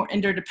just be more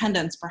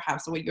interdependence,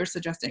 perhaps, what you're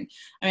suggesting?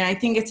 I mean, I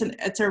think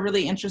it's a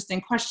really interesting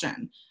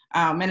question.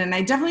 And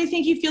I definitely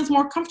think he feels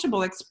more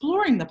comfortable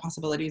exploring the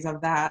possibilities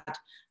of that.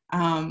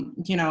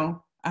 You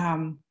know,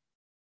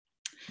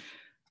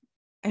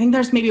 I think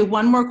there's maybe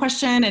one more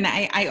question, and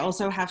I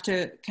also have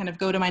to kind of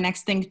go to my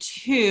next thing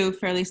too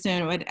fairly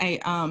soon.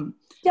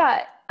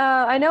 Yeah,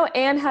 I know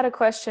Anne had a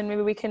question.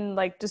 Maybe we can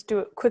like just do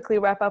it quickly,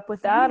 wrap up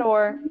with that,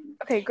 or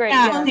okay, great.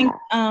 Yeah. I think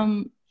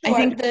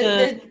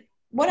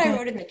what I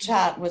wrote in the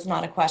chat was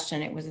not a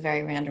question. It was a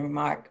very random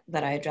remark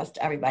that I addressed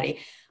to everybody.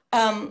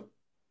 My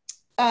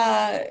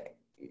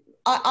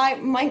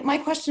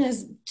question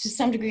has to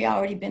some degree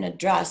already been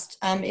addressed.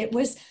 It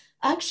was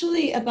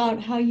actually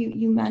about how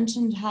you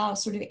mentioned how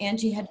sort of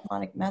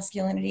anti-hegemonic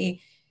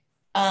masculinity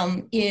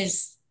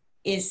is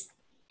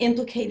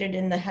implicated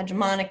in the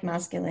hegemonic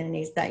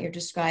masculinities that you're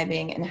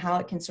describing and how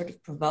it can sort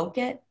of provoke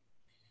it.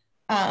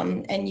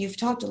 And you've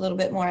talked a little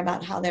bit more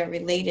about how they're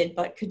related,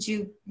 but could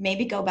you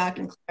maybe go back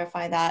and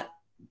clarify that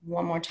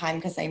one more time,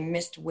 because I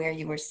missed where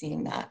you were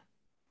seeing that?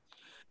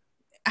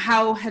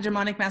 How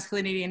hegemonic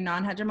masculinity and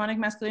non-hegemonic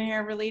masculinity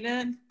are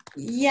related?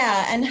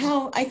 Yeah, and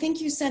how I think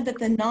you said that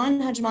the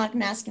non-hegemonic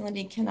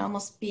masculinity can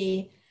almost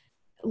be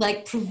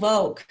like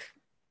provoke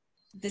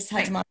this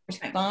hegemonic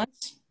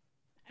response.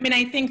 I mean,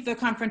 I think the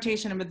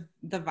confrontation with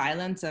the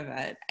violence of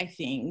it, I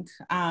think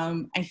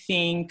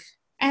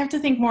I have to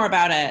think more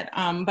about it,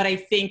 but I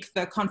think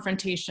the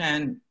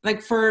confrontation,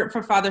 like for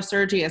Father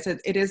Sergius,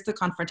 it is the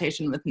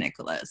confrontation with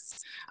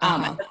Nicholas.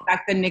 And the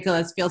fact that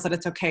Nicholas feels that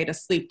it's okay to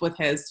sleep with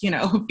his,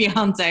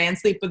 fiance and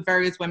sleep with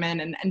various women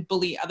and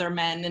bully other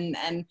men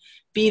and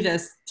be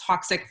this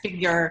toxic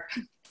figure.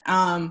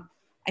 I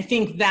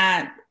think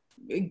that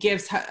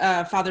gives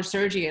Father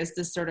Sergius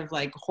this sort of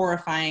like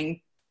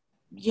horrifying,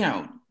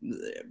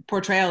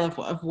 portrayal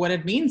of what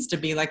it means to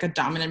be like a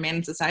dominant man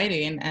in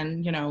society.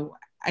 And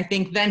I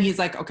think then he's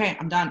like, okay,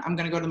 I'm done. I'm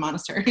going to go to the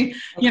monastery.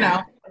 Okay.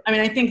 I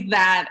mean, I think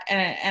that,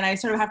 and I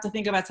sort of have to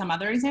think about some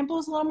other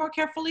examples a little more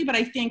carefully, but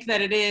I think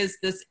that it is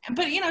this,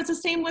 but it's the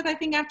same with, I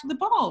think, After the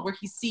Ball, where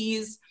he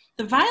sees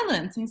the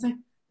violence and he's like,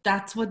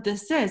 that's what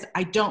this is.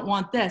 I don't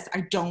want this.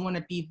 I don't want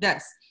to be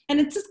this. And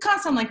it's this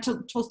constant like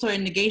Tolstoy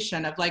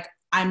negation of like,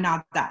 I'm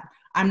not that.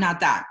 I'm not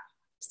that.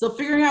 Still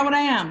figuring out what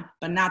I am,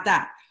 but not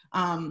that.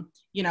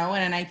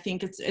 And I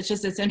think it's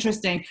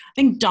interesting. I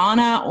think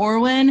Donna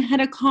Orwin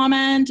had a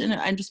comment, and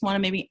I just want to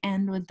maybe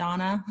end with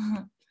Donna.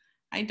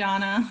 Hi,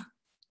 Donna.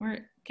 I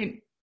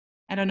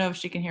don't know if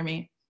she can hear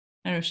me.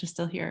 I don't know if she's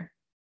still here.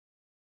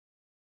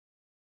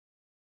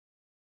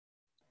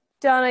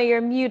 Donna,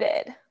 you're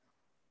muted.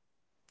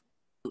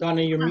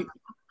 Donna, you're muted.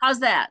 How's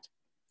that?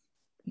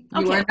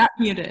 You are not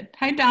muted.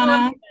 Hi,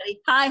 Donna.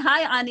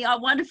 Hi, Ani.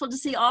 Wonderful to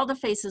see all the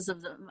faces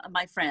of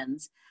my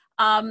friends.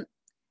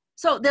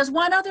 So there's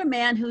one other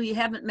man who you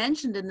haven't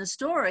mentioned in the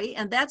story,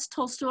 and that's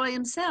Tolstoy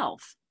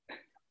himself.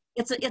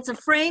 It's a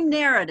framed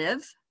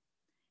narrative,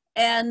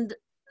 and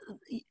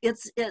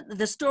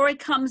the story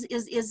comes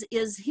is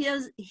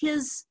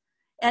his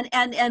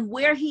and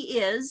where he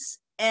is,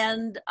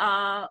 and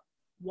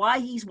why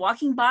he's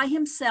walking by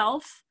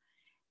himself,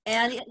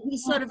 and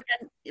he's sort of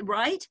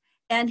right,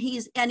 and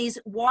he's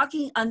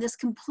walking on this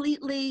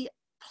completely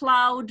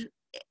plowed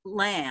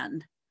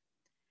land.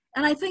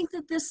 And I think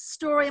that this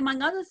story,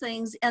 among other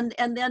things, and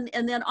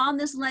then on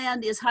this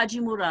land is Hadji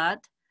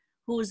Murat,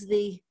 who's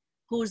the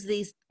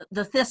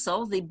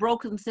thistle, the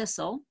broken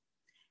thistle.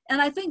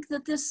 And I think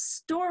that this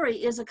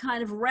story is a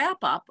kind of wrap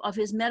up of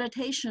his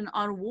meditation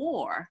on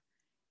war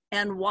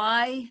and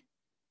why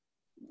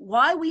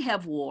we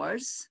have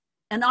wars,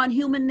 and on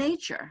human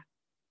nature,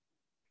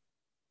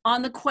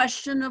 on the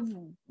question of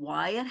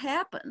why it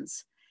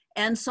happens.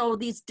 And so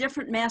these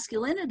different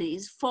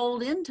masculinities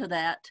fold into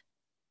that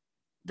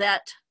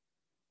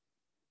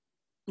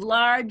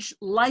large,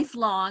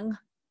 lifelong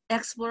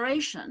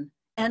exploration.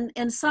 And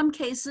in some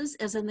cases,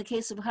 as in the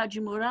case of Hadji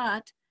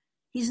Murat,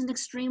 he's an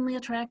extremely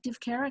attractive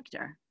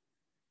character.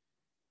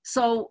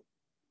 So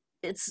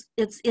it's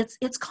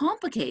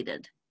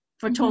complicated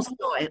for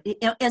Tolstoy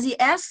as he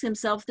asks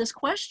himself this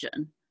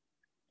question.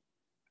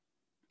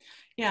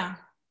 Yeah,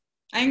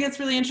 I think it's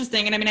really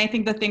interesting. And I mean, I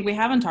think the thing we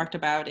haven't talked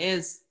about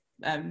is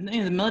the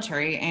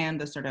military and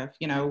the sort of,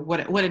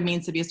 what it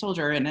means to be a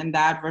soldier and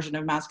that version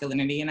of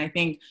masculinity. And I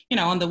think,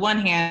 on the one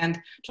hand,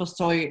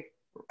 Tolstoy,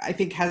 I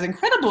think, has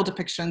incredible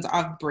depictions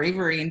of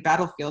bravery in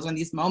battlefields in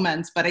these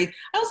moments. But I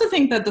also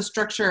think that the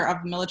structure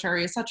of the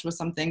military as such was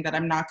something that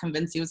I'm not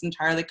convinced he was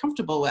entirely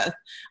comfortable with.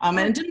 And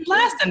it didn't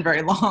last in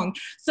very long.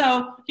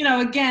 So,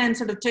 again,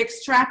 sort of to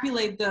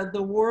extrapolate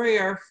the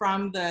warrior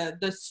from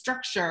the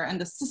structure and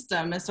the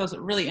system is so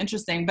really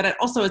interesting. But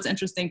it's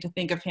interesting to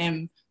think of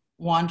him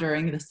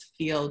wandering this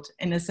field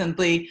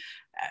innocently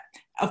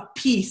of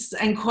peace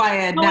and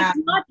quiet. No, it's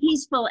not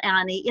peaceful,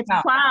 Annie. It's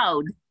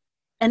plowed.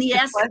 And he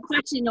asks the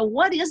question,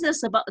 what is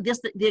this about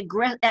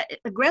the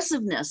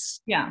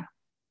aggressiveness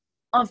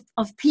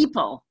of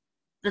people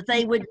that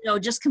they would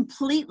just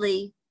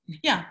completely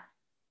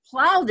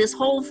plow this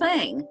whole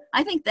thing?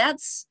 I think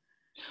that's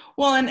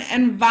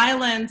and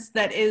violence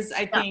that is,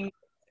 I think,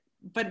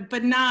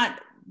 but not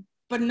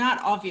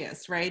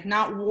obvious, right?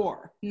 Not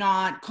war,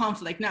 not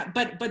conflict,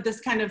 but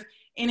this kind of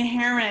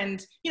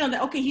inherent,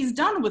 that, okay, he's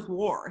done with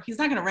war. He's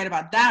not going to write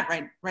about that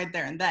right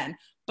there and then,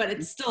 but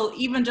it's still,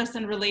 even just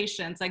in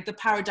relations, like the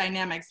power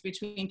dynamics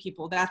between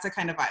people, that's a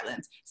kind of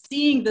violence.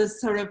 Seeing this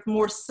sort of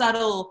more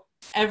subtle,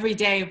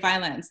 everyday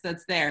violence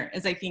that's there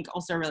is, I think,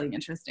 also really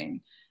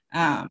interesting.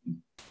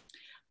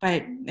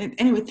 But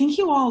anyway, thank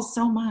you all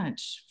so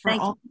much for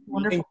all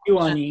wonderful Thank you,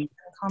 Ani.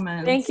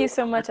 comments. Thank you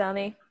so much,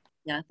 Ani.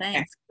 Yeah,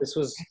 thanks. This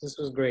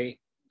was great.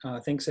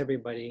 Thanks,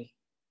 everybody.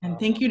 And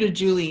thank you to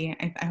Julie.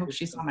 I hope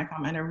she saw my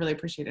comment. I really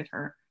appreciated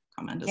her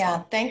comment as well.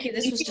 Yeah, thank you.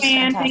 This was just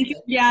Anne. fantastic. Thank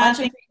you. Yeah, Much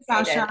thank you,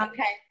 appreciated. Sasha.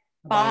 Okay,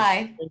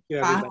 bye. Thank you,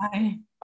 everybody. Bye.